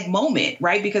sad moment,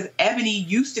 right? Because Ebony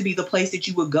used to be the place that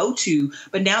you would go to,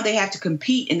 but now they have to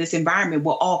compete in this environment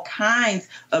with all kinds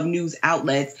of news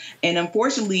outlets. And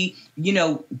unfortunately,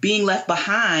 being left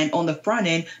behind on the front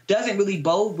end doesn't really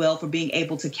bode well for being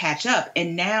able to catch up.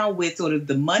 And now with sort of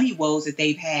the money woes that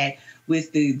they've had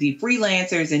with the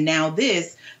freelancers and now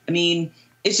this, I mean,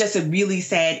 it's just a really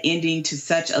sad ending to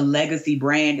such a legacy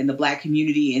brand in the Black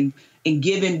community. And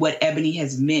given what Ebony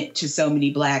has meant to so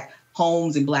many Black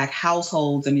homes and Black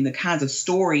households, I mean, the kinds of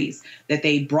stories that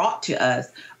they brought to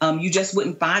us, you just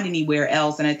wouldn't find anywhere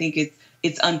else. And I think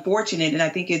it's unfortunate. And I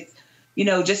think it's,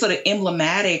 just sort of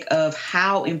emblematic of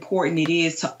how important it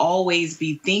is to always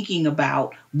be thinking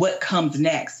about what comes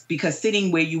next, because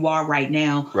sitting where you are right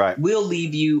now will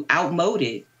leave you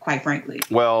outmoded, quite frankly.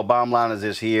 Well, bottom line is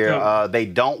this here. They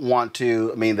don't want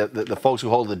to, the folks who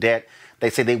hold the debt, they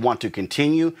say they want to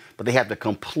continue, but they have to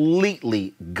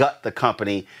completely gut the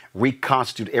company,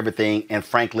 reconstitute everything, and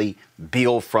frankly,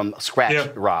 build from scratch,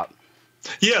 Rob.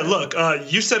 Yeah, look,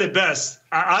 you said it best.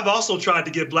 I've also tried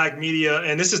to get Black media,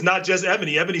 and this is not just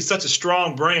Ebony. Ebony's such a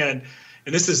strong brand,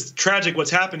 and this is tragic what's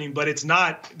happening, but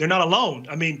they're not alone.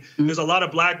 I mean, there's a lot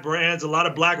of Black brands, a lot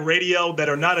of Black radio that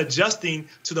are not adjusting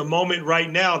to the moment right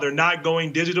now. They're not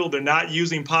going digital. They're not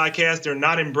using podcasts. They're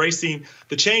not embracing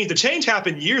the change. The change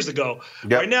happened years ago.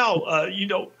 Yep. Right now,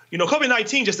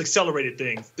 COVID-19 just accelerated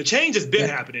things. The change has been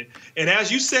happening. And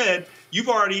as you said, you've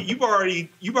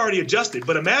already adjusted.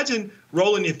 But imagine,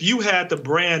 Roland, if you had the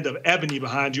brand of Ebony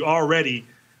behind you already,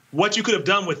 what you could have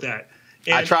done with that.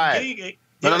 And I tried.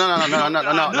 No.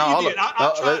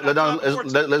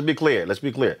 Let's be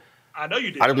clear. I know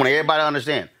you did. I just want everybody to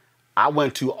understand. I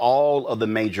went to all of the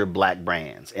major Black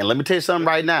brands. And let me tell you something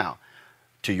right now.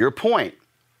 To your point,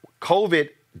 COVID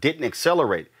didn't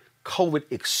accelerate. COVID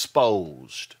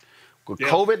exposed. What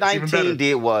COVID-19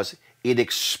 did was it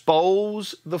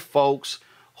exposed the folks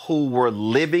who were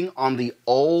living on the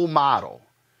old model.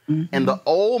 Mm-hmm. And the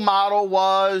old model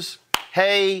was,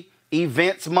 hey,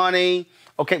 events money,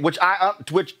 okay, which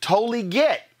totally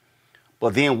get.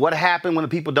 But then what happened when the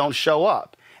people don't show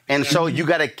up? And so you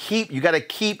got to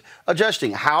keep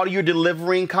adjusting. How are you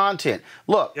delivering content?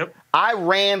 Look, I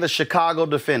ran the Chicago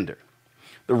Defender.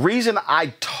 The reason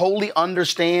I totally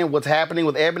understand what's happening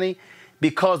with Ebony,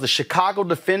 because the Chicago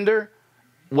Defender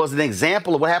was an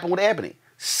example of what happened with Ebony.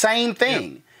 Same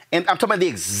thing. And I'm talking about the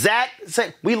exact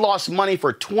same. We lost money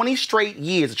for 20 straight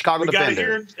years at Chicago We got to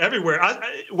Defender. hear it everywhere.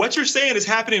 What you're saying is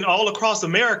happening all across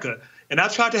America. And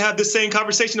I've tried to have this same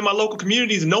conversation in my local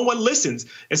communities, and no one listens.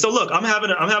 And so, look, I'm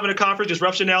having a conference,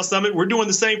 Disruption Now Summit. We're doing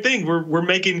the same thing.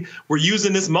 We're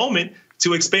using this moment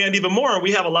to expand even more, and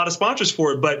we have a lot of sponsors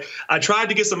for it. But I tried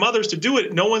to get some others to do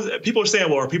it. People are saying,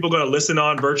 well, are people going to listen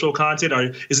on virtual content,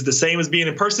 or is it the same as being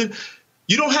in person?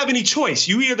 You don't have any choice.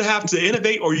 You either have to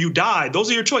innovate or you die.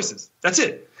 Those are your choices. That's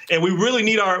it. And we really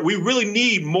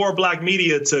need more Black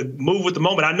media to move with the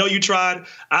moment. I know you tried.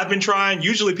 I've been trying.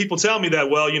 Usually people tell me that,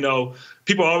 well,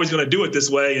 people are always going to do it this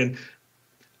way. And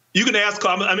you can ask,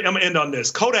 I'm going to end on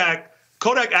this. Kodak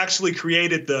actually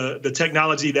created the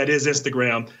technology that is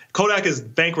Instagram. Kodak is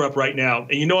bankrupt right now.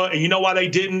 And you know why they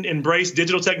didn't embrace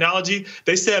digital technology?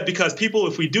 They said because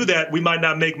if we do that, we might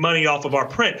not make money off of our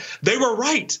print. They were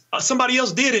right. Somebody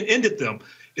else did and ended them.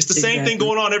 It's the same thing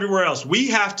going on everywhere else. We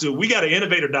got to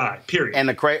innovate or die, period. And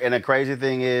the crazy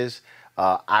thing is,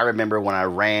 I remember when I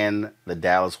ran the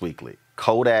Dallas Weekly,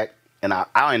 Kodak, and I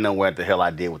don't even know what the hell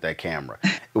I did with that camera.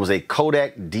 It was a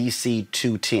Kodak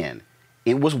DC-210.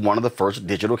 It was one of the first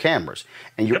digital cameras.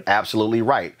 And you're absolutely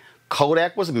right.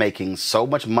 Kodak was making so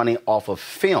much money off of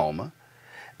film,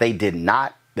 they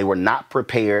were not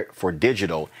prepared for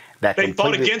digital. They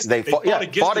fought against it.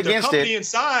 The company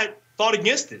inside fought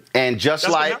against it. And just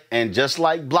like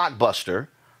Blockbuster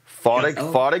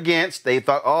fought against, they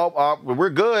thought, we're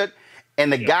good.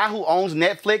 And the guy who owns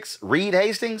Netflix, Reed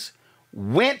Hastings,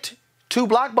 went to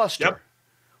Blockbuster.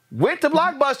 Went to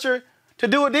Blockbuster to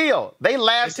do a deal. They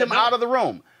laughed him out of the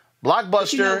room.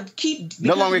 Blockbuster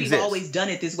no longer exists. We've always done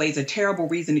it this way is a terrible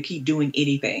reason to keep doing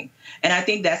anything. And I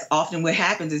think that's often what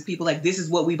happens is people this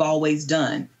is what we've always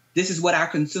done. This is what our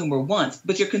consumer wants.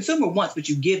 But your consumer wants what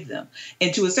you give them.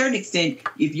 And to a certain extent,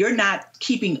 if you're not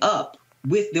keeping up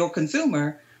with your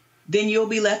consumer, then you'll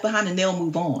be left behind and they'll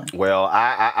move on. Well,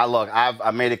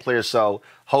 I made it clear. So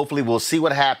hopefully we'll see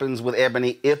what happens with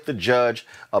Ebony. If the judge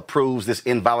approves this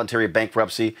involuntary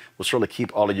bankruptcy, we'll surely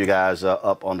keep all of you guys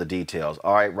up on the details.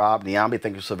 All right, Rob, Niambi,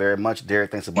 thank you so very much.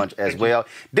 Derek, thanks a bunch as well.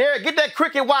 Derek, get that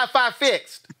Cricket Wi-Fi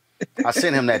fixed. I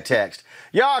sent him that text.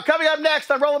 Y'all, coming up next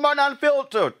on Roland Martin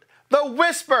Unfiltered, The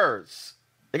Whispers.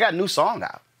 They got a new song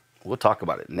out. We'll talk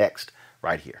about it next,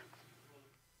 right here.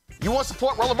 You want to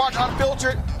support Roland Martin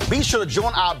Unfiltered? Be sure to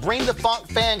join our Bring the Funk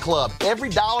fan club. Every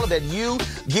dollar that you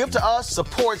give to us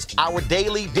supports our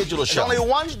daily digital show. There's only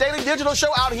one daily digital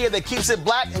show out here that keeps it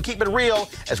black and keep it real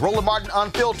as Roland Martin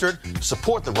Unfiltered.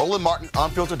 Support the Roland Martin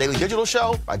Unfiltered daily digital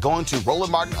show by going to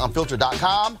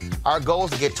RolandMartinUnfiltered.com. Our goal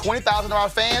is to get 20,000 of our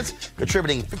fans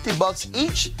contributing $50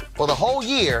 each for the whole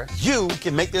year. You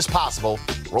can make this possible.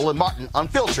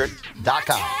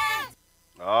 RolandMartinUnfiltered.com.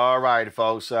 All right,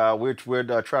 folks. We're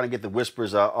trying to get the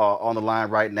Whispers on the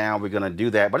line right now. We're going to do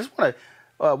that. But I just want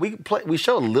to we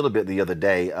showed a little bit the other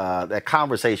day, that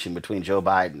conversation between Joe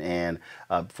Biden and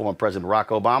former President Barack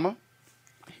Obama.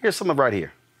 Here's some of it right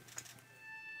here.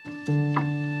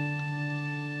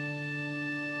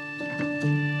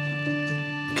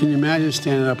 Can you imagine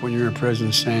standing up when you're a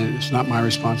president saying, it's not my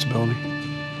responsibility?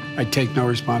 I take no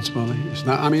responsibility. It's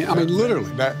not, I mean,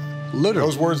 literally. Literally.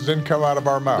 Those words didn't come out of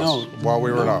our mouths while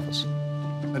we were in office.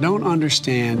 I don't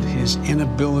understand his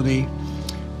inability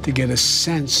to get a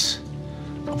sense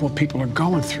of what people are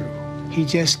going through. He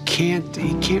just can't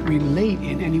relate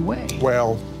in any way.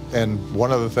 Well, and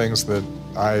one of the things that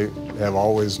I have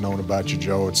always known about you,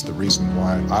 Joe, it's the reason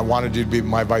why I wanted you to be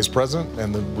my vice president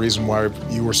and the reason why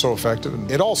you were so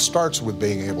effective. It all starts with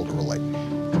being able to relate.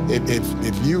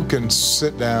 If you can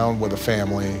sit down with a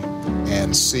family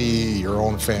and see your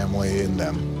own family in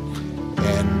them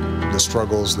and the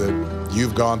struggles that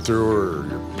you've gone through or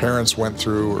your parents went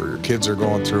through or your kids are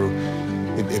going through,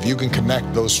 if you can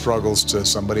connect those struggles to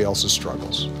somebody else's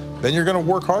struggles, then you're going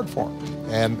to work hard for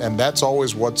them. And that's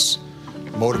always what's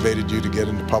motivated you to get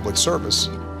into public service.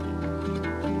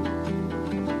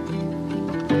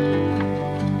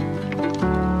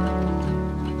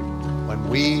 When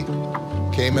we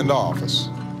came into office,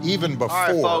 even before...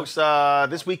 All right, folks,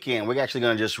 this weekend, we're actually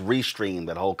going to just restream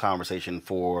that whole conversation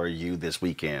for you this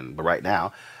weekend. But right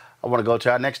now, I want to go to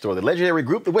our next story. The legendary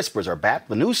group The Whispers are back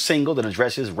with a new single that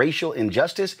addresses racial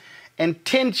injustice and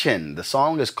tension. The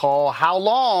song is called How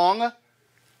Long?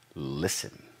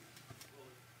 Listen.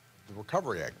 The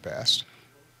Recovery Act passed.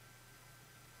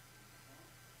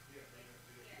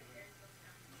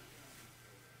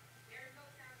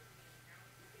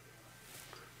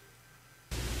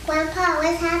 Grandpa,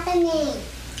 what's happening?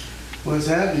 What's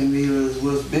happening is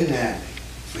what's been happening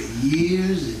for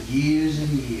years and years and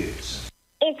years.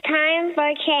 It's time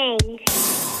for change.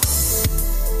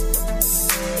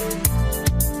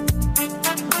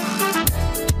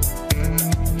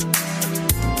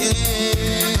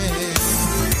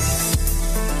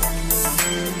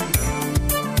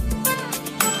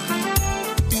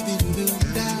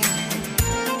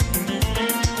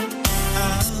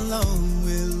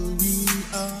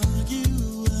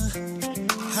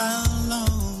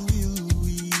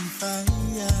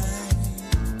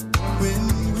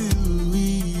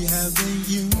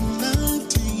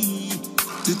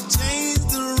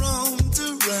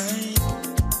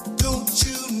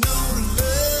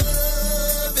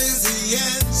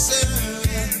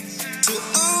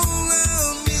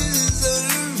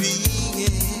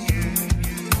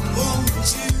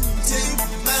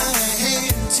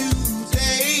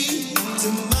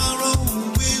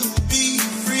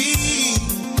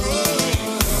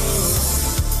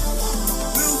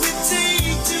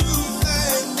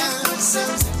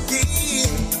 ourselves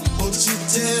again. Won't you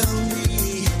tell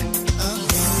me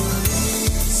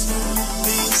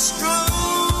be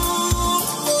strong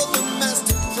for the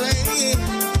master plan,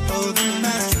 for the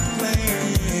master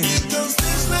plan. Because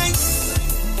there's light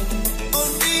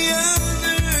on the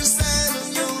other side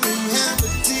of your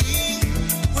reality,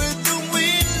 where the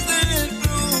winds that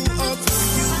blow are for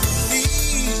you and me,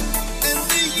 and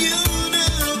the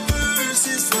universe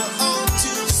is for all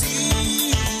to see.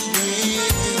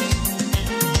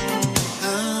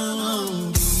 How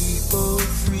long before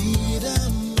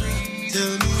freedom?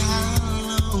 Tell me how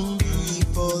long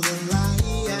before the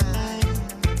light?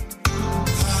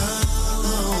 How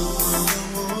long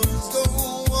will the wars go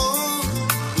on?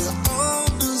 We're all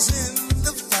losing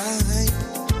the fight.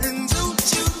 And don't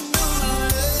you know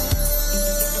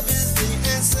love is the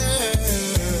answer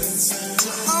to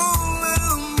all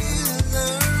our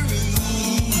miseries?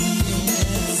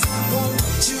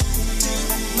 Won't you take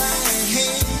my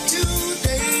hand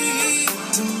today?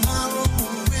 Tomorrow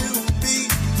we'll be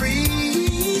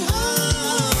free.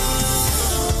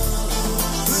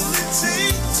 Will it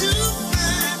take to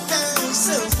find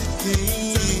ourselves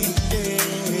again?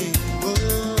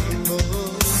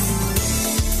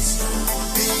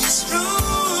 Be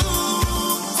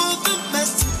strong for the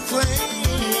master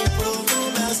plan, for the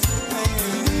master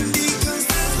plan. Because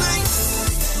there's light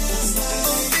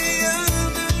on the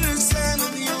other side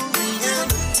of your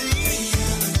reality,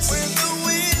 where the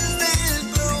winds that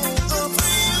blow are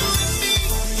for you and me,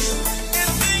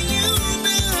 and the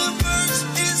universe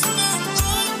is for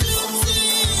all to see.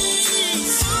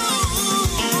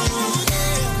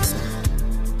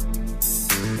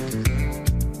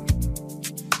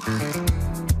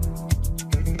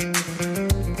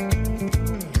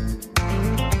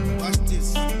 Watch this.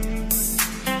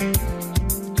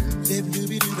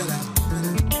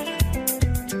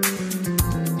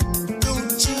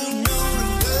 Don't you know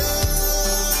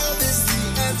love is the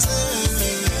answer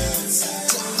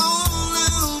to all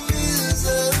our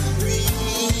misery?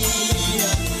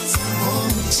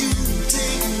 Won't you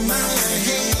take my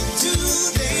hand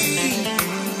today?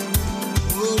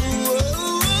 Whoa, whoa,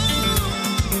 whoa.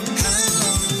 How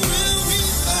long will we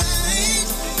fight?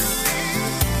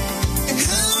 And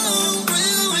how long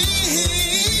will we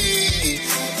hate?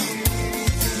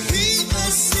 We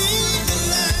must see the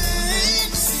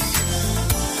light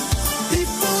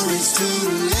before it's too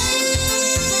late.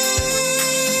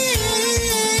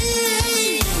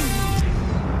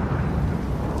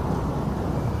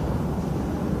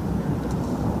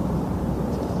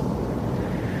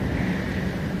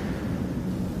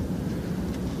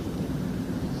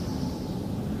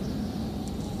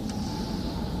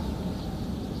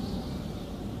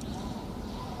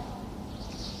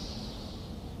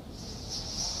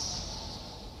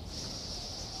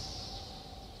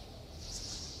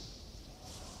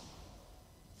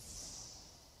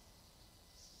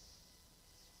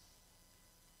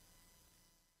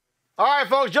 All right,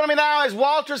 folks, joining me now is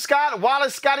Walter Scott,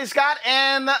 Wallace Scotty Scott,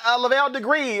 and Lavelle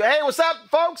Degree. Hey, what's up,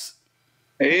 folks?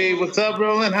 Hey, what's up,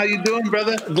 Roland? How you doing,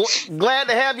 brother? Glad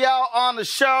to have y'all on the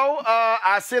show.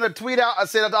 I sent a tweet out. I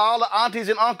said to all the aunties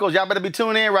and uncles, y'all better be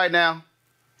tuning in right now.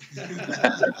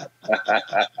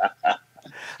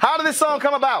 How did this song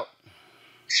come about?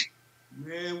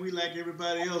 Man, we like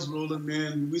everybody else, Roland,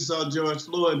 man. We saw George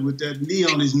Floyd with that knee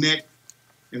on his neck,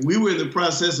 and we were in the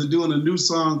process of doing a new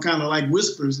song, kind of like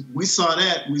Whispers. We saw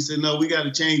that. We said, no, we got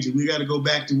to change it. We got to go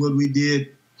back to what we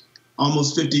did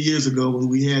almost 50 years ago when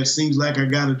we had Seems Like I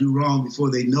Gotta Do Wrong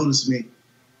Before They Notice Me.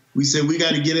 We said, we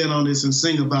got to get in on this and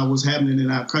sing about what's happening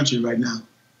in our country right now.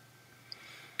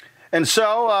 And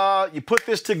so you put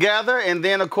this together, and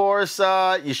then, of course,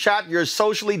 you shot your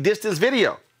socially distanced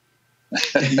video.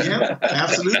 Yeah,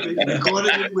 absolutely.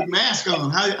 Recorded it with mask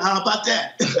on. How about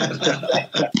that?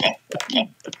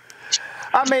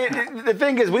 I mean, the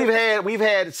thing is, we've had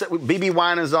BB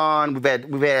Winans on,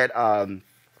 we've had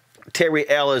Terry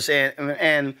Ellis,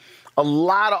 and a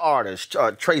lot of artists,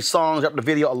 Trey Songz up the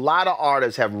video. A lot of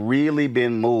artists have really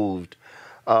been moved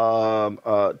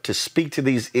to speak to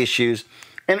these issues,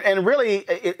 and really,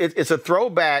 it's a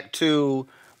throwback to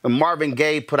when Marvin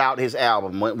Gaye put out his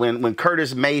album, when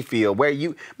Curtis Mayfield, where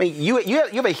you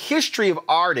have a history of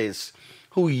artists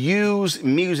who use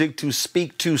music to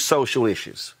speak to social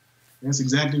issues. That's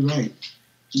exactly right.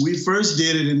 We first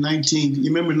did it in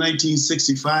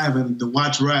 1965 and the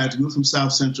Watch Riots. We were from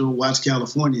South Central Watch,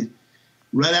 California.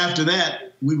 Right after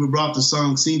that, we were brought the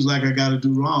song Seems Like I Gotta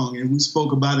Do Wrong, and we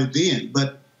spoke about it then.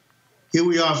 But here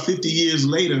we are 50 years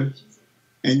later,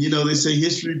 and, you know, they say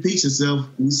history repeats itself.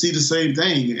 We see the same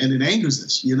thing, and it angers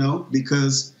us, you know,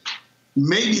 because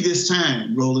maybe this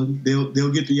time, Roland,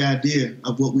 they'll get the idea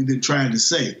of what we've been trying to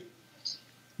say.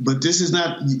 But this is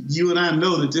not, you and I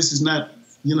know that this is not,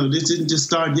 this didn't just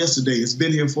start yesterday. It's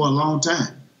been here for a long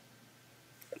time.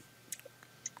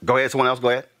 Go ahead. Someone else, go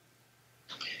ahead.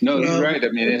 No, you're right. I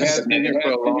mean, it has been here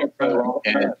for a long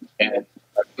time. And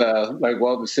like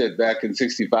Walter said, back in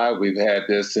 '65, we've had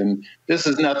this, and this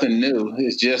is nothing new.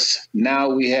 It's just now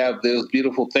we have those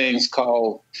beautiful things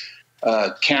called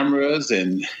cameras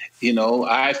and,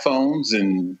 iPhones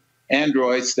and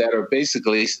Androids that are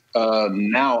basically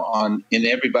now in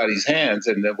everybody's hands.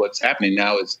 And then what's happening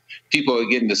now is people are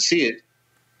getting to see it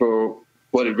for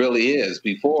what it really is.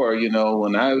 Before,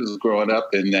 when I was growing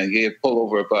up and I get pulled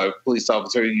over by a police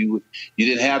officer, you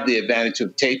didn't have the advantage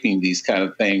of taping these kind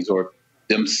of things or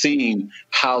them seeing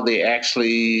how they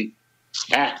actually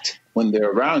act when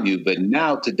they're around you. But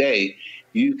now today,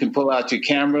 you can pull out your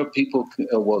camera. People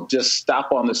will just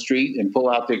stop on the street and pull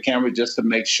out their camera just to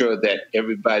make sure that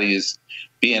everybody is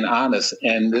being honest.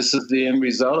 And this is the end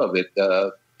result of it.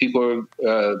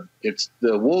 It's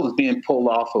the wool is being pulled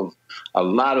off of a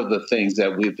lot of the things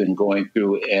that we've been going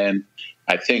through. And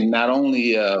I think not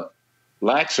only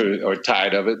blacks are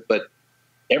tired of it, but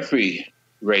every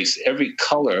race, every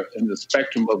color in the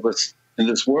spectrum of us in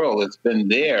this world, it's been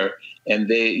there. And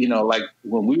they, like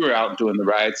when we were out doing the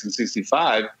riots in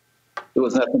 '65, there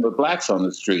was nothing but blacks on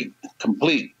the street,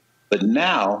 complete. But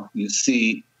now you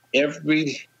see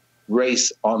every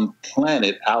race on the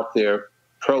planet out there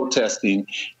protesting.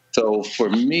 So for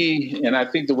me, and I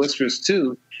think the Whisperers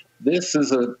too, this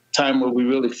is a time where we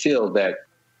really feel that,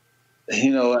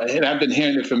 and I've been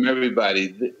hearing it from everybody,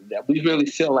 that we really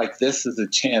feel like this is a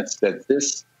chance that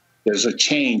there's a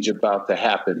change about to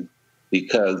happen,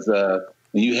 because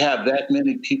when you have that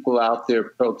many people out there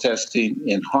protesting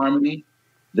in harmony,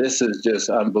 this is just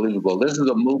unbelievable. This is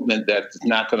a movement that's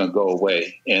not going to go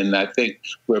away. And I think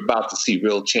we're about to see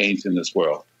real change in this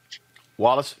world.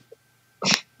 Wallace?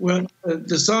 Well,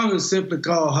 the song is simply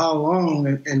called How Long?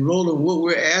 And Roland, what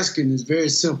we're asking is very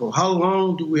simple. How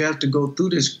long do we have to go through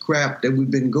this crap that we've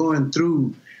been going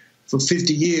through for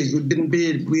 50 years?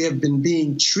 We have been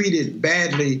being treated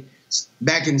badly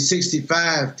back in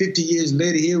 '65. 50 years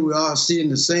later, here we are seeing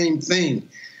the same thing.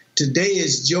 Today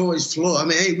is George Floyd. I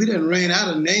mean, hey, we done ran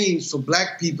out of names for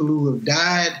black people who have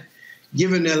died,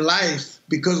 given their life,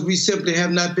 because we simply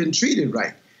have not been treated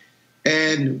right.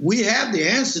 And we have the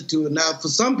answer to it. Now, for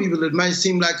some people, it might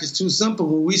seem like it's too simple.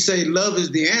 When we say love is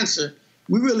the answer,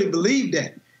 we really believe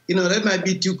that. That might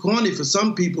be too corny for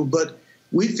some people, but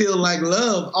we feel like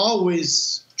love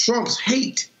always trumps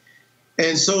hate.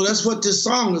 And so that's what this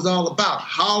song is all about.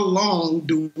 How long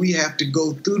do we have to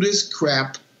go through this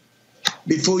crap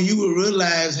before you will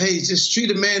realize, hey, just treat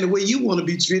a man the way you want to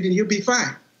be treated and you'll be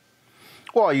fine?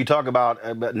 Well, you talk about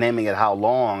naming it how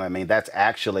long. I mean, that's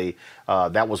actually,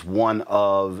 that was one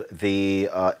of the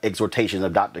exhortations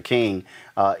of Dr. King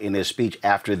in his speech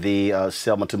after the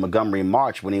Selma to Montgomery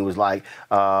March, when he was like,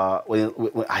 when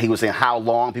he was saying how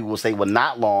long, people would say, well,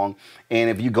 not long. And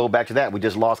if you go back to that, we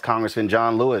just lost Congressman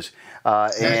John Lewis.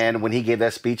 And when he gave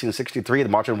that speech in '63, the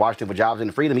March on Washington for Jobs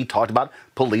and Freedom, he talked about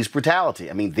police brutality.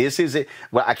 I mean, this is it.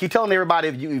 Well, I keep telling everybody,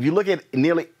 if you look at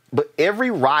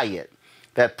every riot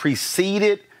that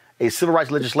preceded a civil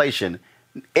rights legislation,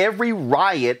 every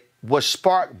riot was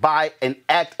sparked by an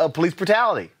act of police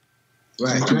brutality.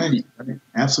 Right.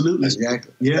 Absolutely.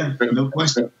 Exactly. Yeah, no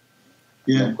question.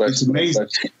 Yeah, it's amazing.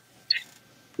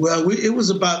 Well, it was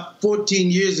about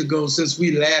 14 years ago since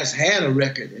we last had a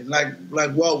record. And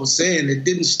like Walt was saying, it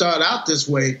didn't start out this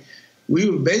way. We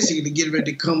were basically getting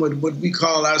ready to come with what we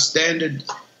call our standard,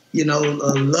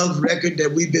 love record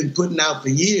that we've been putting out for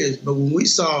years. But when we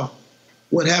saw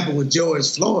what happened with George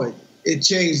Floyd, it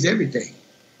changed everything.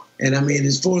 And I mean,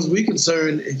 as far as we're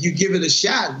concerned, if you give it a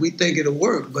shot, we think it'll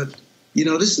work. But,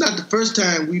 this is not the first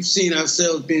time we've seen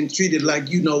ourselves being treated like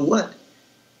what.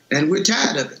 And we're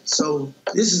tired of it. So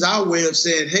this is our way of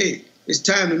saying, hey, it's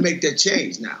time to make that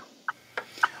change now.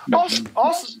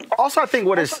 Also, I think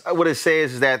what it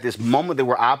says is that this moment that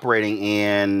we're operating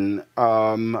in,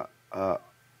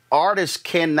 artists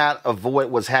cannot avoid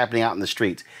what's happening out in the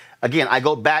streets. Again, I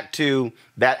go back to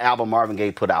that album Marvin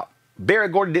Gaye put out. Berry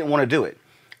Gordy didn't want to do it.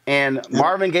 And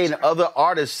Marvin Gaye and other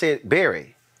artists said,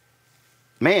 Berry,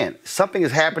 man, something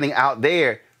is happening out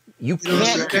there. You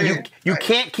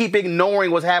can't keep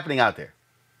ignoring what's happening out there.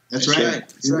 That's right.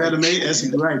 Isn't that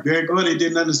amazing? That's right. Berry Gordy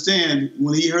didn't understand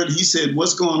when he said,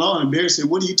 what's going on? And Berry said,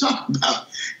 what are you talking about?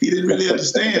 He didn't really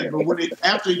understand. But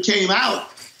after it came out,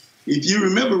 if you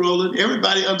remember, Roland,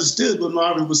 everybody understood what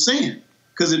Marvin was saying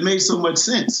because it made so much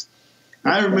sense.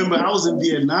 I remember I was in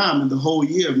Vietnam in the whole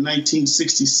year of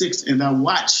 1966, and I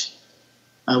watched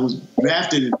I was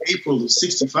drafted in April of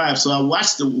 '65, so I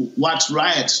watched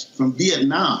riots from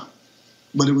Vietnam.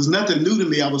 But it was nothing new to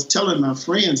me. I was telling my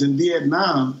friends in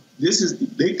Vietnam, they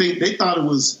thought it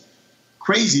was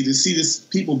crazy to see this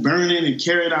people burning and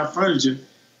carrying out furniture.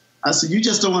 I said, you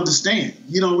just don't understand.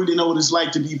 You don't really know what it's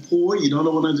like to be poor. You don't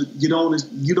know what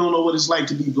it's like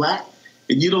to be black,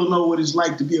 and you don't know what it's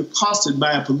like to be accosted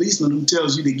by a policeman who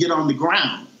tells you to get on the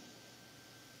ground.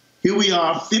 Here we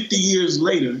are 50 years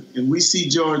later, and we see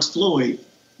George Floyd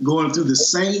going through the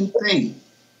same thing.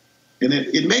 And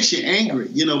it makes you angry,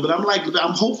 but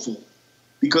I'm hopeful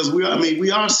because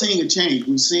we are seeing a change.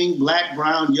 We're seeing black,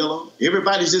 brown, yellow.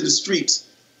 Everybody's in the streets.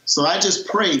 So I just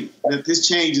pray that this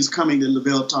change is coming that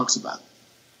Lavelle talks about.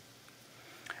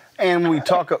 And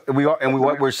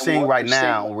what we're seeing right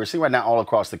now all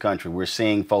across the country, we're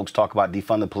seeing folks talk about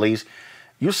defund the police.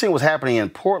 You're seeing what's happening in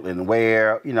Portland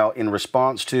where, in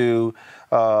response to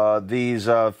these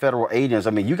federal agents,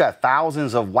 you got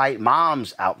thousands of white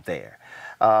moms out there.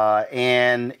 What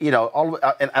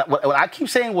I keep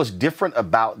saying what's different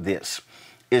about this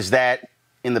is that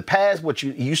in the past,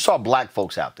 you saw black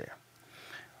folks out there.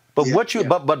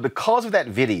 But because of that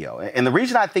video, and the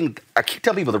reason I keep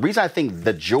telling people, the reason I think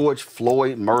the George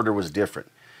Floyd murder was different,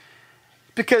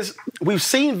 because we've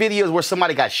seen videos where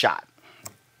somebody got shot.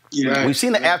 Yeah. We've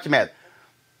seen the aftermath.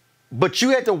 But you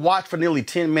had to watch for nearly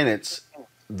 10 minutes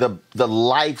the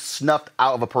life snuffed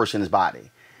out of a person's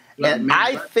body. And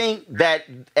I think that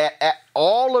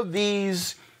all of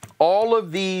these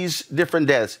different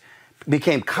deaths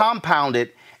became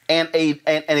compounded, and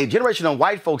a generation of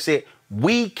white folks said,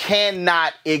 we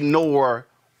cannot ignore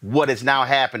what is now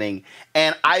happening.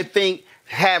 And I think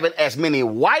having as many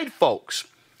white folks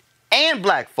and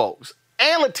black folks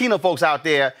and Latino folks out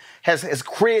there has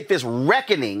created this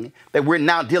reckoning that we're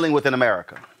now dealing with in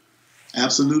America.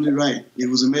 Absolutely right. It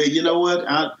was amazing. You know what?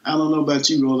 I don't know about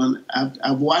you, Roland.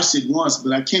 I've watched it once,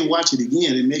 but I can't watch it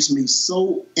again. It makes me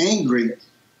so angry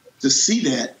to see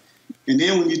that. And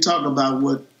then when you talk about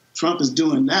what Trump is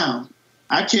doing now,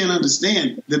 I can't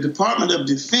understand. The Department of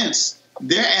Defense,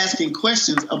 they're asking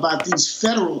questions about these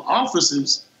federal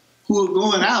officers who are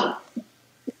going out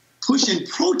pushing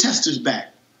protesters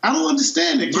back. I don't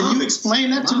understand it. Can you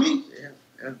explain that to me?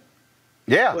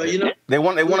 Yeah. Well, they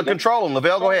want to control them.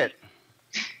 Lavelle, go ahead.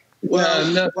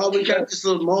 Well, while we got this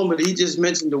little moment, he just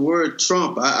mentioned the word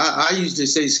Trump. I used to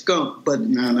say skunk, but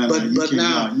no,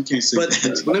 you can't say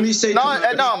that. But let me say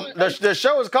the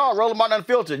show is called Roland Martin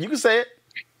Unfiltered. You can say it.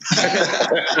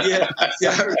 yeah.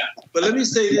 But let me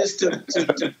say this to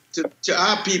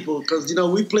our people, because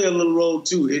we play a little role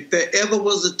too. If there ever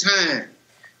was a time,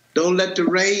 don't let the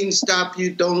rain stop you.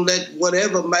 Don't let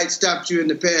whatever might stop you in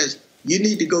the past. You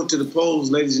need to go to the polls,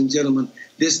 ladies and gentlemen,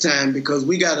 this time, because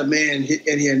we got a man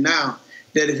in here now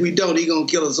that if we don't, he's going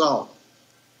to kill us all.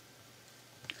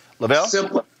 Lavelle?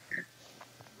 Simple.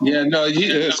 Yeah, no,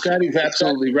 Scotty's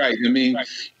absolutely right. We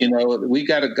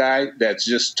got a guy that's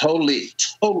just totally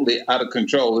out of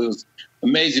control. It was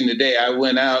amazing today. I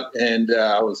went out and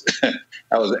I was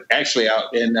actually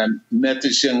out and I met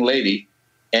this young lady.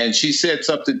 And she said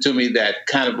something to me that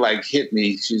kind of hit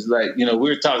me. She's like, we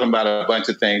were talking about a bunch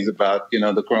of things about,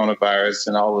 the coronavirus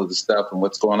and all of the stuff and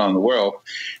what's going on in the world.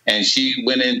 And she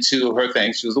went into her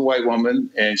thing. She was a white woman.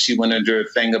 And she went into her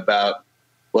thing about,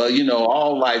 well,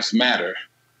 all lives matter.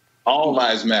 All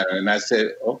lives matter. And I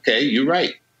said, okay, you're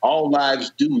right. All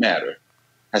lives do matter.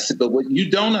 I said, but what you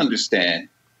don't understand,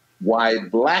 why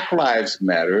Black Lives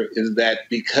Matter, is that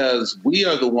because we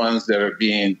are the ones that are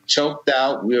being choked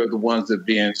out, we are the ones that are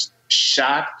being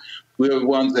shot, we're the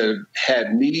ones that have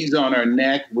had knees on our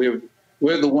neck, we're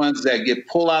the ones that get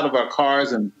pulled out of our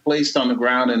cars and placed on the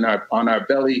ground and on our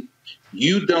belly.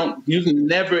 You've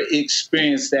never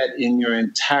experienced that in your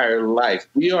entire life.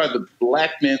 We are the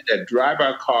black men that drive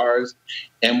our cars,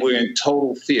 and we're in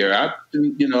total fear. I've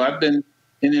been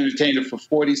an entertainer for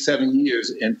 47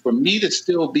 years, and for me to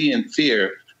still be in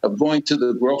fear of going to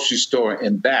the grocery store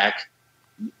and back,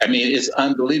 it's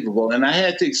unbelievable. And I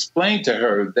had to explain to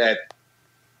her that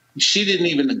she didn't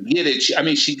even get it.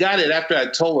 She got it after I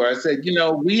told her. I said,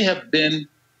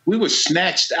 we were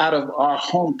snatched out of our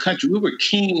home country. We were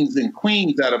kings and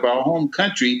queens out of our home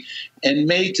country and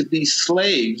made to be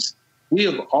slaves. We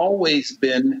have always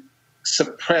been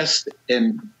suppressed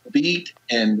and beat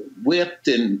and whipped,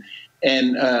 and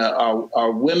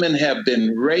our women have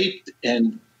been raped.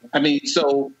 And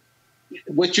so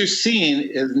what you're seeing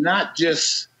is not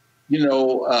just,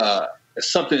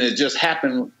 something that just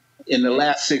happened in the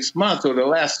last 6 months or the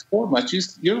last 4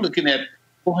 months. You're looking at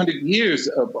 400 years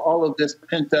of all of this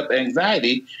pent-up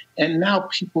anxiety, and now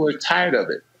people are tired of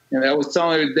it. And I was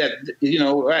telling her that,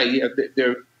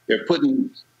 they're They're putting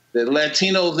the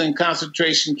Latinos in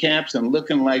concentration camps and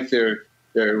looking like they're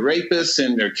rapists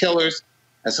and they're killers.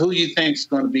 That's who you think is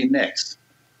going to be next.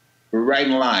 We're right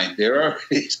in line. There are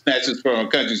snatchers from our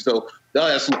country, so they'll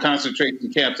have some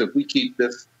concentration camps if we keep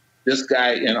this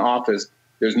guy in office.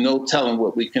 There's no telling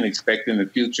what we can expect in the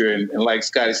future. And like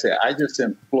Scotty said, I just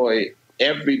employ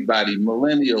everybody,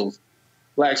 millennials,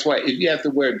 blacks, white. If you have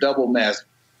to wear a double mask,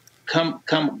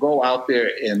 go out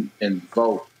there and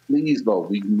vote. Please vote.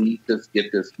 We need to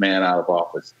get this man out of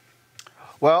office.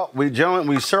 Well, we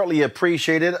certainly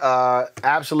appreciate it.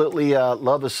 Absolutely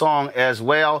love the song as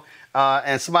well.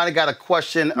 And somebody got a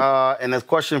question, and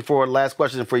the last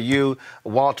question for you,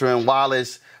 Walter and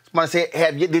Wallace. Somebody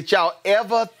said, did y'all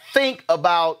ever think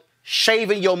about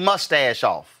shaving your mustache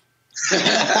off?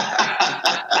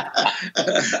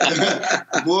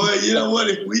 Boy, you know what?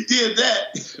 If we did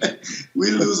that,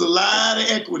 we lose a lot of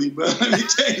equity, bro. Let me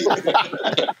tell you.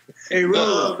 Hey,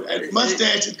 Roland,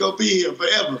 mustache is going to be here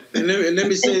forever. And let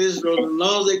me say this, Roland. As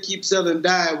long as they keep selling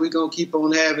dye, we're going to keep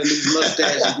on having these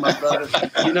mustaches, my brother.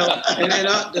 You know, and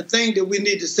the thing that we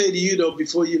need to say to you, though,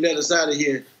 before you let us out of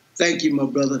here, thank you, my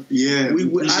brother. Yeah,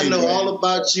 I know all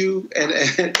about you, and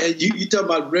you talk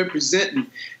about representing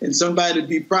and somebody to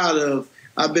be proud of.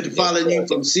 I've been following you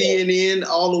from CNN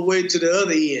all the way to the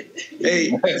other end.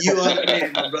 Hey, you are the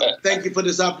man, my brother. Thank you for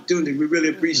this opportunity. We really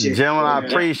appreciate it. Gentlemen, I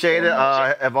appreciate it.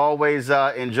 I've always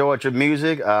enjoyed your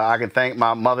music. I can thank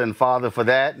my mother and father for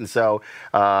that. And so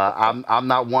I'm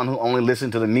not one who only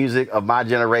listens to the music of my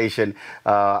generation.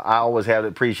 I always have the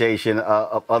appreciation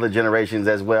of other generations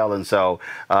as well. And so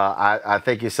I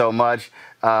thank you so much.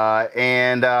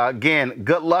 Again,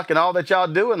 good luck in all that y'all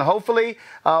do, and hopefully,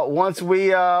 once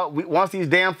these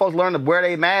damn folks learn to wear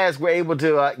their masks, we're able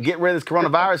to get rid of this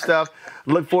coronavirus stuff.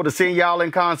 Look forward to seeing y'all in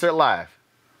concert live.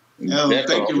 No,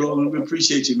 thank you, Roland. We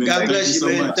appreciate you, man. God bless you,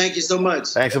 man. Much. Thank you so much.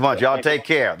 Thanks so much. Y'all take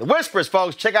care. The Whispers,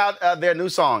 folks. Check out their new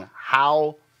song,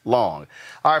 How Long.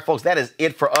 All right, folks, that is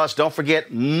it for us. Don't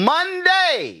forget,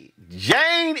 Monday,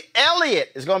 Jane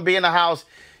Elliott is going to be in the house.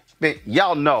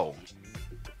 Y'all know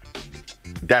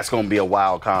that's going to be a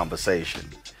wild conversation.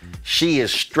 She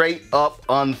is straight up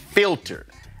unfiltered.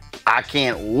 I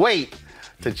can't wait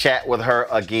to chat with her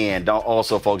again.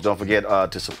 Folks, don't forget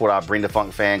to support our Bring the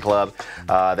Funk fan club.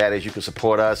 That is, you can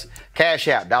support us. Cash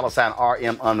App,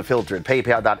 $RM Unfiltered.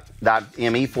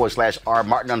 PayPal.me/R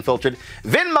Martin Unfiltered.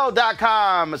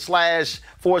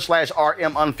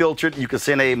 Venmo.com//RM Unfiltered. You can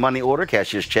send a money order,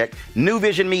 cashier's check. New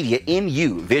Vision Media,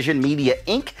 NU, Vision Media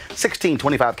Inc.,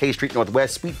 1625 K Street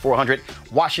Northwest, Suite 400,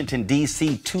 Washington,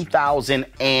 D.C.,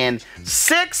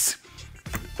 2006.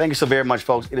 Thank you so very much,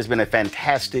 folks. It has been a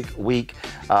fantastic week.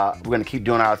 We're going to keep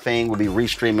doing our thing. We'll be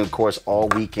restreaming, of course, all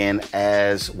weekend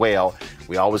as well.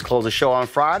 We always close the show on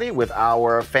Friday with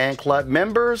our fan club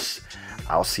members.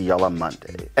 I'll see y'all on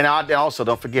Monday. And also,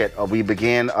 don't forget, we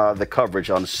begin the coverage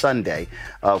on Sunday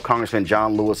of Congressman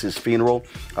John Lewis's funeral.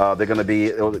 They're going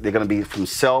to be from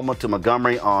Selma to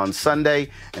Montgomery on Sunday,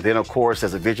 and then, of course,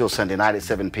 there's a vigil Sunday night at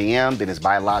 7 p.m. Then it's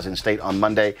bylaws in state on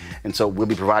Monday, and so we'll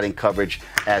be providing coverage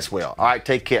as well. All right,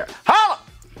 take care. Holla!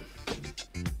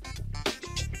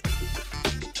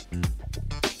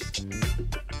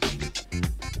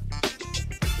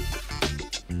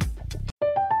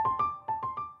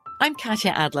 I'm Katya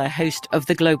Adler, host of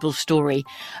The Global Story.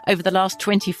 Over the last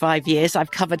 25 years, I've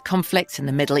covered conflicts in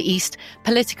the Middle East,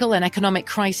 political and economic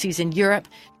crises in Europe,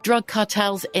 drug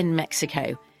cartels in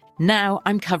Mexico. Now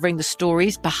I'm covering the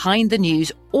stories behind the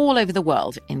news all over the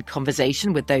world in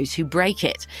conversation with those who break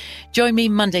it. Join me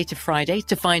Monday to Friday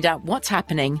to find out what's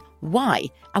happening, why,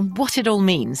 and what it all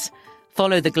means.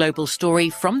 Follow The Global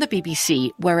Story from the BBC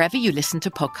wherever you listen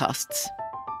to podcasts.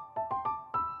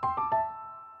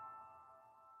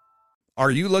 Are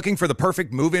you looking for the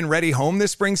perfect move-in ready home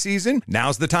this spring season?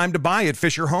 Now's the time to buy at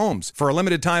Fisher Homes. For a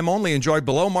limited time only, enjoy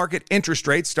below-market interest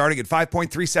rates starting at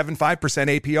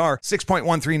 5.375% APR,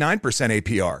 6.139%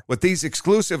 APR. With these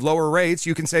exclusive lower rates,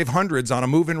 you can save hundreds on a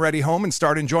move-in ready home and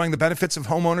start enjoying the benefits of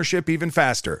homeownership even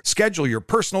faster. Schedule your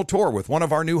personal tour with one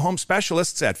of our new home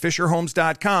specialists at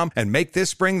FisherHomes.com and make this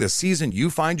spring the season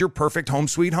you find your perfect home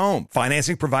sweet home.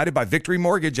 Financing provided by Victory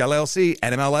Mortgage, LLC,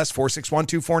 NMLS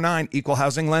 461249, Equal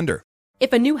Housing Lender.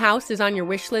 If a new house is on your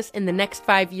wish list in the next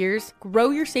 5 years,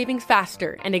 grow your savings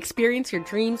faster and experience your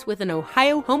dreams with an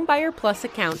Ohio Homebuyer Plus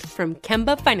account from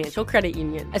Kemba Financial Credit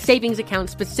Union. A savings account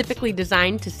specifically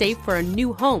designed to save for a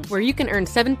new home where you can earn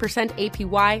 7%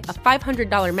 APY, a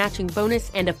 $500 matching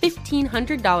bonus, and a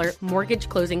 $1,500 mortgage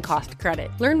closing cost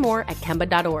credit. Learn more at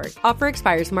Kemba.org. Offer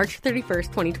expires March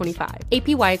 31st, 2025.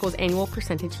 APY equals annual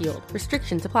percentage yield.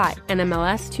 Restrictions apply.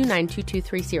 NMLS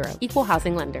 292230. Equal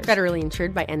housing lender. Federally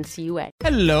insured by NCUA.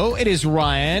 Hello, it is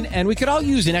Ryan, and we could all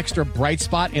use an extra bright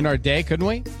spot in our day, couldn't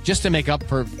we? Just to make up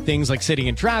for things like sitting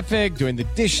in traffic, doing the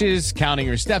dishes, counting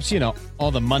your steps,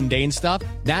 all the mundane stuff.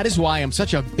 That is why I'm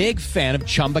such a big fan of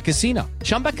Chumba Casino.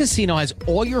 Chumba Casino has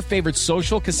all your favorite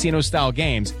social casino-style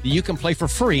games that you can play for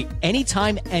free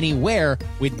anytime, anywhere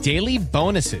with daily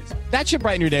bonuses. That should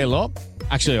brighten your day a little.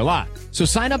 Actually, a lot. So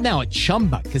sign up now at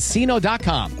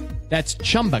ChumbaCasino.com. That's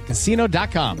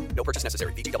ChumbaCasino.com. No purchase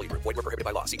necessary. VGW Group. Void where prohibited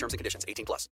by law. See terms and conditions. 18+.